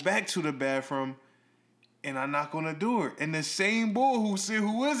I double back to the bathroom, and I knock on the door. And the same bull who said,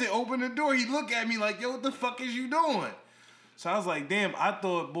 "Who is it?" opened the door. He looked at me like, "Yo, what the fuck is you doing?" So I was like, damn, I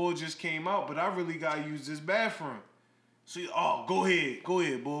thought bull just came out, but I really got to use this bathroom. So, go ahead,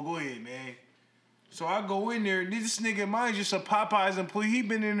 bull, go ahead, man. So I go in there, this nigga, mine just a Popeyes employee. He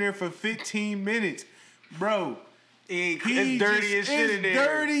been in there for 15 minutes. Bro, it's dirty as shit in there.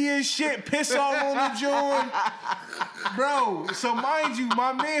 Dirty as shit. Piss all on the joint. Bro, so mind you,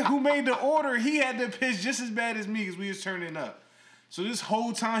 my man who made the order, he had to piss just as bad as me because we was turning up. So this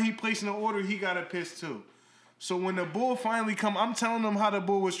whole time he placing the order, he got to piss too. So when the bull finally come, I'm telling him how the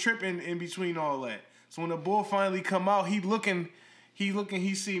bull was tripping in between all that. So when the bull finally come out, he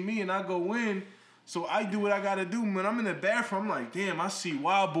see me, and I go in. So I do what I gotta do. When I'm in the bathroom, I'm like, damn, I see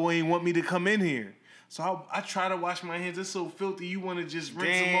Wild Boy ain't want me to come in here. So I try to wash my hands. It's so filthy. You want to just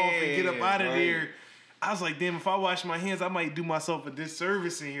rinse them off and get up out of there. I was like, damn, if I wash my hands, I might do myself a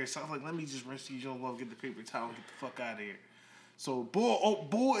disservice in here. So I was like, let me just rinse these off, get the paper towel, and get the fuck out of here. So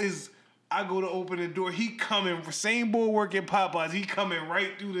bull is, I go to open the door. He coming, same bull working Popeyes. He coming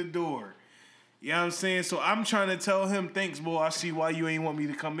right through the door. You know what I'm saying? So I'm trying to tell him, "Thanks, boy. I see why you ain't want me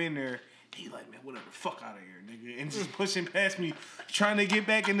to come in there." He like, "Man, whatever, fuck out of here, nigga." And just pushing past me, trying to get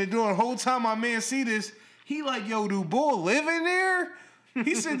back in the door. And the whole time my man see this, he like, "Yo, do bull live in there?"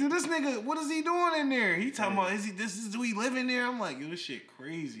 He said, "Dude, this nigga, what is he doing in there?" He talking about, do he live in there? I'm like, yo, this shit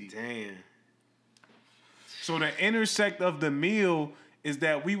crazy. Damn. So the intersect of the meal is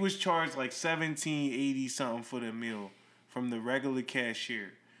that we was charged like $17.80 something for the meal from the regular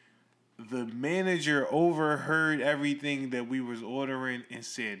cashier. The manager overheard everything that we was ordering and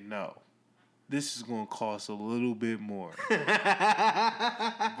said, "No, this is gonna cost a little bit more."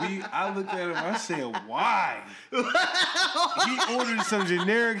 I looked at him, I said, "Why?" He ordered some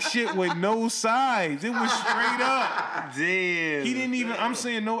generic shit with no sides. It was straight up. Damn. He didn't even, I'm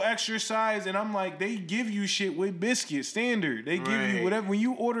saying no extra sides, and I'm like, they give you shit with biscuits, standard. They give you whatever. When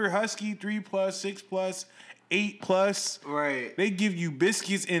you order Husky 3+, 6+, 8+, right? They give you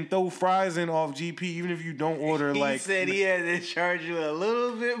biscuits and throw fries in off GP, even if you don't order he said he had to charge you a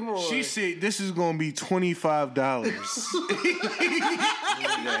little bit more. She said this is gonna be $25.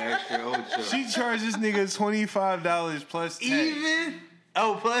 She charged this nigga $25 plus tax. Even?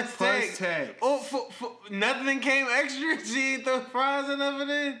 Oh, plus tax. Oh, for nothing came extra? She ate the fries and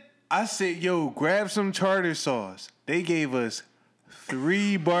everything? I said, "Yo, grab some tartar sauce." They gave us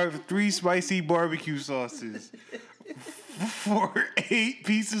three spicy barbecue sauces for 8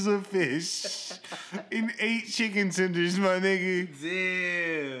 pieces of fish and 8 chicken tenders, my nigga.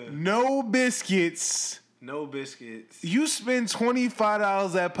 Damn. No biscuits, No biscuits. You spend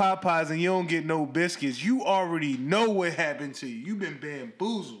 $25 at Popeyes and you don't get no biscuits. You already know what happened to you. You've been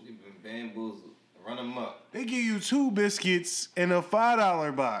bamboozled. You've been bamboozled. Run them up. They give you 2 biscuits in a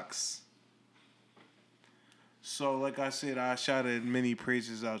 $5 box. So, like I said, I shouted many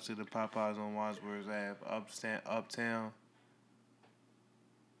praises out to the Popeyes on Wadsworth Ave, Uptown.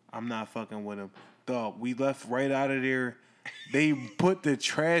 I'm not fucking with them. Dog, we left right out of there. They put the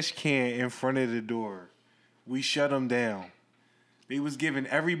trash can in front of the door. We shut them down. They was giving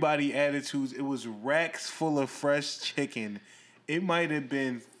everybody attitudes. It was racks full of fresh chicken. It might have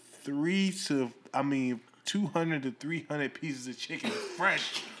been 200 to 300 pieces of chicken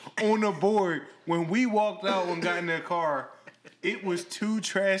fresh on the board. When we walked out and got in the car, it was 2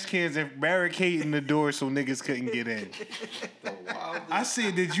 trash cans and barricading the door so niggas couldn't get in. I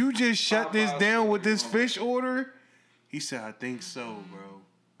said, did you just shut this down with this fish order? He said, I think so, bro.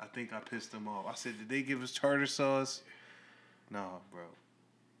 I think I pissed them off. I said, did they give us tartar sauce? No, bro.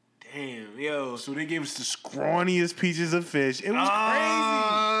 Damn, yo. So they gave us the scrawniest pieces of fish. It was crazy.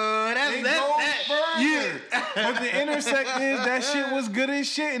 Yeah. But the intersect is that shit was good as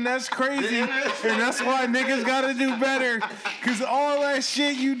shit, and that's crazy. And that's why niggas gotta do better. Cause all that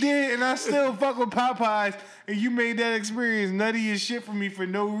shit you did, and I still fuck with Popeyes, and you made that experience nutty as shit for me for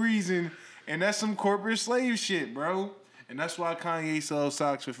no reason. And that's some corporate slave shit, bro. And that's why Kanye sells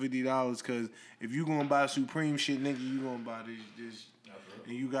socks for $50. Cause if you gonna buy Supreme shit, nigga, you gonna buy this.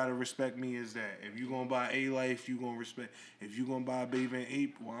 And you gotta respect me as that. If you gonna buy A-Life, you gonna respect. If you gonna buy Babe and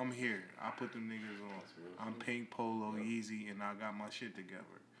Ape, well, I'm here. I put them niggas on. I'm Pink Polo, Yeezy, and I got my shit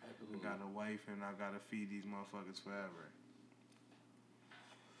together. I got a wife, and I gotta feed these motherfuckers forever.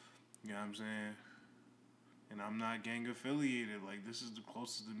 You know what I'm saying? And I'm not gang affiliated. Like, this is the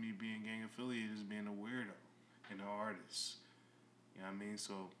closest to me being gang affiliated is being a weirdo and an artist. You know what I mean?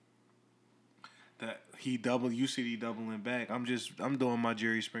 So that you said he doubling back. I'm doing my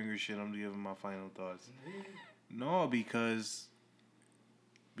Jerry Springer shit. I'm giving my final thoughts. No, because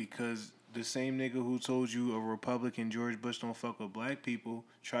the same nigga who told you a Republican George Bush don't fuck with black people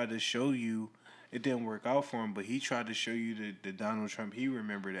tried to show you it didn't work out for him, but he tried to show you the Donald Trump he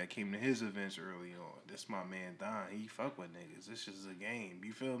remembered that came to his events early on. This my man Don. He fuck with niggas. This is a game.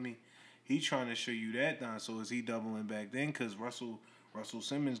 You feel me? He trying to show you that, Don. So is he doubling back then? Because Russell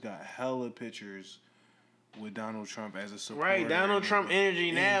Simmons got hella pictures with Donald Trump as a supporter. Right, Donald Trump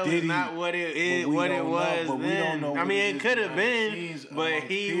energy now is not what it is. What it was then. We don't know. I mean, it could have been, but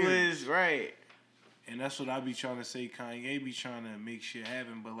he was right. And that's what I be trying to say. Kanye be trying to make shit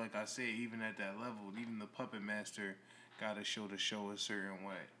happen, but like I said, even at that level, even the puppet master got to show the show a certain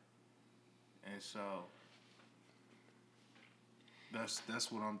way. And so that's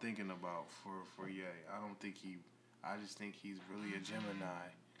what I'm thinking about for Ye. I just think he's really a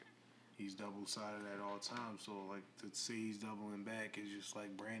Gemini. He's double-sided at all times. So like to say he's doubling back is just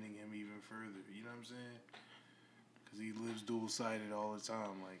like branding him even further. You know what I'm saying? Because he lives dual-sided all the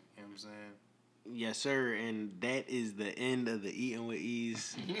time. Like, you know what I'm saying? Yes, sir. And that is the end of the Eating with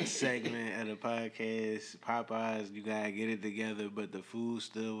Ease segment of the podcast. Popeyes, you gotta get it together, but the food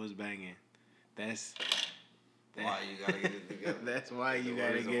still was banging. That's why you gotta get it together. That's why you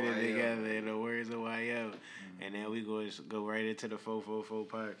gotta get it together. In the words of YO. And then we go right into the 444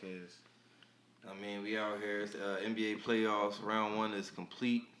 podcast. I mean, we out here. It's, NBA playoffs. Round 1 is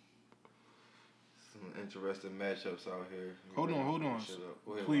complete. Some interesting matchups out here. Hold on.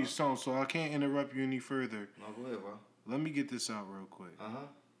 Go ahead, Please don't. So I can't interrupt you any further. No, go ahead, bro. Let me get this out real quick. I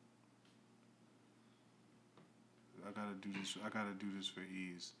gotta do this for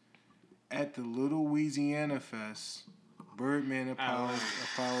ease. At the Little Louisiana Fest, Birdman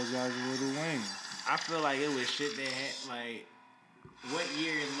apologized to Lil Wayne. I feel like it was shit that had, like, what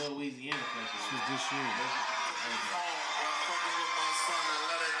year is Little Louisiana Fest? This was this year.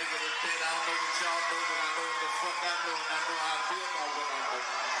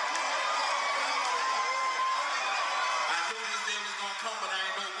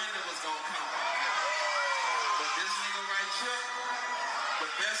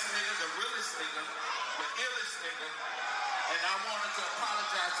 And I wanted to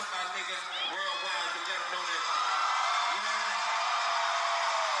apologize to my nigga worldwide to let him know that, you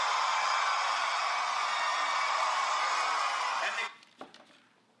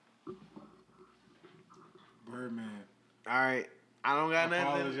know Birdman. All right. I don't got nothing.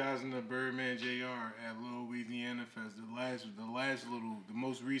 Apologizing to Birdman Jr. at Little Louisiana Fest, the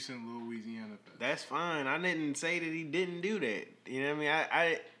most recent Little Louisiana Fest. That's fine. I didn't say that he didn't do that. You know what I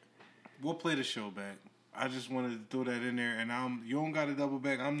mean? We'll play the show back. I just wanted to throw that in there, and you don't got to double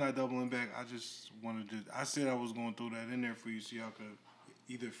back. I'm not doubling back. I just wanted to. I said I was going to throw that in there for you, so y'all could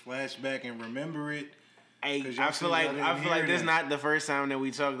either flash back and remember it, I feel like this is not the first time that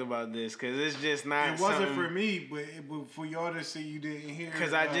we talked about this because it's just not. It wasn't for me, but for y'all to say you didn't hear.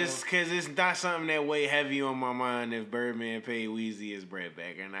 Because it's not something that weigh heavy on my mind if Birdman paid Weezy his bread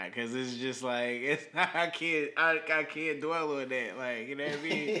back or not. Because it's just like it's not, I can't dwell on that. Like, you know what I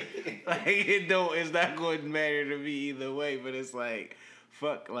mean? Like it's not going to matter to me either way. But it's like.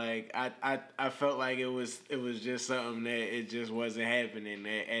 Fuck, like I felt like it was just something that it just wasn't happening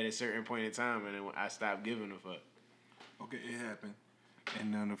at a certain point in time, and then I stopped giving a fuck. Okay, it happened.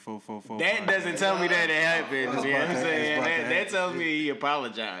 And then the 444. That doesn't tell me that it happened. You know what I'm saying? That tells me he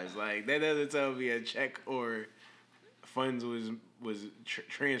apologized. Like that doesn't tell me a check or funds was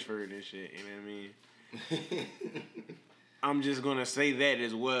transferred and shit. You know what I mean? I'm just gonna say that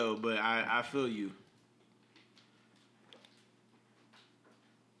as well, but I feel you.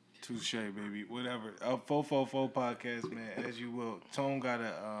 Touche, baby. Whatever. 444 podcast, man. As you will. Tone got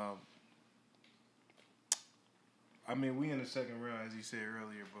a. I mean, we in the second round, as he said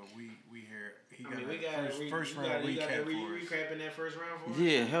earlier, but we here. He got first round recap for us. Recapping that first round for us?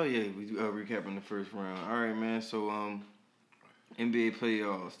 Yeah, hell yeah. We recapping the first round. All right, man. So, NBA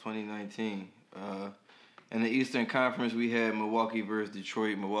playoffs 2019. In the Eastern Conference, we had Milwaukee versus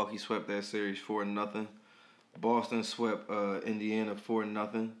Detroit. Milwaukee swept that series 4-0. Boston swept Indiana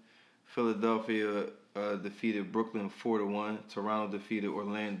 4-0. Philadelphia defeated Brooklyn 4-1. Toronto defeated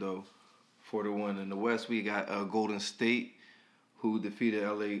Orlando 4-1. In the West, we got Golden State, who defeated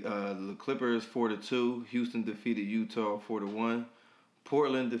the Clippers 4-2. Houston defeated Utah 4-1.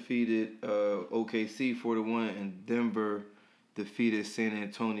 Portland defeated OKC 4-1, and Denver defeated San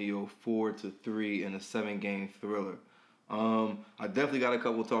Antonio 4-3 in a 7-game thriller. I definitely got a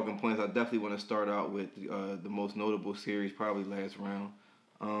couple talking points. I definitely want to start out with the most notable series, probably last round.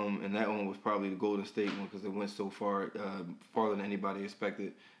 And that one was probably the Golden State one because it went so far, farther than anybody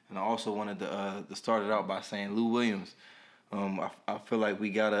expected. And I also wanted to start it out by saying Lou Williams. I feel like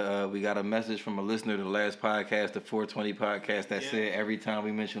we got a message from a listener to the last podcast, the 420 podcast, that said every time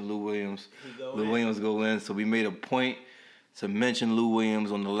we mention Lou Williams, Williams go in. So we made a point to mention Lou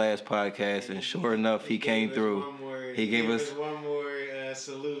Williams on the last podcast, and sure enough, he came through. He gave us one more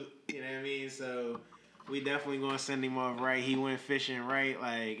salute. You know what I mean? So. We definitely gonna send him off right. He went fishing right,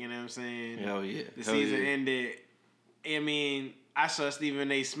 like, you know what I'm saying? Hell yeah. The season ended. I mean, I saw Stephen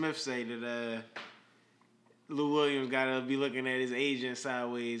A. Smith say that Lou Williams gotta be looking at his agent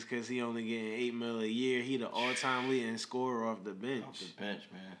sideways because he only getting $8 million a year. He the all-time leading scorer off the bench. Off the bench,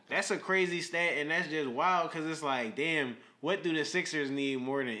 man. That's a crazy stat, and that's just wild because it's like, damn, what do the Sixers need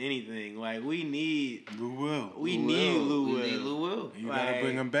more than anything? Like, we need Lou Will. We need Lou Will. You gotta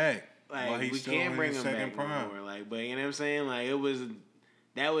bring him back. Like, we can't bring him back anymore. Like, but you know what I'm saying? Like,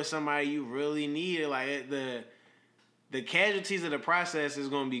 that was somebody you really needed. Like, the casualties of the process is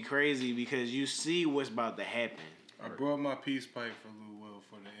gonna be crazy because you see what's about to happen. I brought my peace pipe for Lou Will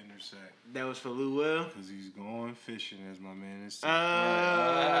for the intersect. That was for Lou Will? Because he's going fishing, as my man is saying. I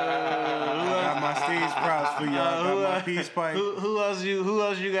got my stage props for y'all. I got my peace pipe. Who else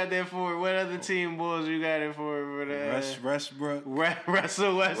you got there for? What other team boys you got it for? Westbrook.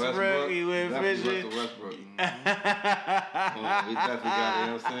 Russell Westbrook. He went fishing. Russell Westbrook. We definitely got it, you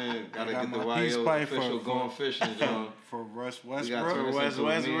know what I'm saying? Gotta get the YO official going fishing, John. For Russ Westbrook.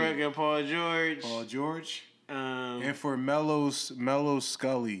 Westbrook and Paul George. And for Melo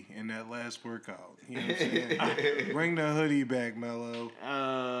Scully in that last workout. You know what I'm saying? Bring the hoodie back, Melo.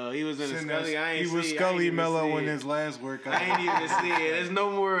 He was in the Scully. He was Scully Melo in his last workout. I ain't even see it. There's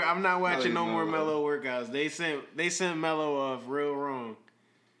no more. I'm not watching no more Melo workouts. They sent Melo off real wrong.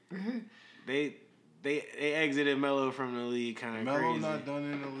 They exited Melo from the league kind of crazy. Melo not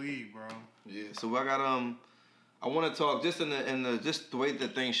done in the league, bro. Yeah. So I got I want to talk just in the just the way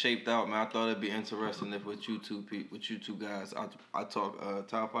that things shaped out, man. I thought it'd be interesting if with you two guys, I talk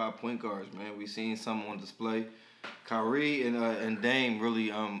top 5 point guards, man. We seen some on display. Kyrie and Dame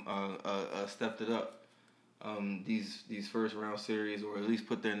really stepped it up. These first round series, or at least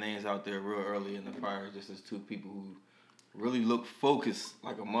put their names out there real early in the fire, just as two people who really look focused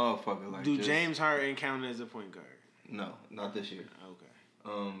like a motherfucker. Like, James Harden count as a point guard? No, not this year. Okay.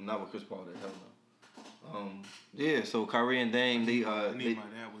 Not with Chris Paul. Hell no. Yeah, so Kyrie and Dame,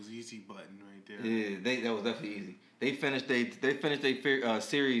 that was easy button right there. Yeah, that was definitely easy. They finished their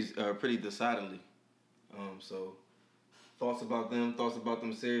series pretty decidedly. So thoughts about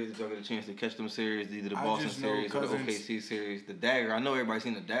them series. Did y'all get a chance to catch them series? Either the Boston series or the OKC series. The dagger. I know everybody's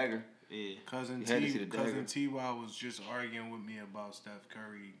seen the dagger. Yeah. Cousin T.Y. was just arguing with me about Steph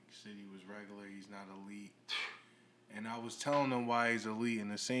Curry. Said he was regular. He's not elite. And I was telling him why he's elite. And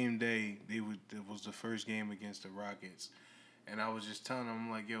the same day, it was the first game against the Rockets. And I was just telling him, I'm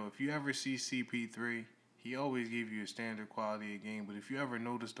like, yo, if you ever see CP3, he always gave you a standard quality of game. But if you ever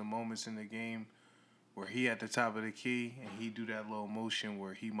notice the moments in the game where he at the top of the key and he do that little motion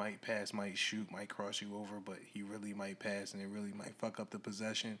where he might pass, might shoot, might cross you over, but he really might pass and it really might fuck up the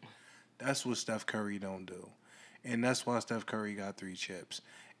possession, that's what Steph Curry don't do. And that's why Steph Curry got 3 chips.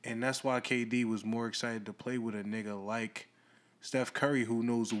 And that's why KD was more excited to play with a nigga like Steph Curry who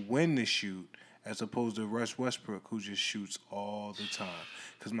knows when to shoot as opposed to Russ Westbrook who just shoots all the time.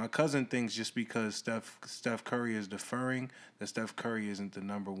 Because my cousin thinks just because Steph Curry is deferring, that Steph Curry isn't the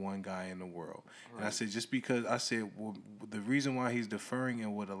number one guy in the world. Right. And I said, just because, well, the reason why he's deferring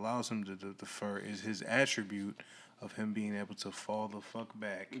and what allows him to defer is his attribute of him being able to fall the fuck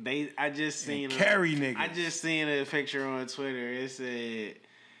back. I just seen carry niggas. I just seen a picture on Twitter. It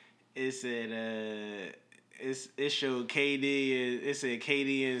showed KD. It said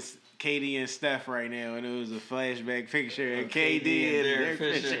KD and Steph right now, and it was a flashback picture of KD and their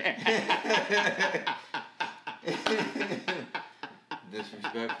picture.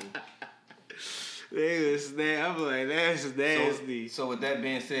 Disrespectful. I'm like, that's nasty. So with that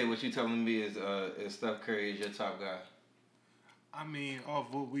being said, what you telling me is Steph Curry is your top guy? I mean,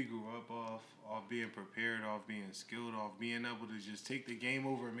 off what we grew up off being prepared, off being skilled, off being able to just take the game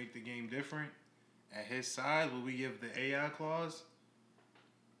over and make the game different. At his side, will we give the AI clause?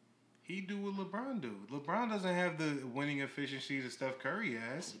 He do what LeBron do. LeBron doesn't have the winning efficiency that Steph Curry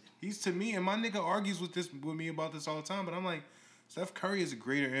has. He's, to me, and my nigga argues with me about this all the time, but I'm like, Steph Curry has a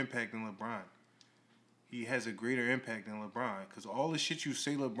greater impact than LeBron. He has a greater impact than LeBron. Because all the shit you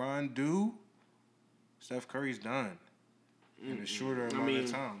say LeBron do, Steph Curry's done. In a shorter amount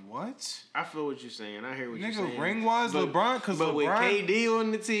of time. What? I feel what you're saying. I hear what you're saying. Nigga, ring-wise, LeBron, because but with KD on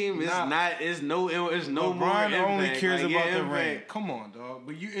the team, it's no more impact. LeBron only cares about the ring. Come on, dog.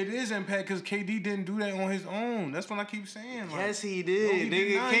 But it is impact because KD didn't do that on his own. That's what I keep saying. Like, yes, he did.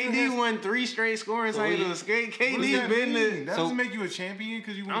 Nigga, KD won 3 straight scoring titles. KD been the... That doesn't make you a champion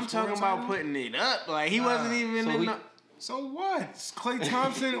because you won I'm talking about putting it up. Like, he wasn't even in... So what? Klay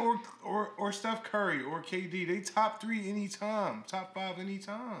Thompson or Steph Curry or KD, they top 3 anytime, top 5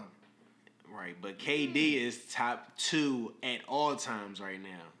 anytime. Right, but KD is top 2 at all times right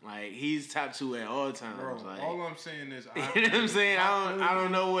now. Like, he's top 2 at all times. Bro, like, all I'm saying is, you know what I'm saying? I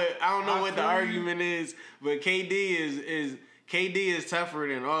don't know what the argument is, but KD is tougher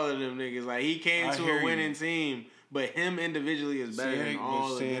than all of them niggas. Like, he came to a winning team, but him individually is better than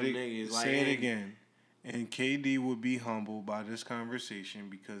all of them niggas. Like, say it again. And KD would be humbled by this conversation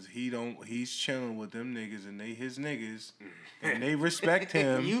because he's chilling with them niggas and they his niggas and they respect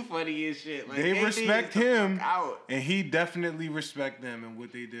him. You funny as shit. Like, they respect him and he definitely respect them and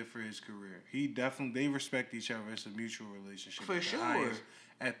what they did for his career. They respect each other. It's a mutual relationship. For sure.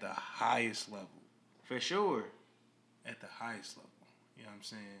 At the highest level. For sure. At the highest level. You know what I'm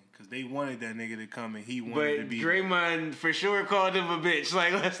saying? Because they wanted that nigga to come and he wanted to be... But Draymond for sure called him a bitch.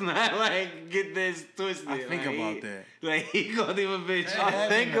 Like, let's not, like, get this twisted. I think about that. Like, he called him a bitch. I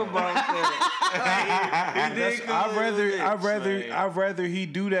think about that. I'd rather he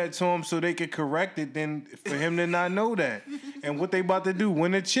do that to him so they could correct it than for him to not know that. And what they about to do,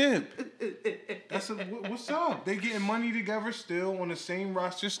 win a chip. What's up? They getting money together still, on the same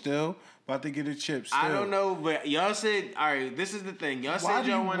roster still. About to get a chip still. I don't know, but y'all said, all right, this is the thing. Y'all said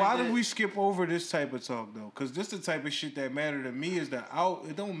y'all wanted Why did we skip over this type of talk, though? Because this the type of shit that matter to me is it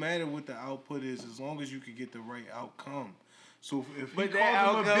don't matter what the output is as long as you can get the right outcome. So if he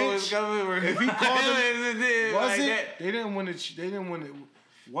called him a bitch, if he called him, was it? They didn't win it.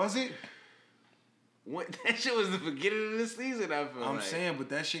 Was it? What, that shit was the beginning of the season, I feel I'm saying, but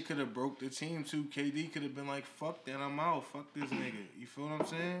that shit could have broke the team, too. KD could have been like, fuck that, I'm out. Fuck this nigga. You feel what I'm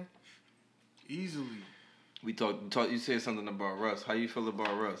saying? Easily. You said something about Russ. How you feel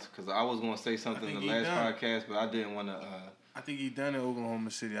about Russ? Because I was going to say something in the last podcast, but I didn't want to... I think he's done in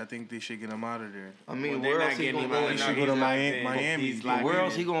Oklahoma City. I think they should get him out of there. I mean, where else he going to go? He should go to Miami. Where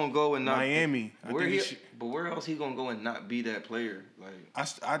else he going to go and not... Miami. But where else he going to go and not be that player? Like,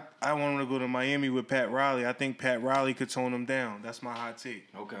 I want him to go to Miami with Pat Riley. I think Pat Riley could tone him down. That's my hot take.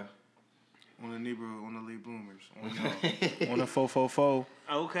 Okay. On the neighborhood, on the late bloomers, on the 444.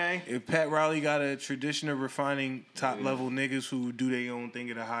 Okay. If Pat Riley got a tradition of refining top level niggas who do their own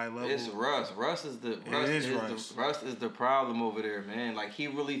thing at a high level, it's Russ. Russ is the problem over there, man. Like, he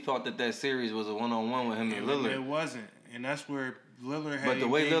really thought that series was a 1-on-1 with him and Lillard. It wasn't, and that's where Lillard had. But the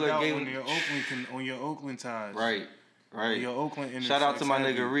way Lillard gave him on your Oakland ties, right. Your Oakland. Shout out to my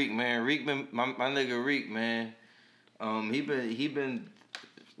nigga Reek, man. My nigga Reek, man. He been.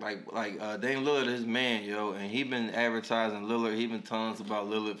 Like Dame Lillard is his man, yo, and he been advertising Lillard. He been telling us about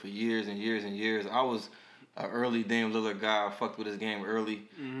Lillard for years and years and years. I was early Dame Lillard guy. I fucked with his game early.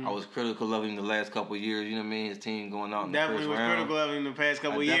 Mm-hmm. I was critical of him the last couple of years. You know what I mean? His team going out in definitely the first was round. critical of him the past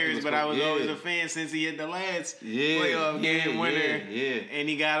couple of years, but I was always a fan since he hit the last playoff game winner. Yeah. And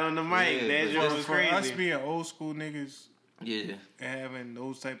he got on the mic. That joke was crazy. For us being old school niggas, yeah, and having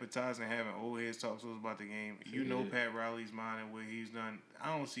those type of ties and having old heads talk to us about the game, you know Pat Riley's mind and what he's done.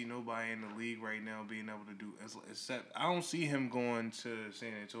 I don't see nobody in the league right now being able to do except I don't see him going to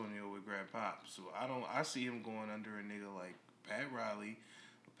San Antonio with Grand Pop. So I see him going under a nigga like Pat Riley.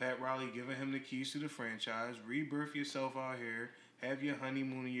 Pat Riley giving him the keys to the franchise. Rebirth yourself out here. Have your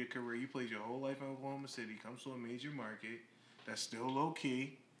honeymoon in your career. You played your whole life in Oklahoma City. Comes to a major market that's still low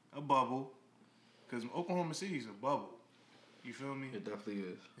key, a bubble, because Oklahoma City is a bubble. You feel me? it definitely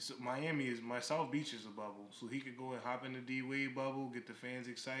is. Miami is my South Beach is a bubble, so he could go and hop in the D Wade bubble, get the fans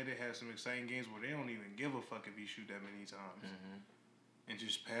excited, have some exciting games where they don't even give a fuck if he shoot that many times, and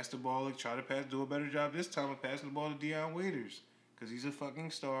just pass the ball, try to do a better job this time of passing the ball to Deion Waiters, because he's a fucking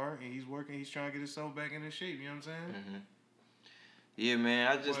star and he's working, he's trying to get himself back into shape. You know what I'm saying? Yeah,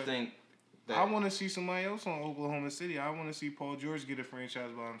 man. I just think that I want to see somebody else on Oklahoma City. I want to see Paul George get a franchise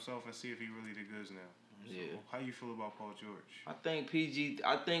by himself and see if he really the goods now. So, how you feel about Paul George? I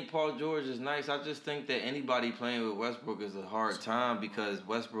think Paul George is nice. I just think that anybody playing with Westbrook is a hard time because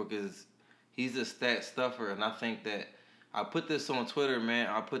Westbrook he's a stat stuffer, and I think that I put this on Twitter, man.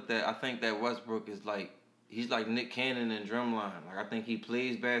 I think that Westbrook is he's like Nick Cannon in Drumline. Like I think he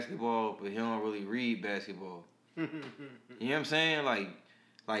plays basketball, but he don't really read basketball. You know what I'm saying? Like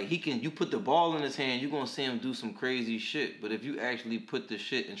you put the ball in his hand, you're gonna see him do some crazy shit. But if you actually put the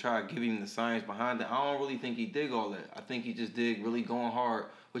shit and try to give him the science behind it, I don't really think he dig all that. I think he just dig really going hard,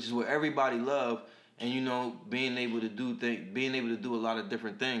 which is what everybody love. And being able to do a lot of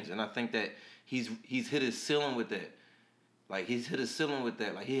different things. And I think that he's hit his ceiling with that. Like he's hit his ceiling with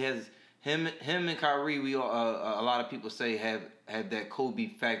that. Like he has him and Kyrie. We all, a lot of people say have that Kobe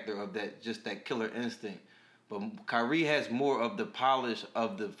factor of that killer instinct. But Kyrie has more of the polish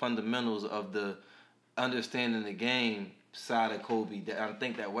of the fundamentals of the understanding the game side of Kobe. That I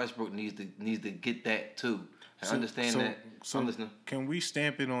think that Westbrook needs to get that too. Understand that. So can we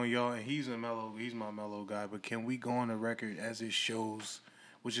stamp it on y'all? And he's my Melo guy. But can we go on the record as it shows,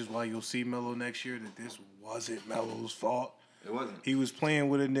 which is why you'll see Melo next year, that this wasn't Melo's fault. It wasn't. He was playing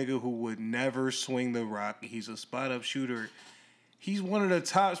with a nigga who would never swing the rock. He's a spot up shooter. He's one of the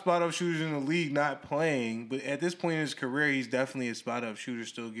top spot-up shooters in the league, not playing. But at this point in his career, he's definitely a spot-up shooter,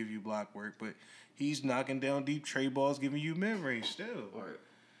 still give you block work. But he's knocking down deep tray balls, giving you mid-range still. Right.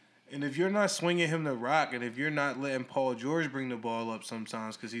 And if you're not swinging him the rock, and if you're not letting Paul George bring the ball up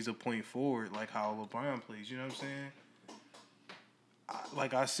sometimes because he's a point forward, like how LeBron plays, you know what I'm saying?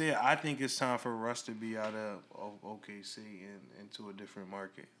 Like I said, I think it's time for Russ to be out of OKC and into a different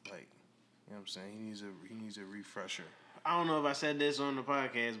market. Like, you know what I'm saying? He needs a refresher. I don't know if I said this on the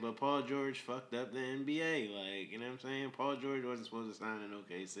podcast, but Paul George fucked up the NBA. Like, you know what I'm saying? Paul George wasn't supposed to sign in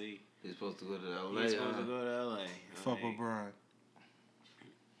OKC. He's supposed to go to LA. He's supposed to go to LA. Fuck LeBron.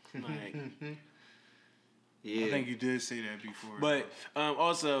 Like, yeah. I think you did say that before. But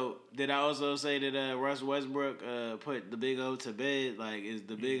also, did I also say that Russ Westbrook put the Big O to bed? Like, is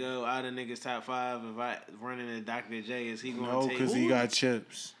the Big O out of niggas top 5? If I running to Dr. J, is he going to take? No, because he got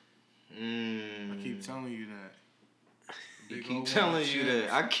chips. I keep telling you that.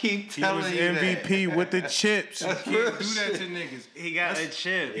 I keep telling you that. He was MVP with the chips. You can't do that to niggas. He got a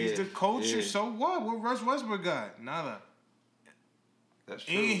chip. He's the culture. Yeah. So what? What Russ Westbrook got? Nada. That's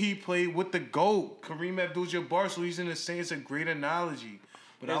true. And he played with the GOAT, Kareem Abdul-Jabbar, so he's in the same. It's a great analogy.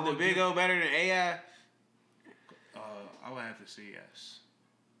 But is the Big O better than AI? I would have to say yes.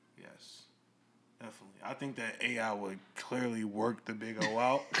 Yes. Definitely. I think that AI would clearly work the Big O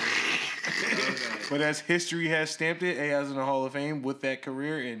out. But as history has stamped it, AI's in the Hall of Fame with that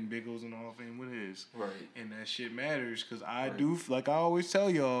career, and Big O's in the Hall of Fame with his. Right. And that shit matters, because I do, like I always tell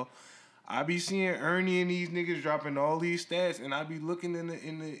y'all, I be seeing Ernie and these niggas dropping all these stats, and I be looking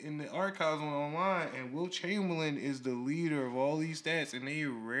in the archives online, and Will Chamberlain is the leader of all these stats, and they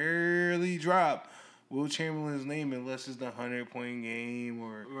rarely drop Will Chamberlain's name unless it's the 100-point game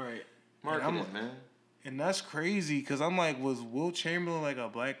or Marketing, man. And that's crazy, because I'm like, was Will Chamberlain like a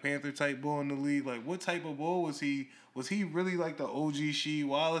Black Panther type bull in the league? Like, what type of bull was he? Was he really like the OG Sheed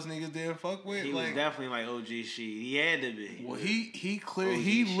Wallace niggas didn't fuck with? He was definitely like OG Sheed. He had to be. Well, he clearly,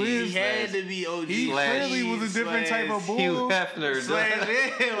 he lived. He had to be OG. He clearly was a different type of bull. Hugh Hefner. So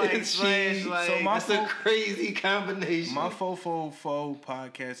that's a crazy combination. My Fofo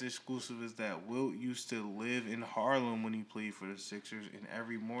podcast exclusive is that Wilt used to live in Harlem when he played for the Sixers, and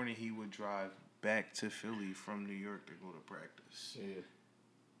every morning he would drive back to Philly from New York to go to practice. Yeah.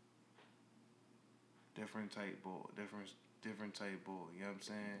 different type ball. Different type ball. You know what I'm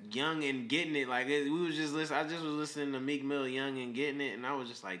saying? Young and getting it. Like we was just listening. I just was listening to Meek Mill, Young and getting it, and I was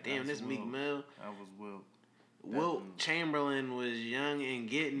just like, damn, this Meek Mill. That was Wilt. Wilt Chamberlain was young and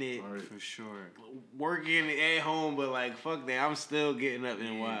getting it for sure. Working at home, but like fuck that, I'm still getting up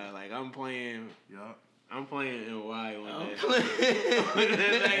in Y. Like I'm playing. Yup. I'm playing in Y on that.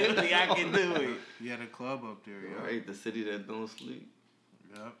 I can do it. You had a club up there, yeah. Right, the city that don't sleep.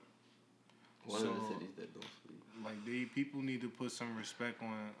 Yep. One of the cities that don't sleep. Like people need to put some respect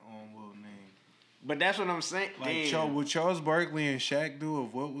on Wilt's name. But that's what I'm saying. Like what Charles Barkley and Shaq do,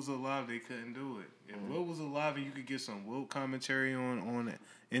 if Wilt was alive, they couldn't do it. If Wilt was alive and you could get some Wilt commentary on it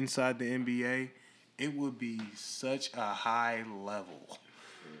inside the NBA, it would be such a high level.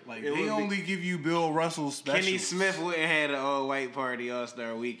 Like they only give you Bill Russell specials. Kenny Smith wouldn't have had an all-white party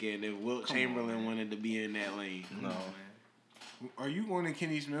All-Star weekend if Wilt Chamberlain wanted to be in that lane. No. Are you going to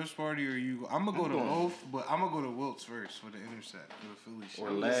Kenny Smith's party or are you? I'm gonna go to both, but I'm gonna go to Wilt's first for the intersect for the Philly show.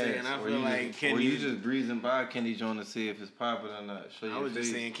 Or last, I feel like Kenny. Or you just breezing by Kenny Jones to see if it's popping or not. I was just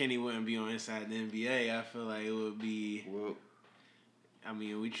saying Kenny wouldn't be on Inside the NBA. I feel like it would be. Well, I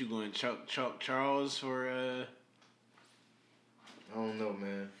mean, what you going Chuck Charles for? I don't know,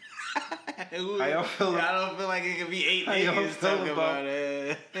 man. How y'all feel? I don't feel like it could be 8 niggas talking about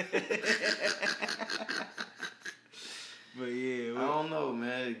it. But yeah, I don't know,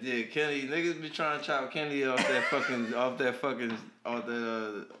 man. Yeah, Kenny, niggas be trying to chop Kenny off that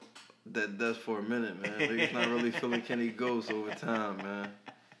dust for a minute, man. Niggas not really feeling Kenny ghost over time, man.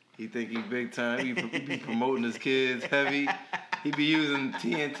 He think he big time. He be promoting his kids heavy. He be using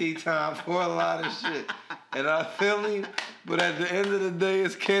TNT time for a lot of shit. And I feel him, but at the end of the day,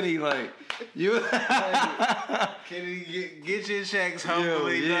 it's Kenny. Like, you. Kenny, get your checks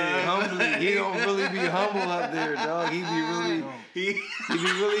humbly, dog. Humbly. He don't really be humble up there, dog. He be really. He be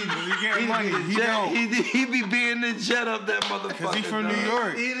really. He be being the jet up that motherfucker. Cause he from New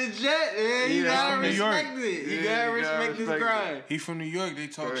York. He the jet, man. You gotta respect it. You gotta respect his grind. He from New York. They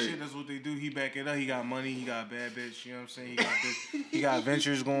talk shit. That's what they do. He back it up. He got money. He got bad bitch. You know what I'm saying? He got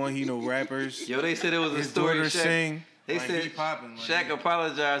ventures going. He know rappers. Yo, they said it was a story. His daughter sing. They said Shaq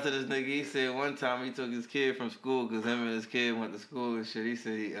apologized to this nigga. He said one time he took his kid from school because him and his kid went to school and shit. He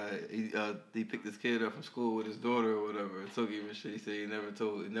said he picked his kid up from school with his daughter or whatever and took him and shit. He said he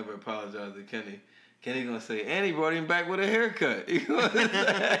never apologized to Kenny. Kenny gonna say, and he brought him back with a haircut. You know what I'm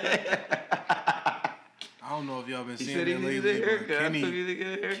saying? I don't know if y'all been he seeing said he that needed lately, a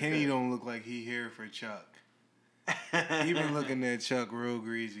haircut. but Kenny don't look like he here for Chuck. He been looking at Chuck real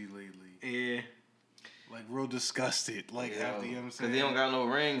greasy lately. Yeah. Like real disgusted, like after you know what I'm saying. Cause he don't got no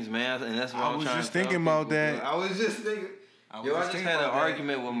rings, man, and that's what I'm trying to tell I was just thinking about that. I was just thinking. I just had an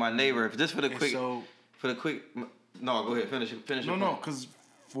argument with my neighbor. Just for the quick. No, go ahead. Finish. No, because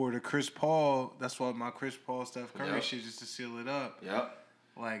for the Chris Paul, that's why my Chris Paul Steph Curry shit just to seal it up. Yep.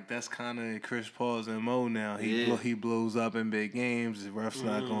 Like that's kind of Chris Paul's MO now. He blows up in big games. The ref's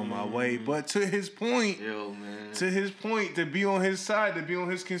not going my way. But to his point, to be on his side, to be on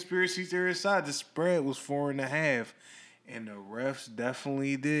his conspiracy theorist side, the spread was 4.5, and the refs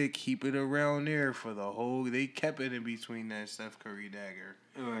definitely did keep it around there for the whole. They kept it in between that Steph Curry dagger,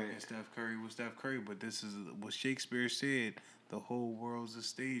 and Steph Curry was Steph Curry. But this is what Shakespeare said: the whole world's a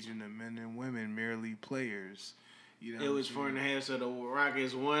stage, and the men and women merely players. You know it was 4.5, so the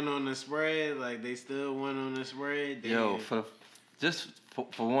Rockets won on the spread. Like they still won on the spread. Yo, for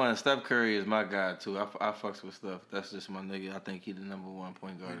one, Steph Curry is my guy too. I fucks with Steph. That's just my nigga. I think he the number one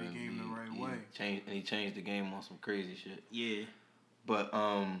point guard in the game the right way. He changed the game on some crazy shit. Yeah. But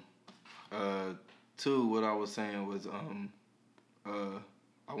two, what I was saying was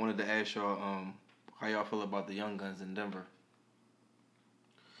I wanted to ask y'all how y'all feel about the young guns in Denver.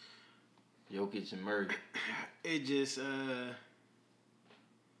 Jokic and Murray. It's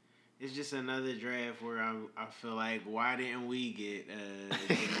just another draft where I feel like why didn't we get Jamal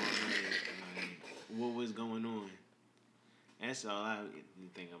Murray? Like, what was going on? That's all I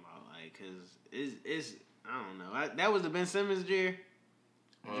think about. Like, cause it's I don't know. That was the Ben Simmons year.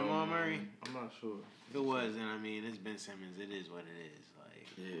 Jamal Murray. I'm not sure. If it was, then I mean it's Ben Simmons. It is what it is. Like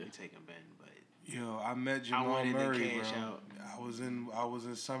we taking Ben, but. Yo, I met Jamal Murray, bro. I was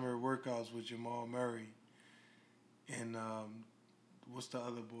in summer workouts with Jamal Murray, and what's the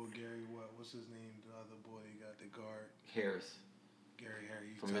other boy, Gary? What's his name? The other boy he got the guard. Harris. Gary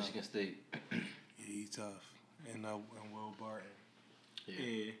Harris from Michigan State. Yeah, he's tough, and Will Barton.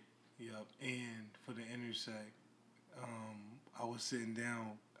 Yeah. Yep. And for the intersect, I was sitting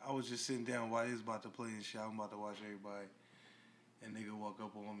down. I was just sitting down while he was about to play and shit. I'm about to watch everybody, and nigga walk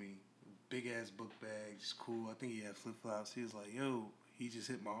up on me. Big ass book bag, just cool. I think he had flip flops. He was like, "Yo," he just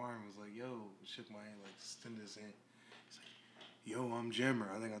hit my arm. Was like, yo, shook my hand, like, extended his hand. He's like, yo, I'm Jimmer.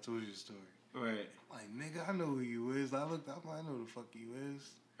 I think I told you the story. Right. Like, nigga, I know who you is. I looked up, I know who the fuck you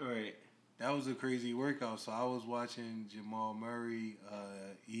is. Right. That was a crazy workout. So I was watching Jamal Murray,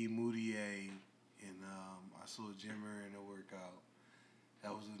 E. Moutier, and I saw Jimmer in the workout.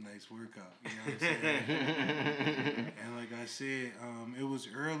 That was a nice workout. You know what I'm saying? And like I said, it was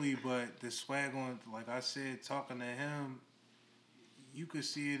early, but the swag on, like I said, talking to him, you could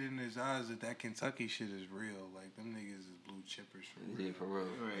see it in his eyes that Kentucky shit is real. Like, them niggas is blue chippers for real. Yeah, for real.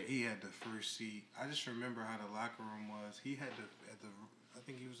 Right. He had the first seat. I just remember how the locker room was. He had I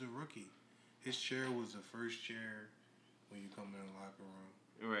think he was a rookie. His chair was the first chair when you come in the locker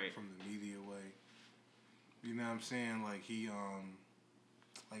room. Right. From the media way. You know what I'm saying? Like, he,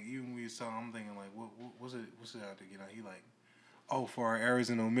 like, even when we was talking, I'm thinking, like, what's it out to get out? He like, oh, for our errors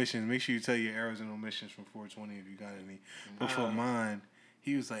and omissions, make sure you tell your errors and omissions from 420 if you got any. But for mine,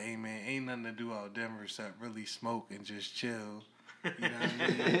 he was like, hey, man, ain't nothing to do out Denver except really smoke and just chill. You know what I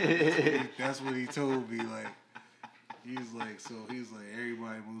mean? That's what he told me, like. He was like,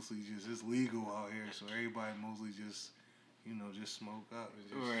 everybody mostly just, it's legal out here, so everybody mostly just, you know, just smoke up and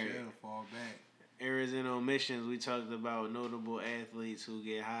just chill, fall back. Errors and omissions, we talked about notable athletes who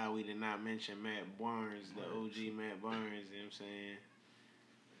get high. We did not mention Matt Barnes, the OG Matt Barnes, you know what I'm saying?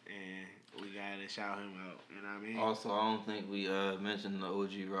 And we got to shout him out, you know what I mean? Also, I don't think we mentioned the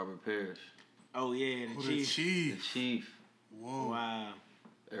OG Robert Parrish. Oh, yeah, the Chief. The Chief. Whoa. Wow.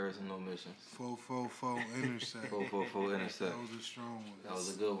 Errors and omissions. 4-4-4 intercept. 4-4-4 intercept. That was a strong one. That was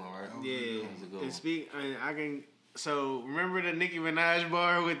a good one, right? Yeah. That was a good one. I can. So remember the Nicki Minaj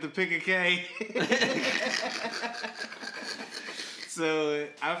bar with the pick a K? So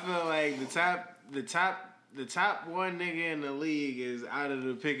I feel like the top one nigga in the league is out of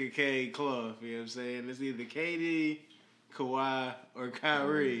the pick a K cloth. You know what I'm saying? It's either KD, Kawhi, or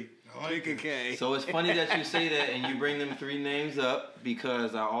Kyrie. Pick a K. So it's funny that you say that and you bring them three names up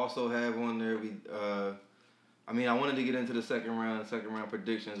because I also have on there. I wanted to get into the second round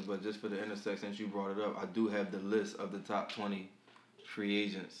predictions, but just for the intersect, since you brought it up, I do have the list of the top 20 free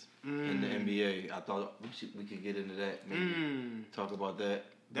agents in the NBA. I thought we could get into that, maybe talk about that.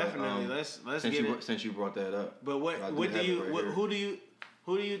 Definitely, but, let's since get it. Since you brought that up. But who do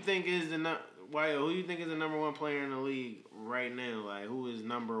you think is the number one player in the league right now? Like, who is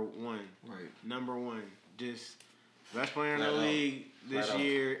number one? Right. Number one. Just best player in the league this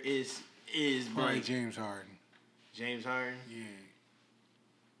year is probably James Harden. James Harden? Yeah.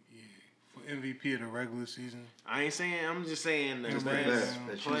 For MVP of the regular season. I ain't saying, I'm just saying the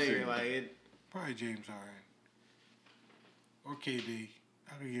best player. Like it. Probably James Harden. Or KD.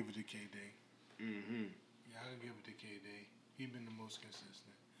 I could give it to KD. Mm-hmm. Yeah, I could give it to KD. He's been the most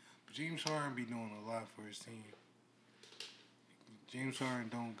consistent. But James Harden be doing a lot for his team. James Harden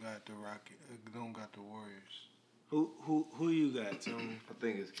don't got the Warriors. Who you got, Tony? I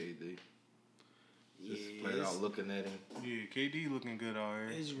think it's KD. Just flat out looking at him. Yeah, KD looking good out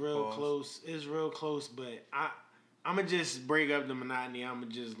here. It's real close. It's real close, but I'm going to just break up the monotony. I'm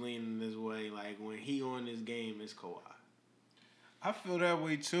going to just lean in this way. Like, when he on this game, it's Kawhi. I feel that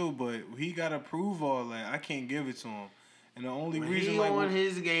way, too, but he got to prove all that. I can't give it to him. And the only when reason... he on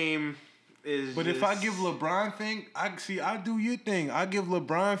his game is But if I give LeBron thing, I do your thing. I give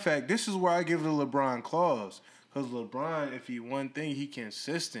LeBron fact. This is where I give the LeBron clause. Because LeBron, if he one thing, he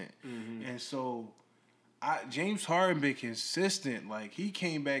consistent. Mm-hmm. And so... James Harden been consistent. Like, he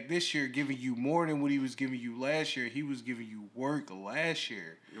came back this year giving you more than what he was giving you last year. He was giving you work last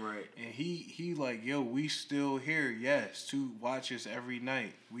year. Right. And he like, yo, we still here, yes, to watch us every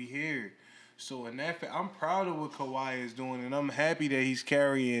night. We here. So in that fact, I'm proud of what Kawhi is doing, and I'm happy that he's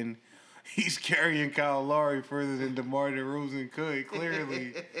carrying Kyle Lowry further than DeMar DeRozan could,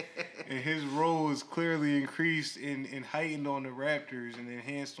 clearly. And his role is clearly increased and heightened on the Raptors and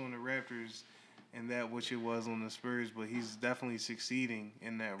enhanced on the Raptors. And that which it was on the Spurs, but he's definitely succeeding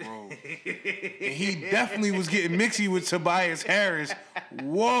in that role. And he definitely was getting mixy with Tobias Harris.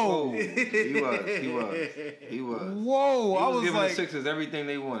 Whoa. He was. Whoa. I was giving the Sixers everything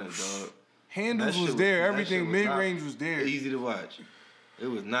they wanted, dog. Handles was there. Everything mid-range was there. Easy to watch. It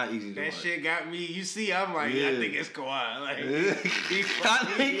was not easy to watch. That shit got me. You see, I'm like, I think it's Kawhi. Like, I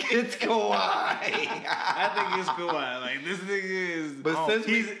think it's Kawhi. I think it's Kawhi. Like, this nigga is. But since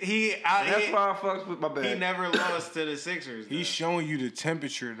that's why I fucks with my bad. He never lost to the Sixers. He's showing you the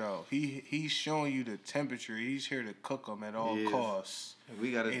temperature, though. He's showing you the temperature. He's here to cook them at all costs.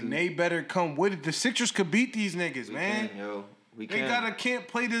 We gotta they better come with it. The Sixers could beat these niggas, man. can't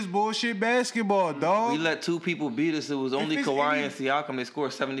play this bullshit basketball, dog. We let 2 people beat us. It was only Kawhi and Siakam. They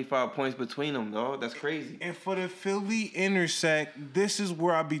scored 75 points between them, dog. That's crazy. And for the Philly intersect, this is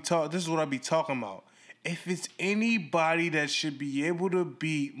what I be talking about. If it's anybody that should be able to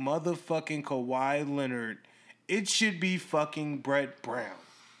beat motherfucking Kawhi Leonard, it should be fucking Brett Brown.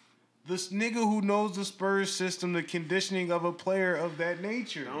 This nigga who knows the Spurs system, the conditioning of a player of that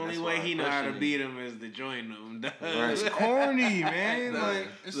nature. The only way he know how to beat him is to join them, dog. Right. It's corny, man. Like,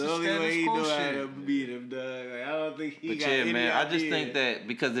 it's the only way he know how to beat him, dog. Like, I don't think he got any man, idea. I just think that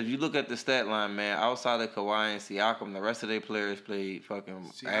because if you look at the stat line, man, outside of Kawhi and Siakam, the rest of their players played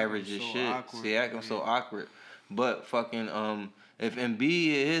fucking average as shit. Siakam's so awkward. But fucking if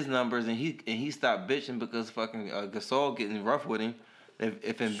Embiid hit his numbers and he stopped bitching because fucking Gasol getting rough with him.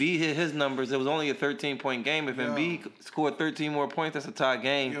 If Embiid hit his numbers, it was only a 13-point game. If Embiid scored 13 more points, that's a tie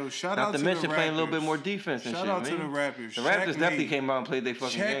game. Not to mention playing a little bit more defense and shit. Shout out to the Raptors. The Raptors definitely came out and played their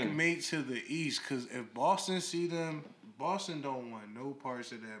fucking game. Checkmate to the East, because if Boston see them, Boston don't want no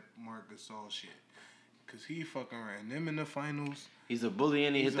parts of that Marc Gasol shit. Because he fucking ran them in the finals. He's a bully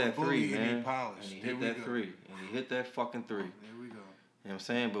and he hit that 3, man. And he polished. And he hit that 3. And he hit that fucking 3. There we go. You know what I'm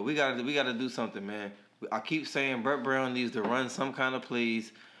saying? But we gotta do something, man. I keep saying Brett Brown needs to run some kind of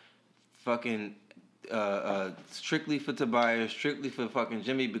plays, fucking strictly for Tobias, strictly for fucking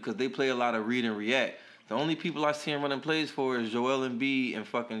Jimmy, because they play a lot of read and react. The only people I see him running plays for is Joel Embiid and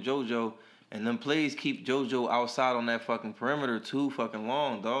fucking JoJo, and them plays keep JoJo outside on that fucking perimeter too fucking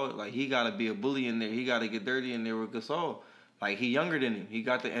long, dog. Like, he gotta be a bully in there. He gotta get dirty in there with Gasol. Like, he younger than him. He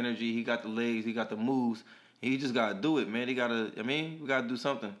got the energy. He got the legs. He got the moves. He just gotta do it, man. We gotta do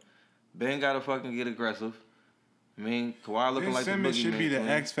something. Ben gotta fucking get aggressive. I mean, Kawhi looking like the boogeyman. Simmons should be the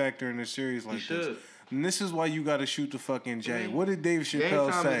X factor in a series like this. And this is why you gotta shoot the fucking J. What did Dave Chappelle say?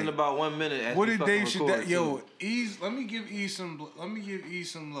 Game time is in about 1 minute. What did Dave Chappelle? Yo, Ease. Let me give Ease some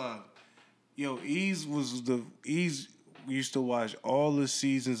love. Yo, Ease used to watch all the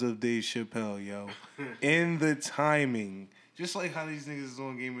seasons of Dave Chappelle. Yo, in the timing. Just like how these niggas is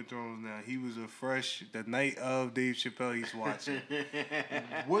on Game of Thrones now. He was the night of Dave Chappelle he's watching.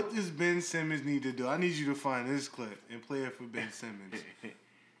 What does Ben Simmons need to do? I need you to find this clip and play it for Ben Simmons.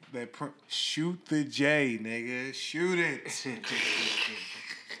 Shoot the J, nigga. Shoot it.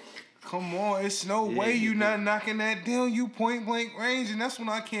 Come on. It's no way you not knocking that down. You point blank range, and that's when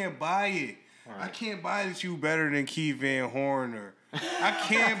I can't buy it. Right. I can't buy that you better than Keith Van Horn or... I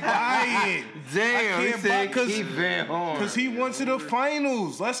can't buy it. Damn, I can't buy Keith Van Horn. Because he went to the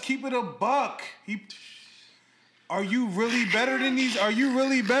finals. Let's keep it a buck. Are you really better than these? Are you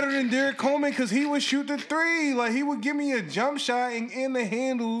really better than Derek Coleman? Because he would shoot the 3. Like, he would give me a jump shot and in the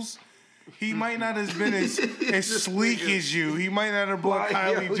handles. He might not have been as sleek as you. He might not have brought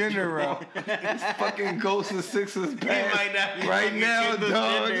Kylie Jenner out. This fucking Ghost of Sixers bad. He might not be right now,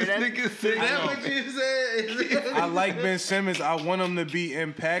 dog. This nigga said that what you said. I like Ben Simmons. I want him to be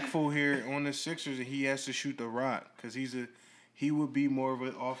impactful here on the Sixers, and he has to shoot the rock because he would be more of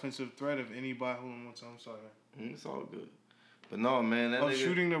an offensive threat if anybody. Hold on one time. I'm sorry. It's all good. But no, man. That nigga,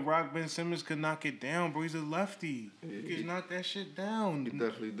 shooting the rock, Ben Simmons could knock it down, bro. He's a lefty. He can knock that shit down. He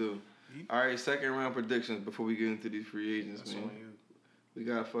definitely do. All right, second round predictions before we get into these free agents, That's man. We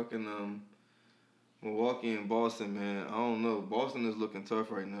got fucking Milwaukee and Boston, man. I don't know. Boston is looking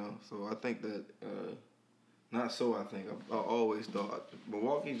tough right now, so I think that I always thought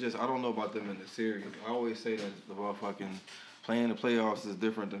Milwaukee I don't know about them in the series. I always say that the motherfucking playing the playoffs is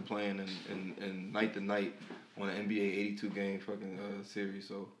different than playing in night to night on an NBA 82 game fucking series.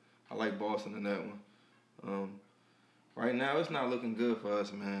 So I like Boston in that one. Right now, it's not looking good for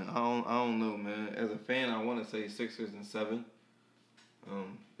us, man. I don't know, man. As a fan, I want to say Sixers and 7.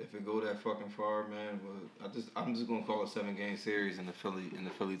 If it go that fucking far, man, but I'm just gonna call it 7-game series in the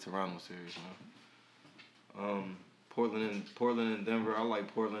Philly Toronto series, man. Portland and Denver. I like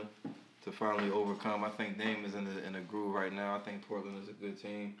Portland to finally overcome. I think Dame is in a groove right now. I think Portland is a good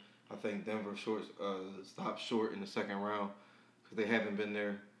team. I think Denver stopped short in the second round because they haven't been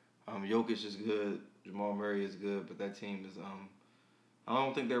there. Jokic is good. Jamal Murray is good, but that team is I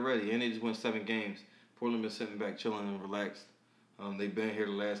don't think they're ready. And they just won 7 games. Portland been sitting back, chilling and relaxed. They've been here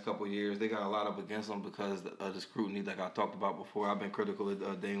the last couple of years. They got a lot up against them because of the scrutiny like I talked about before. I've been critical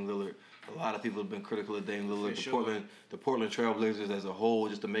of Dame Lillard. A lot of people have been critical of Dame Lillard. The Portland Trailblazers as a whole,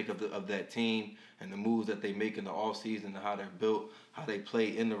 just the makeup of that team and the moves that they make in the offseason and how they're built, how they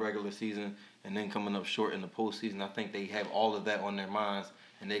play in the regular season, and then coming up short in the postseason. I think they have all of that on their minds,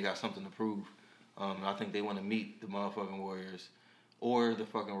 and they got something to prove. I think they want to meet the motherfucking Warriors or the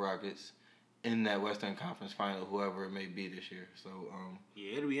fucking Rockets in that Western Conference Final, whoever it may be this year. So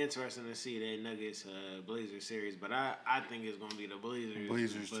yeah, it'll be interesting to see that Nuggets Blazers series, but I think it's gonna be the Blazers.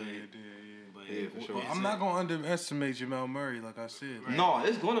 Blazers, yeah. Yeah, for sure. Well, I'm not gonna underestimate Jamal Murray, like I said. Right. No,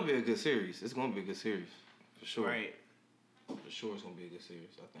 it's gonna be a good series. It's gonna be a good series, for sure. Right. For sure, it's gonna be a good series.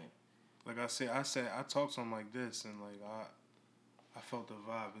 I think. Like I said, I talked to him like this, and like I felt the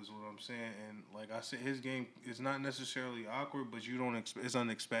vibe is what I'm saying, and like I said, his game is not necessarily awkward, but you don't it's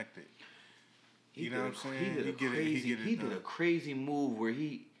unexpected. You know what I'm saying? He did a crazy move where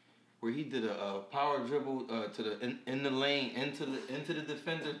he did a power dribble to the in the lane into the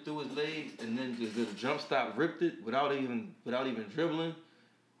defender through his legs, and then just did a jump stop, ripped it without even dribbling.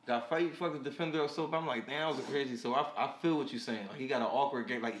 Got fucked the defender up so bad. I'm like, damn, that was crazy. So I feel what you're saying. Like he got an awkward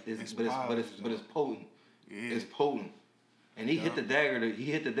game, like it's potent. Yeah. It's potent. And he hit the dagger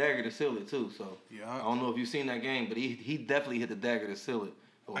to seal it too. So I don't know if you've seen that game, but he definitely hit the dagger to seal it.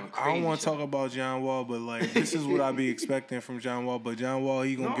 I don't want to talk about John Wall, but like this is what I be expecting from John Wall. But John Wall,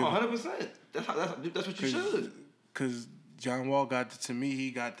 he gonna 100%. That's what you should. Because John Wall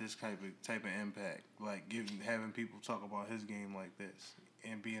he got this type of impact, like having people talk about his game like this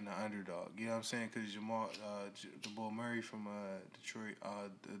and being the underdog. You know what I'm saying? Because Jamal, Jamal Murray from Detroit,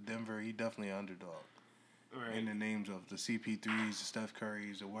 Denver, he definitely an underdog. Right. In the names of the CP3s, the Steph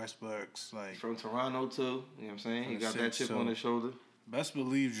Currys, the Westbrooks, like from Toronto too. You know what I'm saying? He got that chip on his shoulder. Best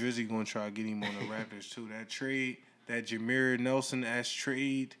believe Drizzy gonna try to get him on the Raptors too. That trade, that Jameer Nelson-ass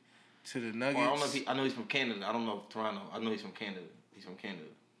trade to the Nuggets. Well, I don't know if I know he's from Canada. I don't know if Toronto. I know he's from Canada. He's from Canada.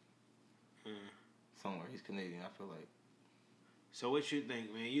 Somewhere. He's Canadian, I feel like. So what you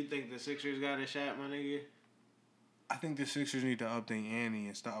think, man? You think the Sixers got a shot, my nigga? I think the Sixers need to up their ante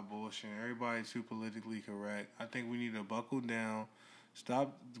and stop bullshitting. Everybody's too politically correct. I think we need to buckle down.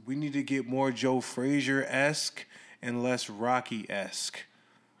 Stop. We need to get more Joe Frazier-esque and less Rocky-esque.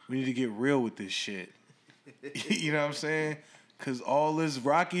 We need to get real with this shit. You know what I'm saying? Because all this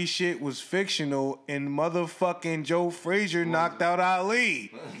Rocky shit was fictional, and motherfucking Joe Frazier knocked out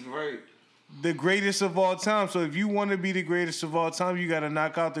Ali. That's right. The greatest of all time. So if you want to be the greatest of all time, you got to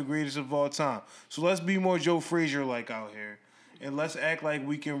knock out the greatest of all time. So let's be more Joe Frazier-like out here. And let's act like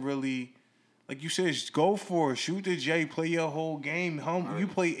we can really, like you said, go for it. Shoot the J. Play your whole game. Right. You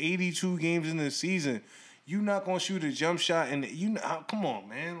play 82 games in the season. You not going to shoot a jump shot. And come on,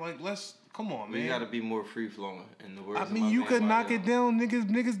 man. Like, come on, man. You got to be more free-flowing in the words I mean, you could knock it down.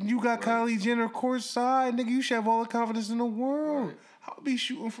 Niggas, you got Kylie Jenner courtside. Nigga, you should have all the confidence in the world. Right. I'll be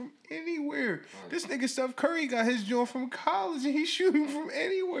shooting from anywhere. Right. This nigga Steph Curry got his joint from college and he's shooting from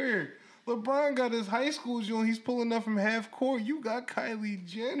anywhere. LeBron got his high school joint. He's pulling up from half court. You got Kylie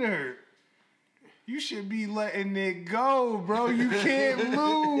Jenner. You should be letting it go, bro. You can't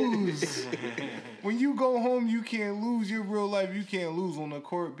lose. When you go home, you can't lose. Your real life, you can't lose on the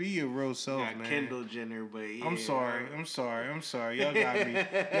court. Be your real self, man. Kendall Jenner, but yeah. I'm sorry. Y'all got me.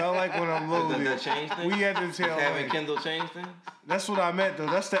 Y'all like when I'm loaded. Did that change things? We had to tell. Having Kendall change things? That's what I meant, though.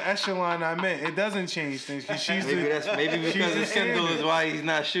 That's the echelon I meant. It doesn't change things. Cause maybe because it's Kendall is why he's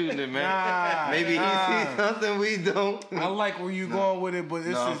not shooting it, man. Maybe he sees something we don't. I like where you going with it, but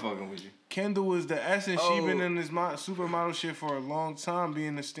it's I'm fucking with you. Kendall is the essence. She been in this supermodel shit for a long time,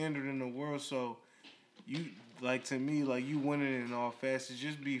 being the standard in the world. So, you to me, you winning in all facets.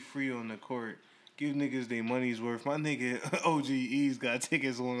 Just be free on the court. Give niggas their money's worth. My nigga OGE's got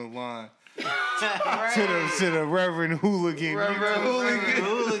tickets on the line to the Reverend Hooligan.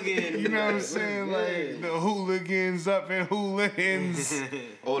 Hooligan. You know what I'm saying? Like the hooligans up in hooligans.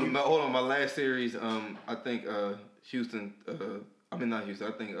 Hold on. My last series, I think Houston. Not Houston.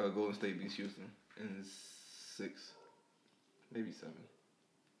 I think Golden State beats Houston in 6, maybe 7.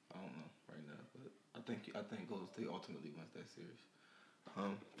 I don't know right now, but I think Golden State ultimately wins that series.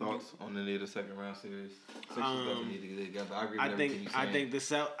 Thoughts on the second round series? Sixers definitely need to get together. I agree with everything you're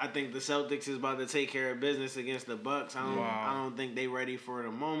saying. I think the Celtics is about to take care of business against the Bucks. I don't think they ready for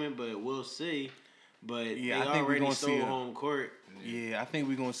the moment, but we'll see. But they already stole home court. Yeah, I think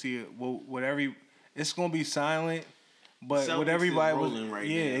we're gonna see it. Well, it's gonna be silent. But Celtics what everybody was,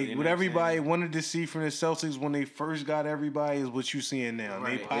 what everybody wanted to see from the Celtics when they first got everybody is what you seeing now.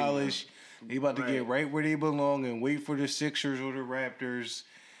 Right. They polish. They about to get right where they belong and wait for the Sixers or the Raptors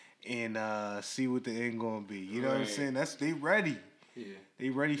and see what the end gonna be. You know what I'm saying? They ready. Yeah. They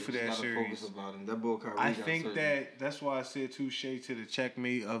ready for that series. Focus about him. That boy Kyrie I think that's why I said touche to the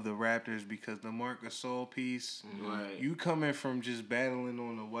checkmate of the Raptors because the Marc Gasol piece. Right. You coming from just battling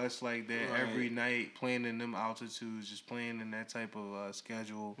on the West like that every night, playing in them altitudes, just playing in that type of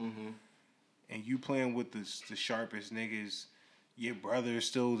schedule, and you playing with the sharpest niggas. your brother's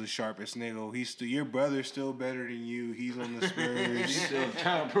still the sharpest nigga. Your brother's still better than you. He's on the Spurs. He's still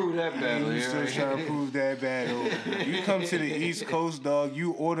trying to prove that battle. He's still trying to prove that battle. You come to the East Coast, dog,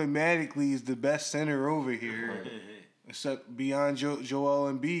 you automatically is the best center over here. Except beyond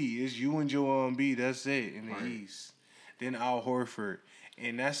Joel Embiid. It's you and Joel Embiid. That's it in the East. Then Al Horford.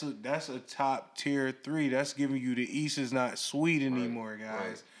 And that's a top tier 3. That's giving you the East is not sweet anymore,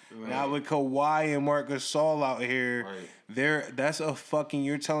 guys. Right. Now with Kawhi and Marc Gasol out here, that's a fucking.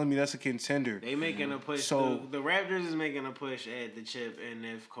 You're telling me that's a contender. They making a push. So the Raptors is making a push at the chip, and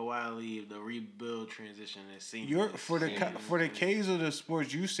if Kawhi leave, the rebuild transition is seamless. For the K's of the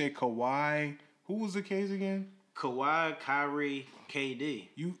sports, you said Kawhi. Who was the K's again? Kawhi, Kyrie, KD.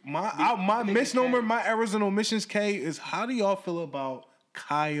 My misnomer, my Arizona Missions K is how do y'all feel about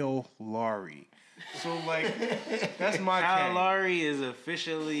Kyle Lowry? So that's my Kyle Lowry is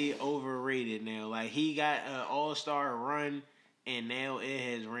officially overrated now. Like he got an all-star run, and now it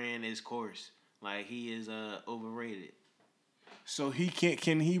has ran its course. Like he is overrated. So he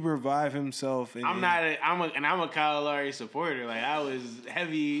can he revive himself? I'm a Kyle Lowry supporter. Like I was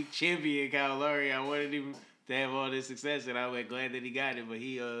heavy champion Kyle Lowry. I wanted him to have all this success, and I was glad that he got it. But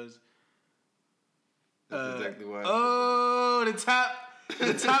he was. That's exactly why.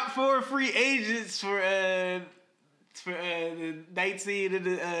 The top 4 free agents for the 19 and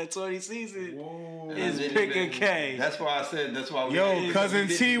the 20 season is pick a K. That's why I said. That's why. Cousin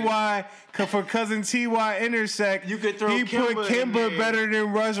Ty for cousin Ty intersect. You could throw. He put Kemba better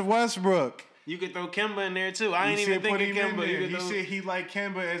than Russ Westbrook. You could throw Kemba in there too. I ain't even thinking Kemba. He said he like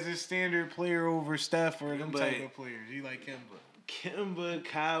Kemba as his standard player over Steph or them type of players. He like Kemba. Kemba,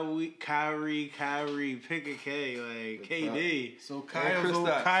 Kyrie, pick a K, like KD. So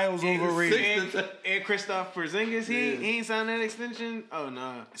Kyle's overrated. And Kristaps Porzingis, he ain't signed that extension. Oh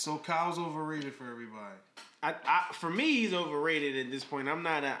no. So Kyle's overrated for everybody. For me, he's overrated at this point. I'm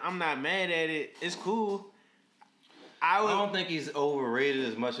not mad at it. It's cool. I don't think he's overrated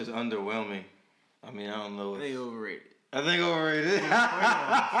as much as underwhelming. I mean, I don't know. They overrated. I think overrated.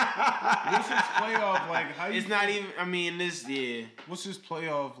 What's his playoff like? It's not even. I mean, What's his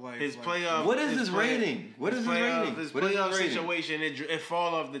playoff like? His playoff. What is his rating? What is his rating? His playoff situation, it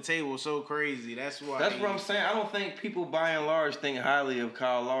fall off the table so crazy. That's why. That's what I'm saying. I don't think people by and large think highly of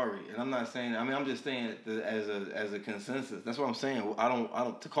Kyle Lowry, and I'm not saying. I mean, I'm just saying as a consensus. That's what I'm saying. I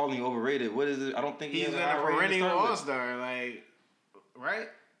don't to call me overrated. What is it? I don't think he's a perennial all-star. Like, right?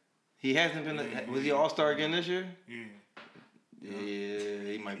 He hasn't been. Was he all-star again this year? Yeah.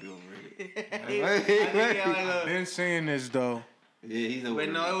 Yeah, he might be overrated. I've been saying this though. Yeah, he's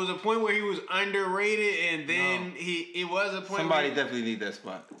overrated. But no, it was a point where he was underrated, and then it was a point. Somebody definitely needs that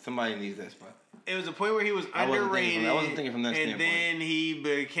spot. Somebody needs that spot. It was a point where he was underrated. I wasn't thinking from that standpoint. And then he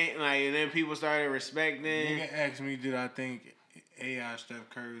became and then people started respecting. Nigga asked me, did I think AI Steph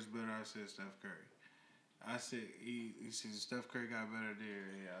Curry was better? I said Steph Curry. I said he said Steph Curry got better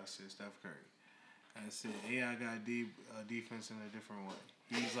there. Yeah, I said Steph Curry. I said AI got defense in a different way.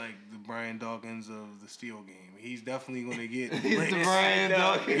 He's like the Brian Dawkins of the Steel game. He's definitely gonna get.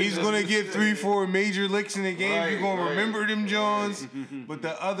 He's gonna get 3-4 major licks in the game. Right, You're gonna remember them, Jones. But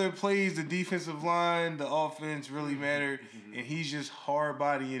the other plays, the defensive line, the offense really matter, and he's just hard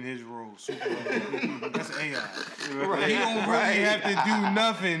body in his role. That's AI. Right. He don't really have to do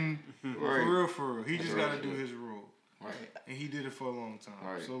nothing for real. He just gotta do his role. Right. And he did it for a long time.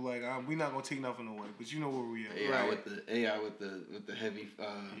 Right. So we're not gonna take nothing away, but you know where we at. AI with the heavy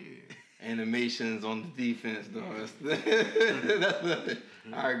animations on the defense, though.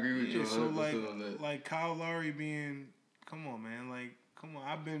 I agree with you. So like Kyle Lowry being, come on, man, come on.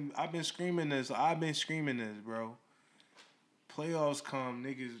 I've been screaming this. Bro. Playoffs come,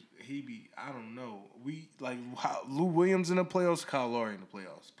 niggas. I don't know. Lou Williams in the playoffs, Kyle Lowry in the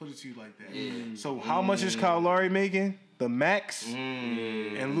playoffs. Put it to you like that. So how much is Kyle Lowry making? The max?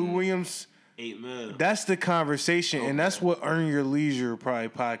 And Lou Williams, $8 million. That's the conversation, and that's what Earn Your Leisure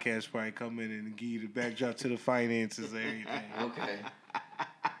podcast come in and give you the backdrop to the finances and everything.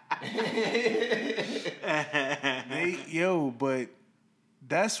 But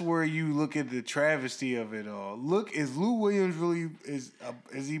that's where you look at the travesty of it all. Look, is Lou Williams really is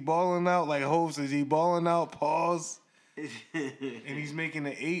he balling out like Hopes? Is he balling out? Pause. And he's making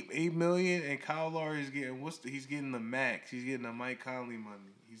the $8 million, and Kyle Lowry is getting he's getting the max. He's getting the Mike Conley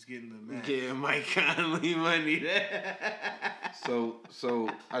money. He's getting the max. Yeah, Mike Conley money. So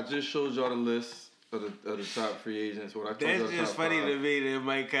I just showed y'all the list of the top free agents. What I told That's just funny to me that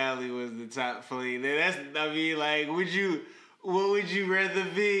Mike Conley was the top free. What would you rather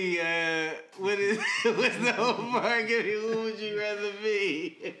be? What's the whole argument? Who would you rather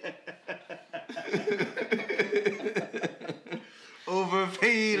be?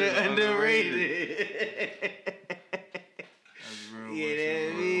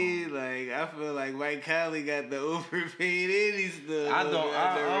 overpaid and he's still. I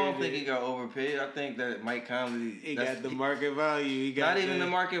don't think he got overpaid. I think that Mike Conley. He got the market value. He got not even the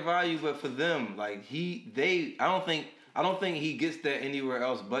market value, but for them, like I don't think he gets that anywhere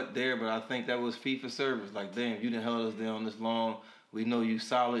else but there. But I think that was fee for service. Like, damn, you done held us down this long. We know you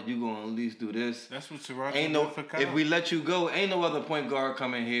solid. You gonna at least do this. That's what Toronto did for Kyle. If we let you go, ain't no other point guard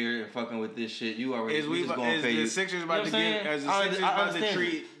coming here and fucking with this shit. You already we just gonna pay you. Is the Sixers about to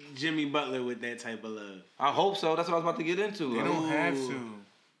treat Jimmy Butler with that type of love? I hope so. That's what I was about to get into. They don't have to.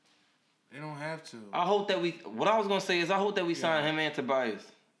 They don't have to. I hope that what I was gonna say is I hope that we sign him and Tobias.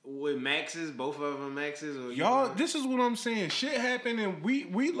 With maxes, both of them maxes? Or y'all, this is what I'm saying. Shit happen and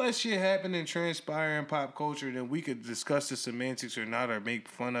we let shit happen and transpire in pop culture, then we could discuss the semantics or not, or make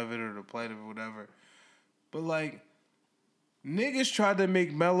fun of it or the plight of it or whatever. But like, niggas tried to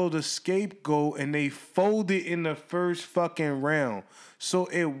make Melo the scapegoat and they folded in the first fucking round. So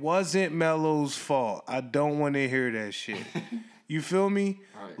it wasn't Melo's fault. I don't want to hear that shit. You feel me?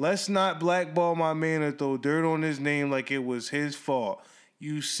 Right. Let's not blackball my man or throw dirt on his name like it was his fault.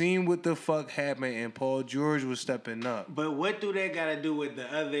 You seen what the fuck happened, and Paul George was stepping up. But what do that got to do with the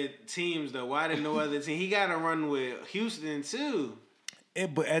other teams, though? Why did no other team? He got to run with Houston, too.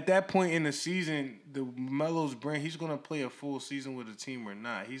 But at that point in the season, the Melo's brand, he's going to play a full season with a team or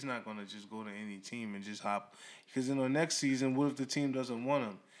not. He's not going to just go to any team and just hop. Because in the next season, what if the team doesn't want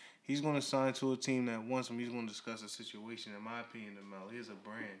him? He's going to sign to a team that wants him. He's going to discuss the situation. In my opinion, to Melo, he's a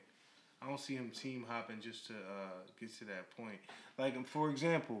brand. I don't see him team hopping just to get to that point. Like, for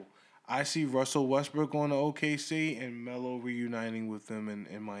example, I see Russell Westbrook going to OKC and Melo reuniting with them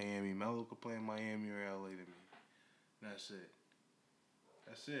in Miami. Melo could play in Miami or LA to me. That's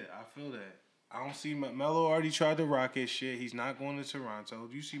it. I feel that. I don't see Melo already tried the Rocket shit. He's not going to Toronto.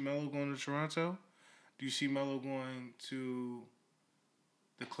 Do you see Melo going to Toronto? Do you see Melo going to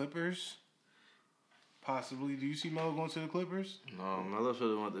the Clippers? Possibly. Do you see Melo going to the Clippers? No, Melo should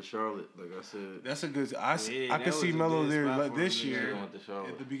have went to Charlotte, like I said. That's a good... I could see Melo there this year, at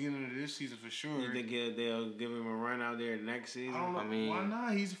the beginning of this season for sure. You think they'll give him a run out there next season? I mean, why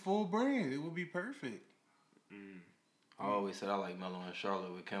not? He's a full brand. It would be perfect. I always said I like Melo in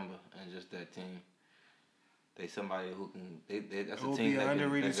Charlotte with Kemba and just that team. They somebody who can. That's a team that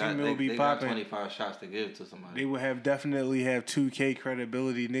got 25 shots to give to somebody. They would definitely have 2K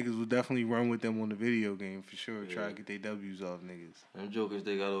credibility. Niggas would definitely run with them on the video game for sure. Yeah. Try to get their W's off niggas. Them jokers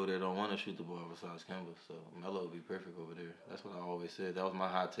they got over there don't want to shoot the ball besides Kemba, so Melo would be perfect over there. That's what I always said. That was my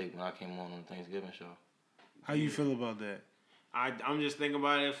hot take when I came on the Thanksgiving show. How you feel about that? I'm just thinking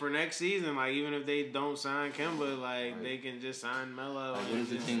about it for next season. Like, even if they don't sign Kemba, like, they can just sign Melo and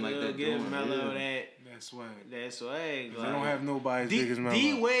just team like that give Melo that swag. That swag. Like, they don't have nobody as big as Melo.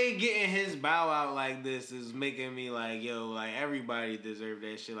 D-Wade getting his bow out like this is making me like, yo, like, everybody deserve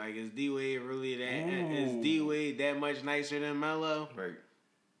that shit. Like, is D-Wade really that? Is D-Wade that much nicer than Melo? Right.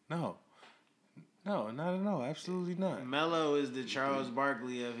 No, not at all. Absolutely not. Melo is the Charles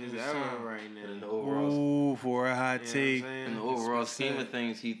Barkley of his era right now. In the overall, for a hot take. In the overall scheme of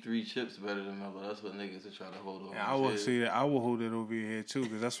things, he 3 chips better than Melo. That's what niggas are trying to hold over. I will say that. I will hold it over your head too,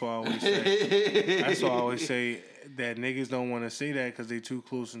 because that's why I always say. That's why I always say that niggas don't want to say that because they too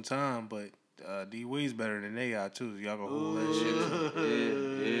close in time. But D-Wade's better than AI too. So y'all gonna hold that shit.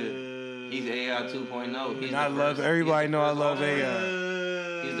 Yeah. He's AI 2.0. I love everybody. Know I love AI.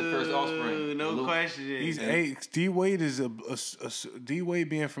 He's the first offspring. No question. He's D-Wade is D-Wade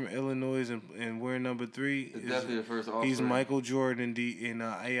being from Illinois and wearing number 3. Is definitely the first offspring. He's Michael Jordan in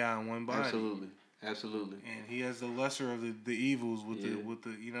AI in one body. Absolutely. And he has the lesser of the evils with the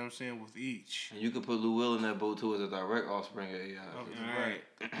you know what I'm saying, with each. And you could put Lou Will in that boat too as a direct offspring of AI. Okay,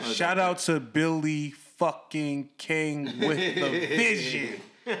 right. Shout out to Billy fucking King with the vision.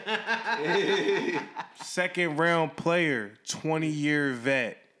 Second round player, 20-year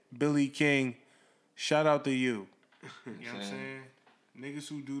vet, Billy King. Shout out to you. You know what I'm saying? Niggas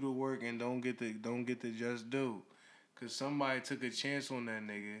who do the work and don't get the just due. Cause somebody took a chance on that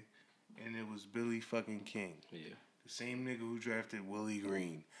nigga, and it was Billy fucking King. Yeah. The same nigga who drafted Willie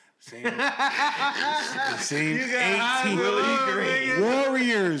Green. Same 18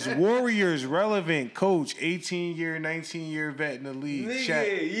 Warriors, relevant coach, 18-year, 19-year vet in the league.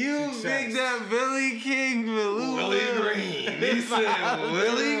 Nigga, you picked up Billy King for Willie Green. He said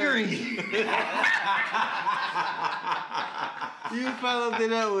Willie Green. You followed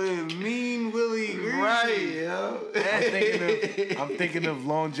it up with mean Willie Green. Right, yo. I'm thinking of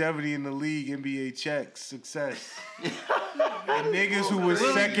longevity in the league, NBA checks, success. And niggas who was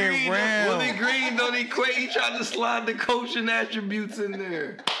second round. Willie Green don't equate. He tried to slide the coaching attributes in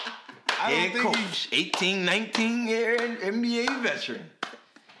there. Head coach, 18, 19-year NBA veteran.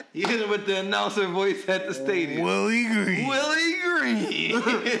 You hit him with the announcer voice at the stadium. Willie Green. Willie Green. This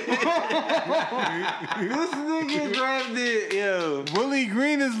nigga drafted, yo. Willie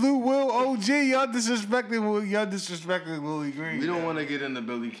Green is Will OG. Y'all disrespecting Willie Green. We don't want to get into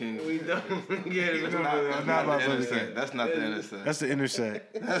Billy King. We don't get it. That's not about Billy King. That's not the intersect. That's the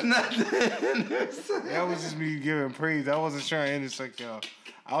intersect. That's not the intersect. That was just me giving praise. I wasn't trying to intersect y'all.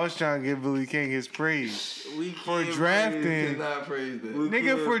 I was trying to give Billy King his praise for drafting.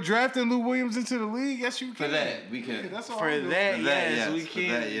 For drafting Lou Williams into the league. Yes, you can. For that, we can. Yeah, that's all For that, yes, we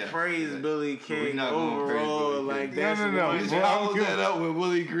can't praise Billy King overall like that. No. We followed that up with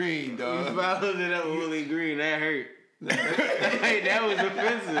Willie Green, dog. We followed it up with Willie Green. That hurt. That was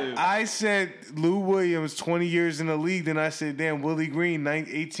offensive. I said Lou Williams 20 years in the league. Then I said, damn, Willie Green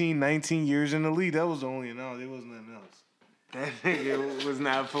 19 years in the league. That was the only no. There was nothing else. That nigga was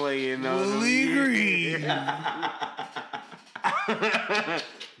not playing no Willie Green.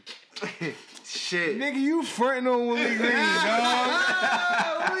 Shit. Nigga, you fronting on Willie Green, dog.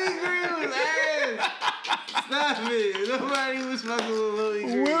 Willie Green was ass. Stop it. Nobody was fucking with Willie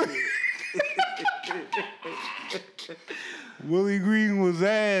Green. Willie Green was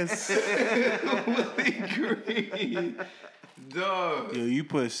ass. Willie Green. Dog. Yo, you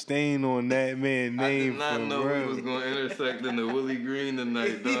put stain on that man's name. I did not know we was going to intersect into Willie Green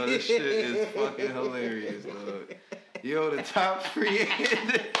tonight, dog. This shit is fucking hilarious, dog. Yo, the top free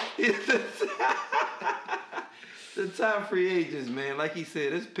agent is the top free agents, man. Like he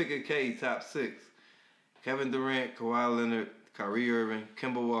said, let's pick a K, top 6. Kevin Durant, Kawhi Leonard, Kyrie Irving,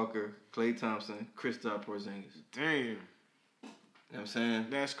 Kemba Walker, Klay Thompson, Kristaps Porzingis. Damn. You know what I'm saying?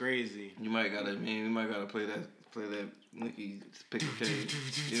 That's crazy. We might gotta play that Nicky pick a K. You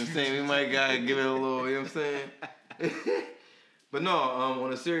know what I'm saying? We might gotta give it a little, you know what I'm saying? But no,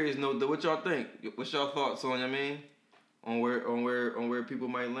 on a serious note, what y'all think? What's y'all thoughts on, on where people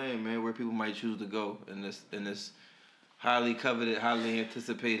might land, man, where people might choose to go in this highly coveted, highly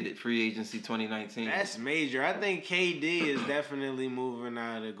anticipated free agency 2019? That's major. I think KD is definitely moving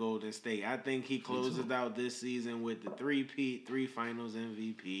out of Golden State. I think he closes out this season with the 3 finals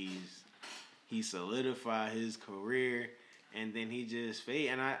MVPs. He solidified his career, and then he just fade.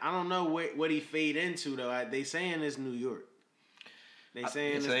 And I don't know what he fade into though. They saying it's New York. They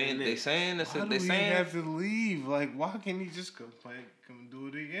saying Why do he have to leave? Like, why can't he just come do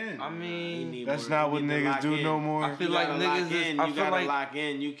it again? I mean, that's not what niggas do no more. I feel like niggas you gotta lock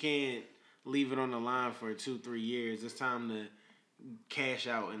in. You can't leave it on the line for 2-3 years. It's time to cash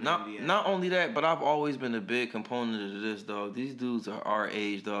out in the NBA. Not only that, but I've always been a big component of this, dog. These dudes are our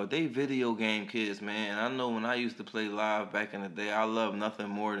age, dog. They video game kids, man. And I know when I used to play live back in the day, I loved nothing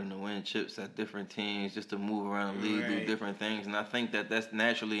more than to win chips at different teams, just to move around the league, do different things. And I think that that's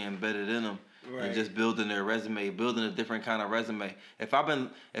naturally embedded in them. Right. And just building their resume, building a different kind of resume. If I've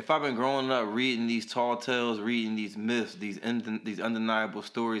been growing up reading these tall tales, reading these myths, these undeniable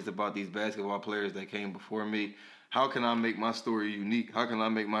stories about these basketball players that came before me, how can I make my story unique? How can I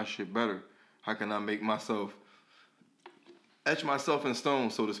make my shit better? How can I make myself etch myself in stone,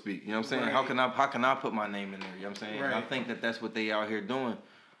 so to speak? You know what I'm saying? Right. How can I put my name in there? You know what I'm saying? Right. I think that's what they out here doing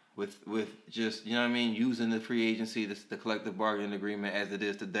with just, you know what I mean, using the free agency, the collective bargaining agreement as it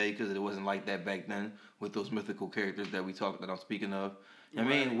is today, because it wasn't like that back then with those mythical characters that I'm speaking of. You know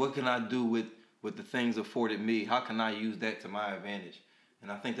what I mean? What can I do with the things afforded me? How can I use that to my advantage?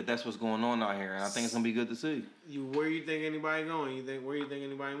 And I think that's what's going on out here, and I think it's gonna be good to see. Where you think anybody going? Where you think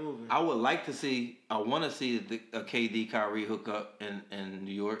anybody moving? I want to see a KD Kyrie hookup in New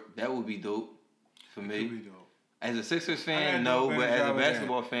York. That would be dope for me. It could be dope. As a Sixers fan, no, but as a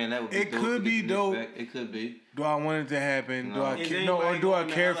basketball fan, that would be dope. It could be dope. It could be. Do I want it to happen? No. Do I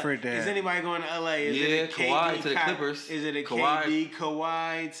care for it to happen? Is anybody going to LA? Is it Kawhi to the Clippers. Is it a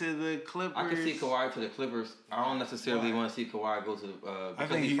Kawhi to the Clippers? I can see Kawhi to the Clippers. I don't necessarily want to see Kawhi go to the I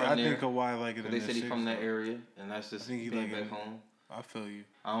think Kawhi like it. They said he's from that area, and that's just being back home. I feel you.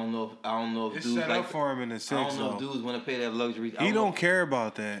 I don't know if it's dudes set up for him in the six. I don't know if dudes want to pay that luxury. He don't care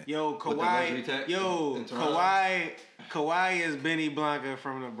about that. Yo, Kawhi is Benny Blanca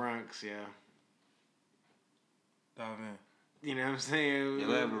from the Bronx, yeah. Oh, man. You know what I'm saying?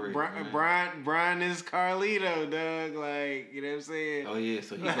 Elaborate. Brian is Carlito, Doug. Like, you know what I'm saying? Oh yeah,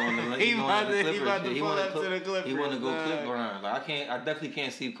 so he's going to he about to pull up to the Clippers. He want to go clip Brian. Like I definitely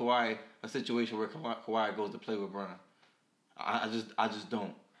can't see Kawhi a situation where Kawhi goes to play with Brian. I just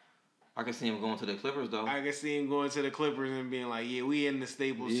don't. I can see him going to the Clippers though. I can see him going to the Clippers and being like, yeah, we in the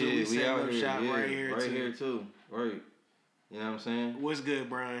Staples too. We set up shop right here too. Right. You know what I'm saying? What's good,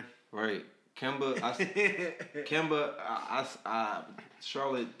 Brian? Right.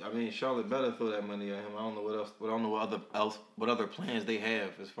 Charlotte better throw that money at him. I don't know what else. I don't know what other plans they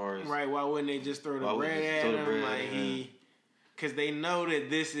have as far as. Right? Why wouldn't they just throw the bread at him? Because they know that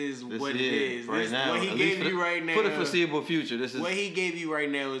this is what it is. Right now, what he gave you right now for the foreseeable future. This is what he gave you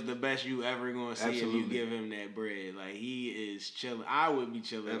right now is the best you ever gonna see if you give him that bread. Like he is chilling. I would be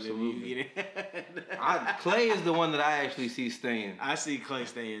chilling if you get it. Clay is the one that I actually see staying. I see Clay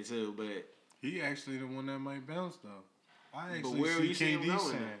staying too, but he actually the one that might bounce though. I but where actually see KD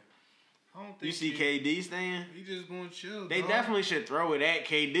staying. I don't think you see KD staying? He just gonna chill. They definitely should throw it at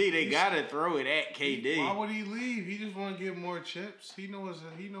KD. They gotta throw it at KD. Why would he leave? He just want to get more chips. He know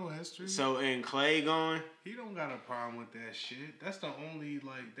history. So and Clay going? He don't got a problem with that shit. That's the only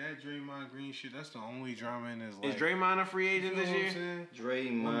that Draymond Green shit. That's the only drama in his life. Is Draymond a free agent this year?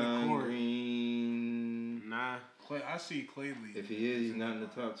 Draymond Green. Nah. I see Clay leave. If he is, he's not in the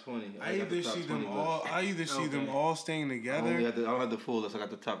top 20. I either see them all staying together. I don't have the full list. I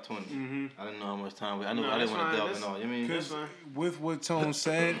got the top 20. Mm-hmm. I didn't know how much time. I didn't want to delve in all. You know what I mean? Because with what Tone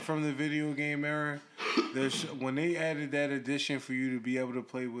said from the video game era, when they added that addition for you to be able to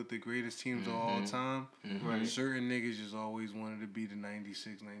play with the greatest teams of all time, certain niggas just always wanted to be the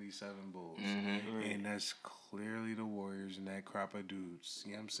 96, 97 Bulls. Mm-hmm. And that's clearly the Warriors and that crop of dudes.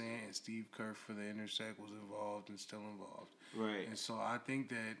 You know what I'm saying? And Steve Kerr for the Intersect was involved and still involved. Right. And so I think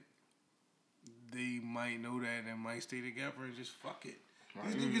that they might know that and might stay together and just fuck it.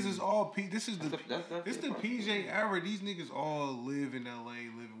 Right. These niggas is all this is the PJ era. These niggas all live in LA,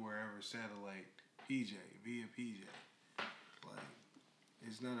 live wherever, satellite PJ via PJ. Like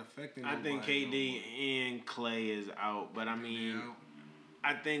it's not affecting. I think KD and Clay is out, but I mean,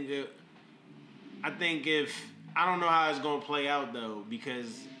 I think if I don't know how it's gonna play out though,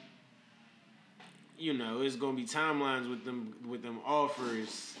 because it's gonna be timelines with them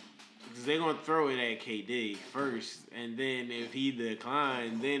offers. Because they're going to throw it at KD first, and then if he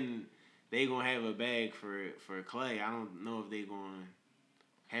declines, then they going to have a bag for Clay. I don't know if they're going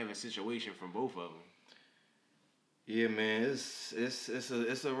to have a situation from both of them. Yeah, man,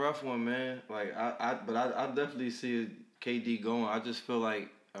 it's a rough one, man. Like I definitely see KD going. I just feel like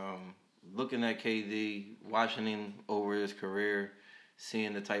looking at KD, watching him over his career,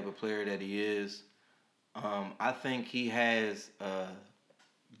 seeing the type of player that he is, I think he has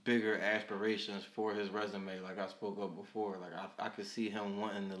bigger aspirations for his resume, like I spoke of before. Like I could see him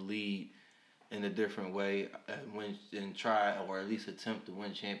wanting to lead in a different way and try or at least attempt to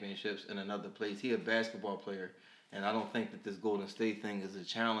win championships in another place. He a basketball player, and I don't think that this Golden State thing is a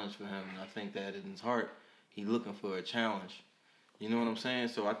challenge for him. And I think that in his heart, he's looking for a challenge. You know what I'm saying?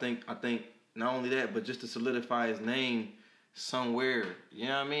 So I think not only that, but just to solidify his name somewhere. You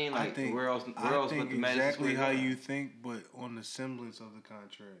know what I mean? Like where else? I think exactly how you think, but on the semblance of the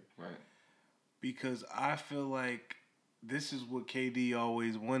contrary. Right. Because I feel like this is what KD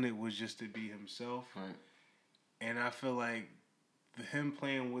always wanted, was just to be himself. Right. And I feel like him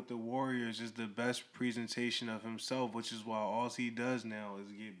playing with the Warriors is the best presentation of himself, which is why all he does now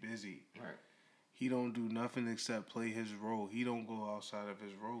is get busy. Right. He don't do nothing except play his role. He don't go outside of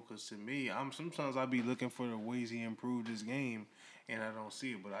his role. Because to me, sometimes I be looking for the ways he improved his game, and I don't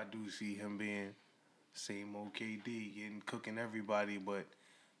see it. But I do see him being same old KD, cooking everybody. But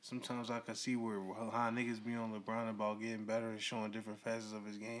sometimes I can see how niggas be on LeBron about getting better and showing different facets of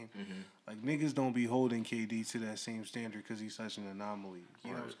his game. Mm-hmm. Like, niggas don't be holding KD to that same standard because he's such an anomaly.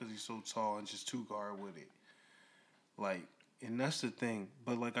 You know, it's because he's so tall and just too guard with it. Like, and that's the thing.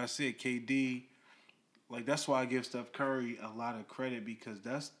 But like I said, KD... Like, that's why I give Steph Curry a lot of credit, because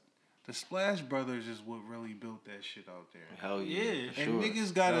that's the Splash Brothers is what really built that shit out there. Hell yeah. And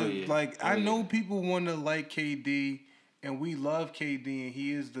niggas gotta, I know people want to like KD, and we love KD, and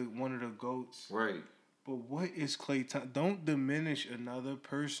he is one of the GOATs. Right. But what is Klay Thompson? Don't diminish another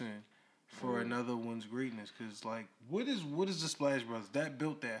person for another one's greatness, because, like, what is the Splash Brothers? That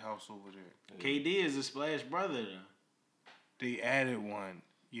built that house over there. KD is a Splash Brother, though. They added one.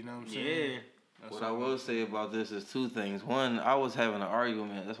 You know what I'm saying? Yeah. What I will say about this is two things. One, I was having an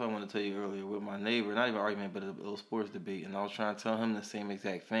argument, that's what I wanted to tell you earlier, with my neighbor. Not even an argument, but a little sports debate. And I was trying to tell him the same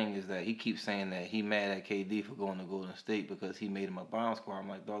exact thing, is that he keeps saying that he mad at KD for going to Golden State because he made him a bomb squad. I'm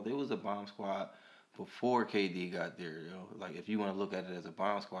like, dog, there was a bomb squad before KD got there, Like, if you want to look at it as a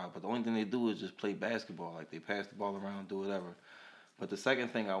bomb squad. But the only thing they do is just play basketball. Like, they pass the ball around, do whatever. But the second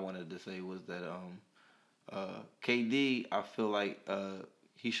thing I wanted to say was that KD, I feel like...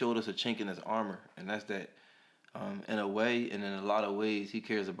 he showed us a chink in his armor, and that's that in a way and in a lot of ways, he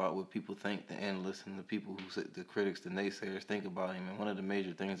cares about what people think, the analysts and the people the critics, the naysayers think about him. And one of the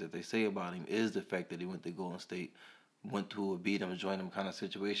major things that they say about him is the fact that he went to Golden State went to a beat him, join him kind of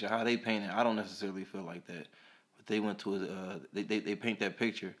situation. How they paint it, I don't necessarily feel like that, but they went to they paint that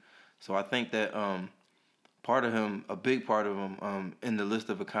picture. So I think that part of him, a big part of him, in the list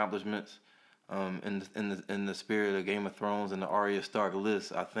of accomplishments, in the spirit of Game of Thrones and the Arya Stark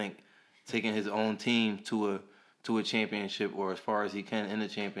list, I think taking his own team to a championship, or as far as he can in the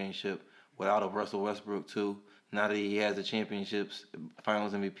championship, without a Russell Westbrook too. Now that he has the championships,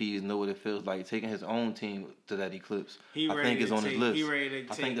 Finals MVPs, know what it feels like. Taking his own team to that eclipse, I think is on his list. He ready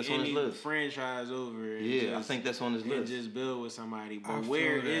to take any franchise over. Yeah, I think that's on his list. And just build with somebody. But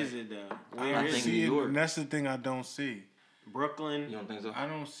where is it though? I think New York. And that's the thing I don't see. Brooklyn. You don't think so?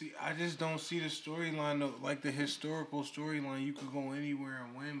 I just don't see the storyline, like the historical storyline. You could go anywhere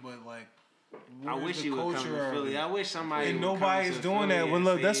and win, but like, I wish he would come to Philly. I wish somebody. And nobody's doing that. Well,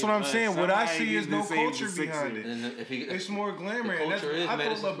 look, that's what I'm saying. What I see is no culture behind it. It's more glamour. I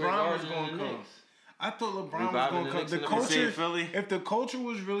thought LeBron was going to come. I thought LeBron was going to come. The culture. If the culture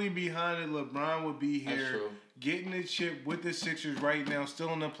was really behind it, LeBron would be here, getting the chip with the Sixers right now,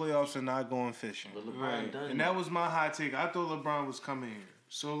 still in the playoffs and not going fishing. Right. And that was my hot take. I thought LeBron was coming here.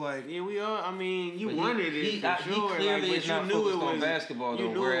 So like, yeah, we all. I mean, you wanted it for sure. He clearly is not focused on basketball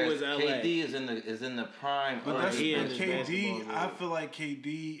though. Whereas KD is in the prime. But that's KD. I feel like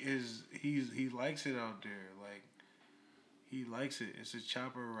KD is he likes it out there. Like he likes it. It's a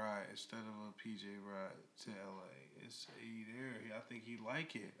chopper ride instead of a PJ ride to LA. It's there. I think he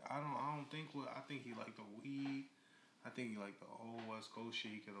like it. I think he like the weed. I think he like the whole West Coast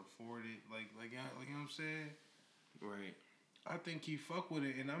shit. He can afford it. Like you know what I'm saying? Right. I think he fuck with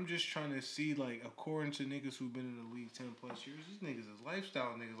it, and I'm just trying to see, like, according to niggas who've been in the league 10 plus years, these niggas is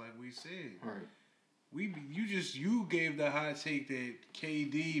lifestyle niggas, like we said. Right. You gave the hot take that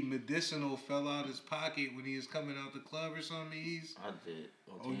KD medicinal fell out his pocket when he was coming out the club or something. I did.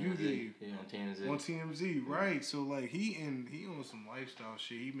 You did. Yeah, on TMZ. On TMZ, right? So like he on some lifestyle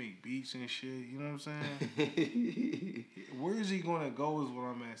shit. He make beats and shit. You know what I'm saying? Where is he gonna go? Is what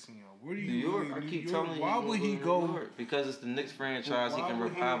I'm asking y'all. Where do you? New York. I keep telling you. Why would he go? Because it's the Knicks franchise. He can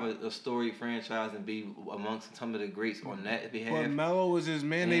revive a storied franchise and be amongst some of the greats on that behalf. But Melo is his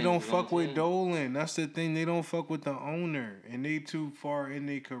man. They don't fuck with Dolan. That's the thing. They don't fuck with the owner, and they too far in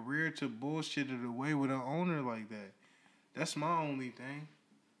their career to bullshit it away with an owner like that. That's my only thing.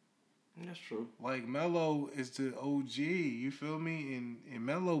 That's true. Like Melo is the OG, you feel me? And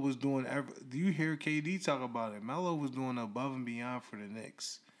Melo was doing. Do you hear KD talk about it? Melo was doing above and beyond for the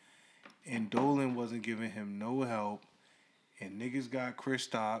Knicks, and Dolan wasn't giving him no help. And niggas got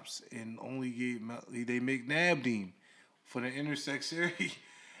Kristaps and only they McNabbed him for the intersection.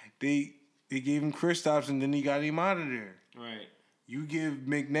 they gave him Kristaps and then he got him out of there. Right. You give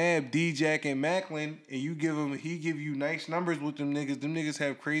McNabb, D-Jack, and Macklin, and he give you nice numbers with them niggas. Them niggas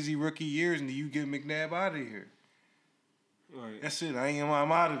have crazy rookie years, and then you get McNabb out of here. Right. That's it. I'm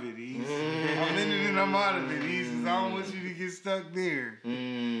out of it. I'm in it and I'm out of it. I don't want you to get stuck there.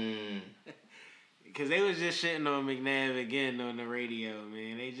 Because they was just shitting on McNabb again on the radio,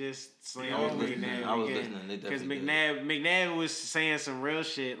 man. They just slammed McNabb. I was listening. Because McNabb was saying some real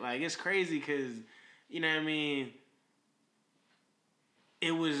shit. Like, it's crazy because, you know what I mean?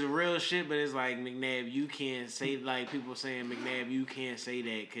 It was real shit, but it's like, McNabb, you can't say, like, people saying, McNabb, you can't say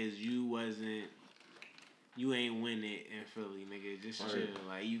that because you ain't win it in Philly, nigga. Just chill.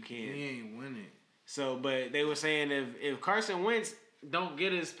 Like, you can't. He ain't win it. So, but they were saying if Carson Wentz don't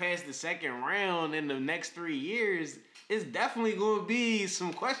get us past the second round in the next 3 years, it's definitely going to be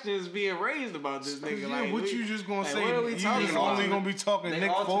some questions being raised about this nigga. Yeah, like, what you just going to say? What are we talking about? Only going to be talking Nick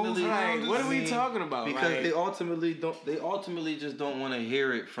Foles. Like, what are we talking about? Because they ultimately just don't want to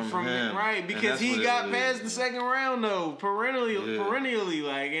hear it from him. Right, because he got past the second round though, perennially,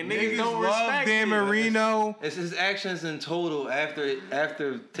 like, and niggas don't respect Dan Marino. It's his actions in total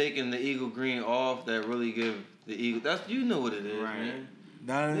after taking the Eagle Green off that really give the Eagle. That's, you know what it is, man.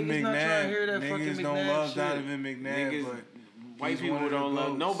 Donovan McNabb. Niggas don't love Donovan McNabb, but white people don't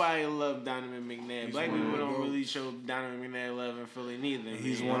love. Nobody love Donovan McNabb. Black people don't really show Donovan McNabb love in Philly neither.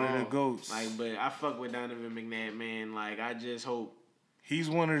 He's one of the goats. Like, but I fuck with Donovan McNabb, man. Like, I just hope. He's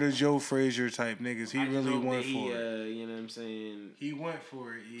one of the Joe Frazier type niggas. He really went for it. You know what I'm saying? He went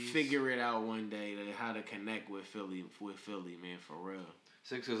for it. Figure it out one day, like, how to connect with Philly, man, for real.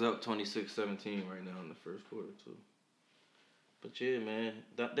 Sixers up 26-17 right now in the first quarter too. But yeah, man,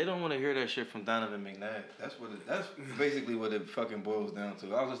 they don't want to hear that shit from Donovan McNabb. That's basically what it fucking boils down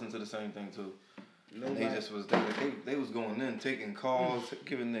to. I was listening to the same thing too. And they just was they was going in, taking calls,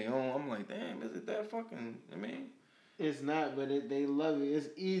 giving their own. I'm like, damn, is it that fucking? I mean, It's not, but they love it. It's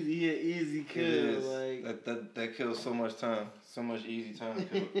easy kill. Like that kills so much time, so much easy time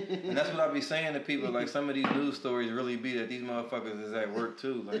kill. And that's what I be saying to people. Like some of these news stories really be that these motherfuckers is at work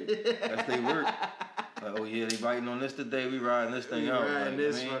too. Like that's they work. Like, oh yeah, they biting on this today. We riding this thing out. Riding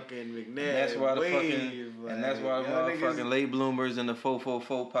this fucking McNabb. And that's why the motherfucking late bloomers and the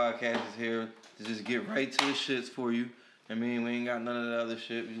 444 podcast is here to just get right to the shits for you. I mean, we ain't got none of the other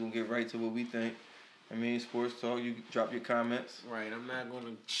shit. We gonna get right to what we think. I mean, sports talk. You drop your comments. Right. I'm not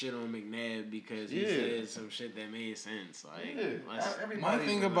gonna shit on McNabb because he said some shit that made sense. Like, my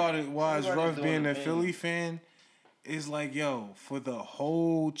thing about it, why it's rough being a Philly fan, is like, yo, for the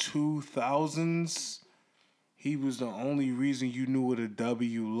whole 2000s, he was the only reason you knew what a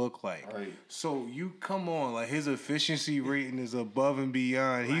W looked like. Right. So you come on, like his efficiency rating is above and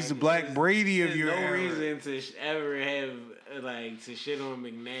beyond. He's the Black Brady of your era. There's no reason to ever have to shit on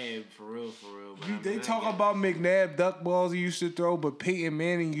McNabb for real. They talk about McNabb duck balls he used to throw, but Peyton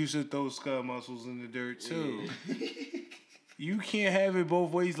Manning used to throw skull muscles in the dirt too. Yeah. You can't have it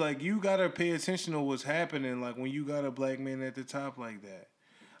both ways. Like you gotta pay attention to what's happening. Like when you got a black man at the top like that.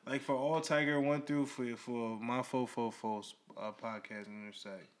 Like for all Tiger went through for my 444 podcast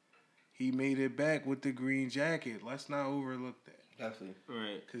intersect, he made it back with the green jacket. Let's not overlook that. Definitely.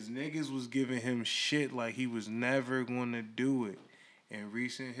 Right. Because niggas was giving him shit like he was never going to do it. And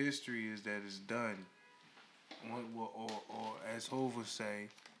recent history is that it's done. Or as Hov would say,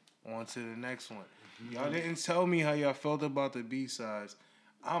 on to the next one. Mm-hmm. Y'all didn't tell me how y'all felt about the B-sides.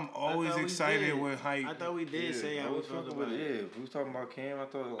 I'm always excited with hype. I thought we did say how we felt about it. Yeah, we was talking about Cam. I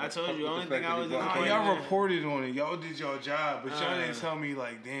told you, the only thing I was... y'all reported on it. Y'all did y'all job. But y'all didn't tell me,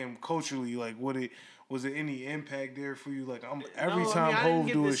 like, damn, culturally, like, was there any impact there for you? Like, every time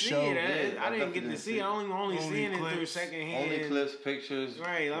Hov do a show... I didn't get to see it. I'm only seeing it through secondhand. Only clips, pictures.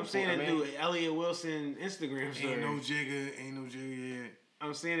 Right, I'm seeing it through Elliot Wilson Instagram story. Ain't no jigger yet.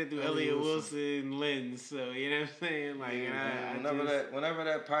 I'm seeing it through Elliot Wilson lens, so you know what I'm saying? Like, whenever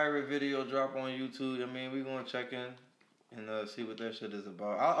that pirate video drop on YouTube, I mean, we gonna check in and see what that shit is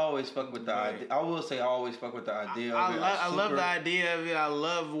about. I always fuck with the idea. I will say I always fuck with the idea of it. I love the idea of it. I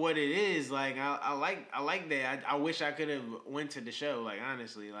love what it is. Like I like that. I wish I could have went to the show. Like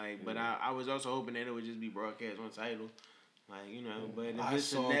honestly, but I was also hoping that it would just be broadcast on Tidal. Like, you know, but if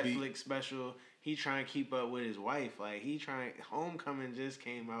it's a Netflix special, he trying to keep up with his wife. Like, Homecoming just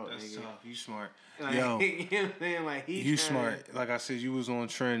came out. That's nigga. tough. You smart. Like, yo, you know what I'm saying? Like, you smart. Like I said, you was on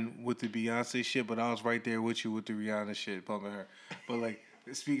trend with the Beyonce shit, but I was right there with you with the Rihanna shit, pumping her. But, like,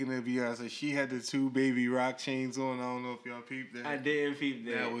 speaking of Beyonce, she had the 2 baby rock chains on. I don't know if y'all peeped that. I didn't peep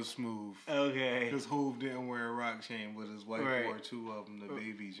that. That was smooth. Okay. Because Hov didn't wear a rock chain, but his wife wore 2 of them, the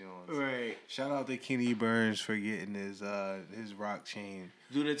baby Jones. Right. Shout out to Kenny Burns for getting his rock chain.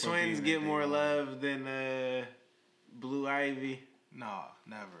 Do the twins get more love than Blue Ivy? Nah,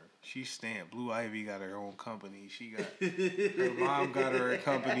 never. She stamped. Blue Ivy got her own company. She got her mom got her a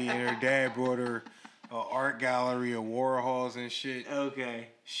company, and her dad brought her an art gallery of Warhols and shit. Okay.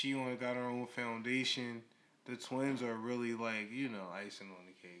 She only got her own foundation. The twins are really like, you know, icing on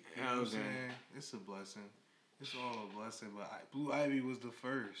the cake. You know what I'm saying? It's a blessing. It's all a blessing. But Blue Ivy was the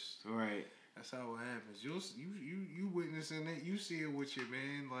first. Right. That's how it happens. You witnessing it. You see it with your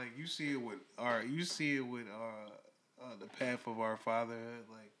man. Like you see it with the path of our fatherhood.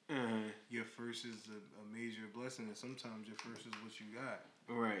 Like your first is a major blessing, and sometimes your first is what you got.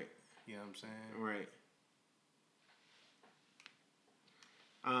 Right. You know what I'm saying? Right.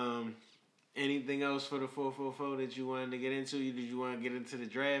 Anything else for the 444 that you wanted to get into? Did you want to get into the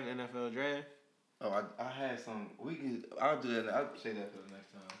draft, NFL draft? Oh, I had some. I'll do that. I'll say that for the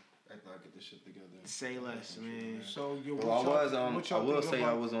next time. After I get this shit together. Say less, man. So I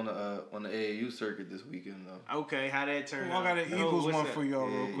was on the AAU circuit this weekend though. Okay, how that turned out? I got an Eagles one for y'all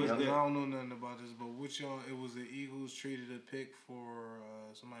real quick. Yeah. I don't know nothing about this, but it was the Eagles traded a pick for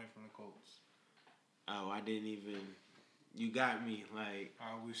somebody from the Colts. Oh, I didn't even. You got me, like.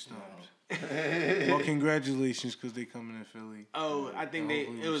 I was stumped. Well, congratulations, because they coming in Philly. Oh, I think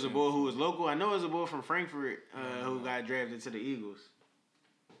it was a boy who was local. I know it was a boy from Frankfurt who got drafted to the Eagles.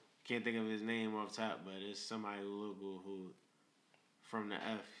 Can't think of his name off top, but it's somebody local who from the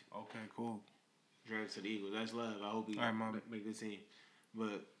F. Okay, cool. Drafted to the Eagles. That's love. I hope he make the team.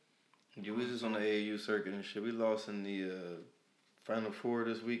 But we was just on the AAU circuit and shit. We lost in the Final Four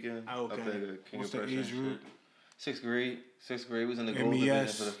this weekend. Okay. What's the age group? 6th grade. We was in the gold division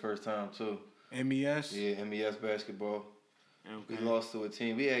for the first time too. MES? Yeah, MES basketball. Okay. We lost to a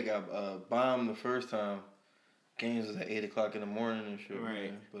team. We had got bombed the first time. Games was at 8:00 in the morning and shit,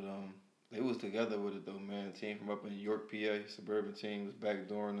 right? Man. But they was together with it though, man. The team from up in York, PA, suburban team was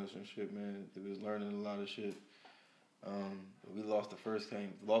backdooring us and shit, man. They was learning a lot of shit. We lost the first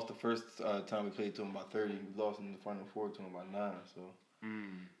game. Lost the first time we played to him by 30. We lost in the Final Four to him by 9. So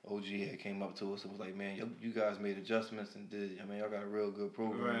OG had came up to us and was like, man, you guys made adjustments and did. I mean, y'all got a real good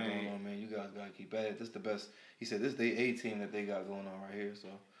program going on, man. You guys got to keep at it. This is the best. He said this is the A team that they got going on right here. So,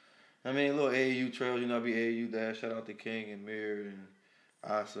 I mean, a little AAU trail. You know, be AAU dash. Shout out to King and Mir and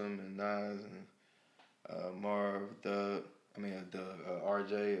Awesome and Nas and Marv, Doug.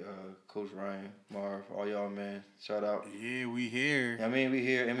 RJ, Coach Ryan, Marv, all y'all, man. Shout out. Yeah, we here. I mean, we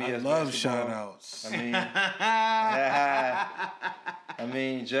here. MES I love basketball. shout outs. I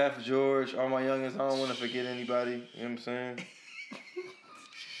mean, Jeff, George, all my youngins. I don't want to forget anybody. You know what I'm saying?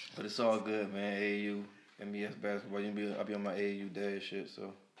 But it's all good, man. AAU, MES basketball. I'll be on my AAU day shit.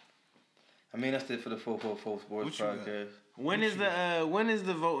 So, I mean, that's it for the 444 Sports Podcast. When is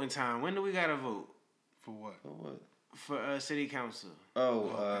the voting time? When do we gotta vote? For what? For what? For city council.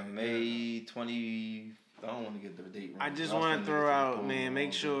 May 20. I don't want to get the date wrong. I just want to throw out, man,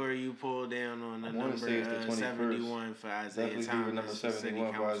 make sure you pull down on the number 71 for Isaiah Thomas. Number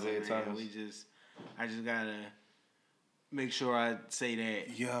 71 for Isaiah Thomas. I just gotta make sure I say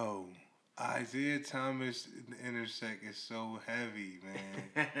that. Yo, Isaiah Thomas intersect is so heavy,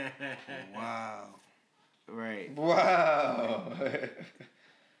 man. Wow. Right. Wow.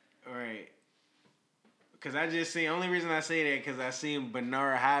 Right. Because I just seen, only reason I say that because I seen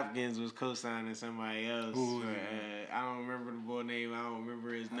Bernard Hopkins was co-signing somebody else. I don't remember the boy name. I don't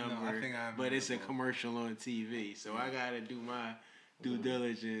remember his number. But it's a commercial on TV. So I got to do my due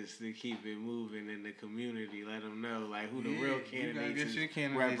diligence to keep it moving in the community. Let them know like who the real candidates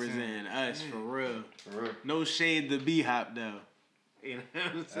represent us for real. No shade to B-Hop though. You know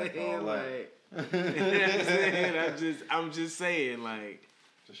what I'm saying? Like, you know what I'm saying? I'm just saying like.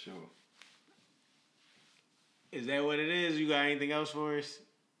 For sure. Is that what it is? You got anything else for us?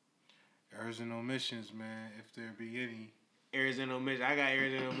 Errors and omissions, man, if there be any. Errors and omissions. I got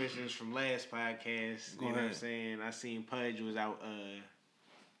errors and omissions from last podcast. Go ahead. What I'm saying? I seen Pudge was out.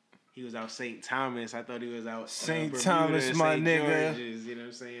 He was out St. Thomas. I thought he was out St. Bermuda, Thomas, my St. nigga. George's, you know what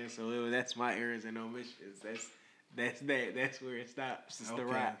I'm saying? So that's my errors and omissions. That's that. That's where it stops. It's the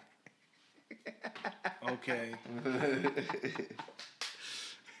rock. Okay.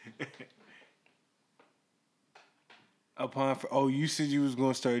 You said you was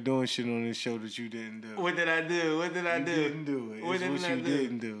gonna start doing shit on this show that you didn't do. What did I do? You didn't do it. It's what you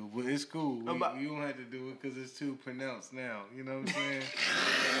didn't do. But it's cool. You don't have to do it because it's too pronounced now. You know what I'm saying?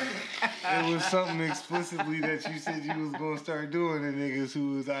 It was something explicitly that you said you was gonna start doing to niggas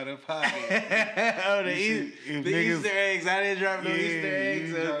who was out of pocket. The Easter eggs. I didn't drop no Easter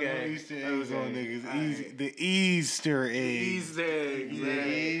eggs. Okay. No Easter eggs on niggas. The Easter eggs. Easter eggs. The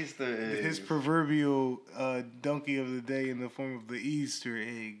Easter eggs. His proverbial donkey of the day in the form of the Easter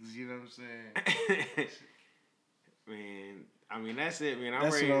eggs. You know what I'm saying? Man, I mean, that's it, man.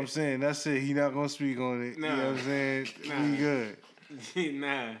 That's what I'm saying. That's it. He not going to speak on it. Nah. You know what I'm saying? We good.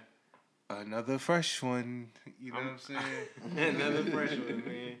 Nah. Another fresh one. You know what I'm saying? Another fresh one,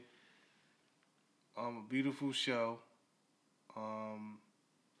 man. A beautiful show. My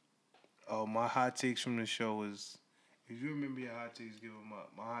hot takes from the show is, if you remember your hot takes, give them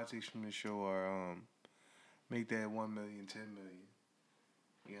up. My hot takes from the show are, make that 1 million, 10 million.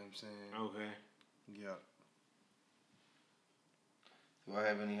 You know what I'm saying? Okay. Yeah. Do I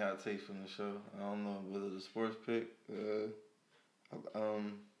have any hot takes from the show? I don't know. Whether the sports pick,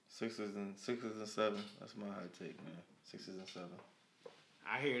 Sixers and 7. That's my hot take, man. 6 and 7.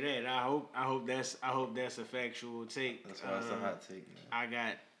 I hear that. I hope that's a factual take. That's why it's a hot take, man.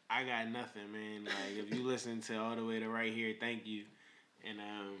 I got nothing, man. Like if you listen to all the way to right here, thank you. And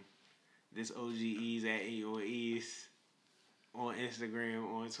this OGEs at EOEs on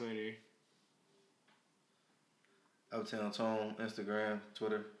Instagram, on Twitter. Uptown Tone, Instagram,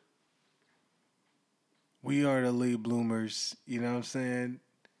 Twitter. We are the late bloomers. You know what I'm saying?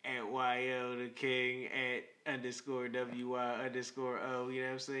 At YL the King, at _WY_O. You know what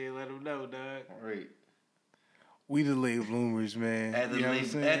I'm saying? Let them know, dog. All right. We the late bloomers, man. At the you know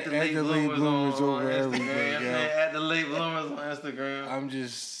late, what I'm at the late bloomers over everything. At the late bloomers on Instagram. I'm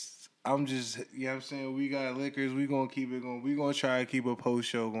just, you know what I'm saying? We got liquors. We gonna keep it going. We gonna try to keep a post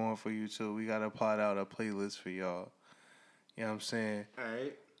show going for you too. We gotta plot out a playlist for y'all. You know what I'm saying? All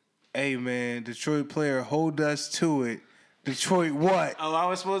right. Hey, man, Detroit player, hold us to it. Detroit what? Oh, I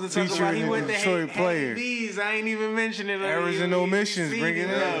was supposed to talk about he went to Detroit player. These. I ain't even mentioning it. Errors and omissions. Bring it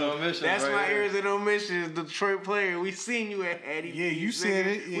up. That's my errors and omissions. Detroit player. We seen you at Hattie. Yeah, you said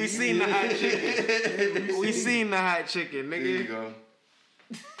it. We seen the hot chicken. We seen the hot chicken, nigga. There you go.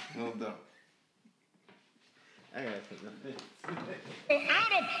 No doubt. Out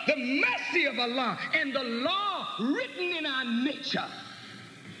of the mercy of Allah and the law written in our nature.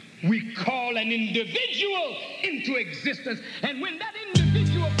 We call an individual into existence, and when that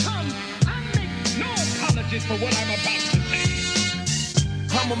individual comes, I make no apologies for what I'm about to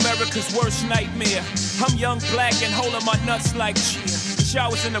say. I'm America's worst nightmare. I'm young, black, and holding my nuts like cheer. I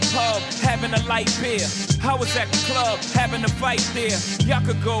was in the pub, having a light beer. I was at the club, having a fight there. Y'all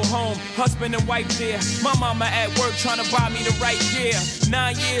could go home, husband and wife there. My mama at work trying to buy me the right gear.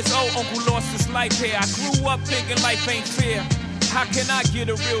 9 years old, uncle lost his life here. I grew up thinking life ain't fair. How can I get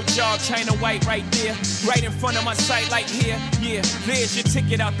a real job? China white right there, right in front of my sight like here. Yeah, there's your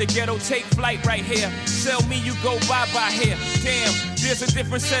ticket out the ghetto, take flight right here. Tell me you go bye-bye here. Damn, there's a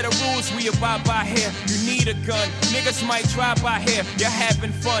different set of rules we abide by here. You need a gun, niggas might drive by here. You're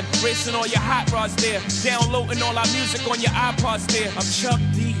having fun, racing all your hot rods there. Downloading all our music on your iPods there. I'm Chuck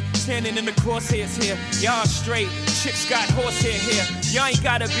D, standing in the crosshairs here. Y'all straight, chicks got horsehair here. Y'all ain't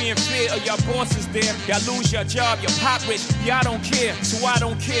gotta be in fear of your bosses there. Y'all lose your job, your pop rich, y'all don't care, so I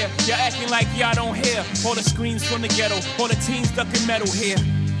don't care. Y'all acting like y'all don't hear all the screams from the ghetto, all the teens ducking metal here.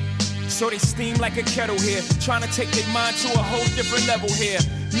 So they steam like a kettle here, trying to take their mind to a whole different level here.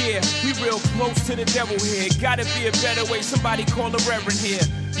 Yeah, we real close to the devil here. Gotta be a better way, somebody call a reverend here.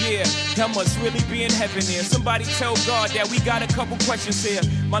 Yeah, I must really be in heaven here. Somebody tell God that we got a couple questions here.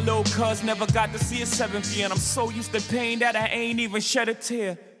 My little cuz never got to see a seventh year, and I'm so used to pain that I ain't even shed a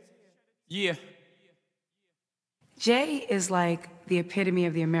tear. Yeah. Jay is like the epitome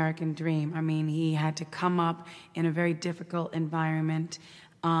of the American dream. I mean, he had to come up in a very difficult environment,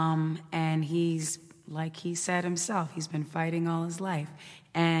 and he's, like he said himself, he's been fighting all his life.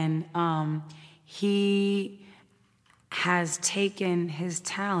 And he has taken his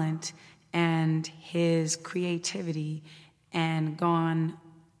talent and his creativity and gone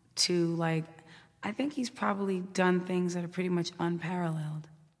to, like, I think he's probably done things that are pretty much unparalleled.